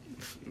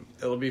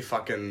be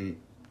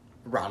fucking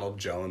Ronald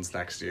Jones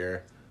next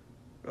year.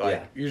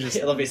 Like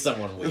it'll be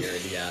someone weird.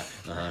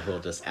 Who'll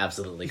just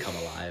absolutely come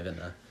alive in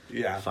the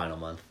final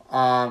month.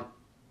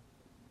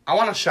 I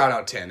want to shout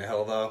out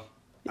Tannehill though.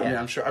 Yeah. I mean,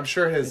 I'm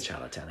sure his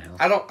shout out Tannehill.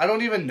 I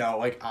don't even know.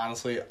 Like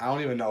honestly, I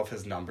don't even know if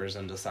his numbers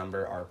in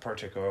December are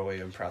particularly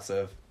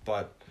impressive.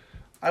 But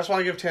I just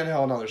want to give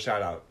Tannehill another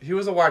shout out. He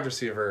was a wide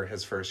receiver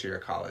his first year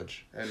of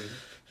college, and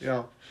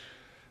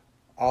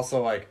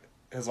also like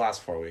his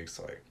last 4 weeks,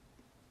 like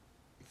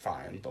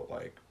fine, but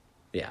like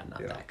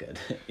not that good.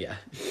 Yeah.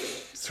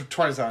 So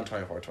 27,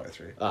 24,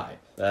 23. All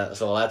right.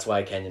 So that's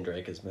why Kenyon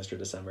Drake is Mr.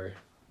 December.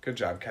 Good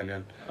job,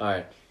 Kenyon. All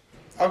right.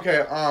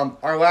 Okay,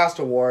 our last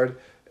award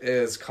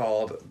is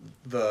called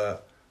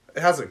it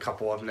has a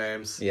couple of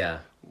names. Yeah.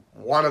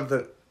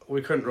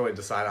 We couldn't really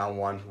decide on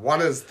one.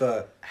 One is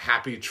the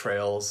Happy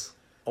Trails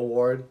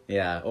Award.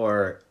 Yeah,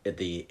 or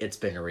the It's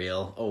Been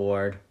Real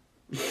Award.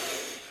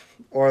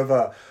 Or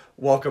the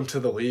Welcome to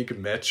the League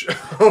Mitch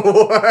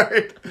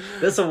Award.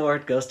 This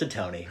award goes to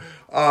Tony.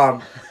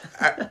 As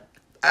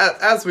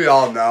we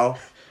all know,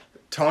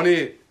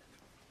 Tony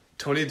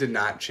did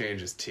not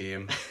change his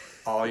team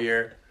all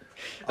year.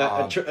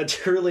 A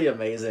truly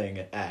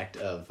amazing act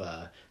of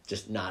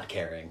just not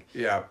caring.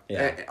 Yeah.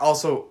 And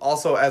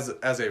also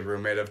as a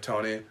roommate of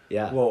Tony,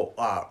 will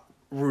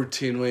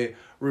routinely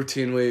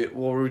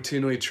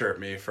chirp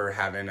me for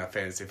having a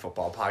fantasy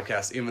football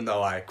podcast, even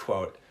though I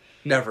quote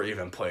never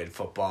even played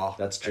football.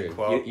 That's true.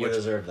 Quote, you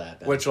deserve that.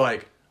 Ben. Which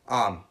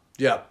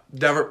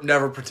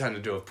never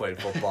pretended to have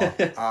played football.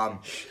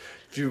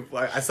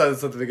 I said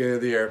this at the beginning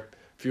of the year.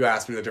 If you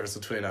asked me the difference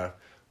between a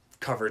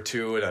cover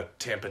 2 and a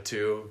Tampa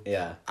 2,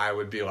 I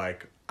would be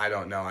like, I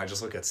don't know. I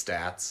just look at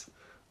stats.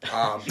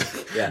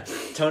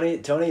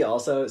 Tony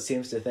also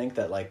seems to think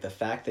that like the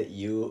fact that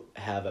you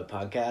have a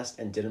podcast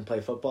and didn't play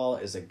football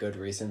is a good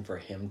reason for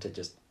him to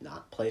just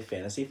not play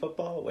fantasy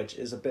football, which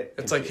is a bit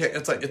it's like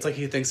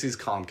he thinks he's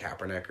Colin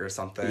Kaepernick or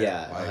something.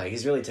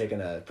 He's really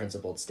taken a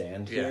principled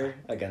stand here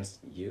against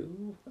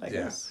you, I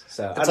guess.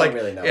 So it's I don't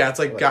really know. Yeah, it's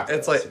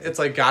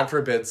like God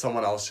forbid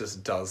someone else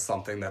just does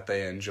something that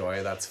they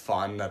enjoy, that's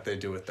fun, that they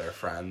do with their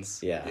friends.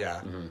 Yeah.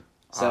 Mm-hmm.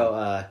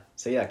 So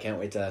can't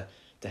wait to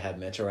have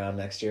Mitch around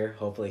next year.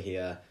 Hopefully he,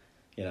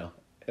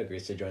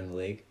 agrees to join the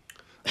league.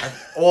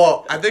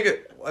 I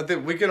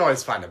think we can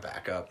always find a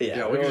backup.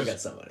 Yeah, we'll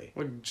get somebody.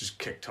 We can just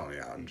kick Tony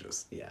out and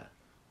just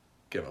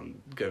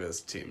give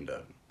his team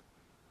to.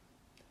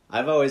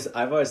 I've always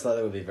thought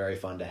it would be very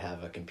fun to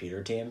have a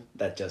computer team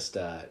that just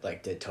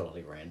did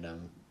totally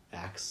random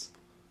acts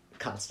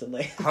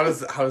constantly. How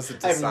does it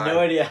decide? I have no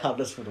idea how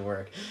this would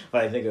work,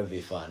 but I think it would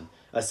be fun.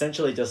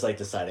 Essentially, just like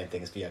deciding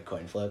things via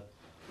coin flip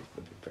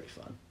would be pretty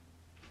fun.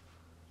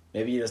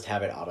 Maybe you just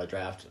have it auto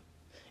draft.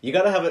 You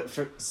gotta have it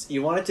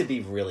you want it to be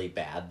really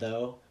bad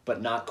though,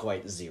 but not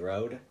quite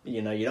zeroed.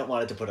 You don't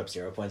want it to put up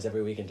 0 points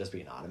every week and just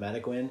be an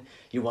automatic win.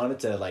 You want it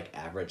to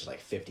average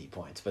 50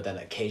 points, but then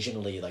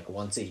occasionally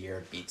once a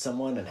year beat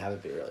someone and have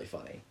it be really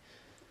funny.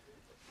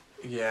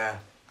 Yeah,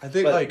 I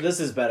think this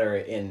is better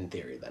in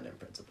theory than in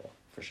principle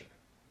for sure.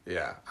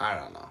 Yeah, I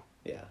don't know.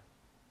 Yeah.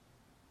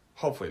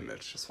 Hopefully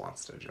Mitch just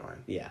wants to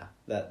join. Yeah,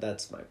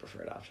 that's my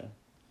preferred option.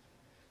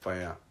 But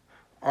yeah.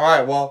 All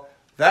right, well,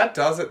 that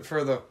does it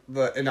for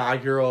the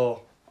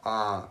inaugural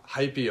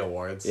Hypie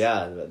Awards.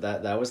 Yeah,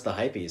 that was the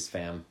Hypies,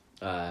 fam.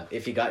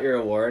 If you got your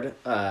award,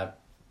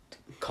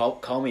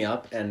 call me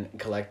up and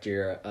collect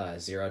your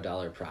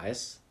 $0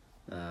 prize.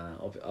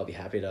 I'll be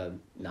happy to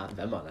not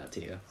Venmo that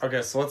to you.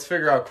 Okay, so let's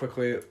figure out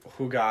quickly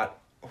who got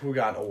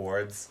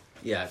awards.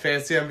 Yeah.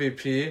 Fantasy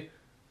MVP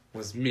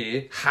was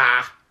me.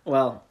 Ha!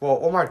 Well,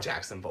 Lamar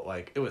Jackson, but,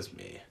 like, it was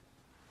me.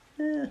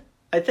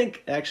 I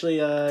think, actually...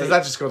 Does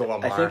that just go to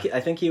Lamar? I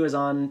think he was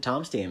on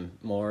Tom's team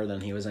more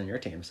than he was on your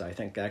team, so I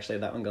think, actually,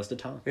 that one goes to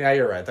Tom. Yeah,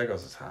 you're right. That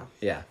goes to Tom.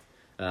 Yeah.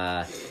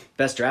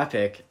 Best draft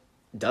pick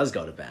does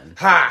go to Ben.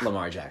 Ha!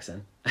 Lamar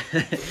Jackson.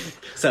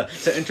 So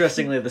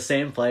interestingly, the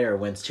same player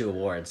wins 2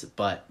 awards,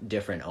 but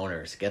different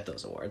owners get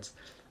those awards.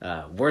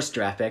 Worst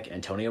draft pick,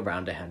 Antonio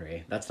Brown to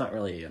Henry. That's not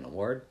really an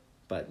award,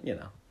 but, you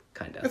know,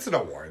 kind of. It's an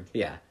award.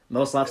 Yeah.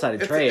 Most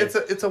lopsided trade.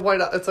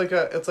 It's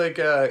like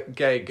a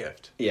gay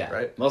gift. Yeah.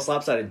 Right? Most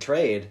lopsided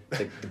trade,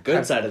 the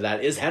good side of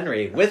that is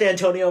Henry with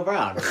Antonio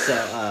Brown.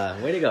 So,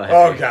 way to go, Henry.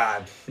 Oh,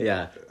 God.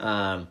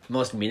 Yeah.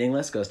 Most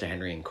meaningless goes to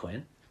Henry and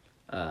Quinn.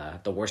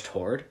 The worst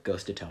horde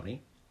goes to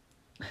Tony.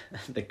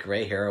 The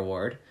gray hair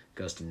award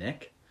goes to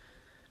Nick.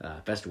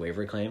 Best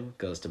waiver claim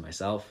goes to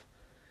myself.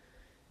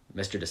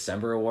 Mr.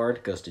 December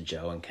award goes to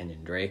Joe and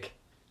Kenyon Drake.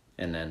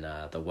 And then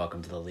the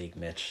Welcome to the League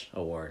Mitch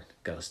award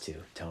goes to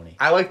Tony.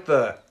 I like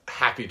the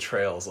Happy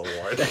Trails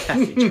award. The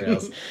Happy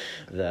Trails.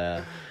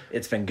 The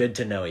It's Been Good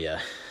to Know Ya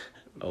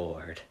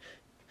award.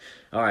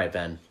 All right,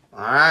 Ben. All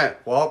right.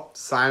 Well,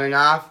 signing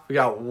off. We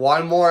got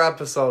one more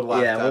episode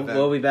left. Yeah,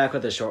 we'll be back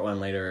with a short one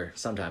later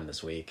sometime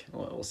this week.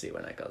 We'll see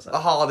when that goes up. The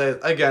holidays.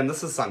 Again,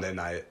 this is Sunday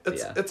night.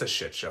 Yeah. It's a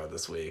shit show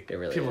this week. It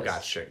really People is.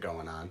 got shit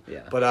going on.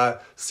 Yeah.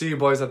 But see you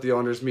boys at the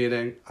owners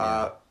meeting.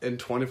 In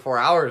 24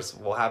 hours,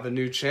 we'll have a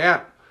new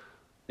champ.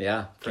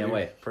 Yeah, can't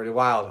wait. Pretty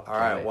wild. All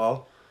right. wait.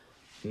 Well,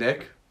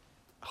 Nick,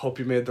 hope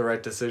you made the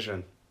right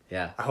decision.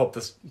 Yeah. I hope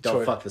this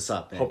Don't fuck this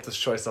up, Nick. Hope this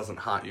choice doesn't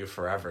haunt you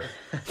forever.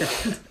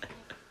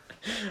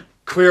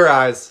 Clear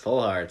eyes. Full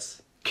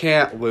hearts.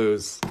 Can't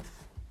lose.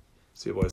 See you boys.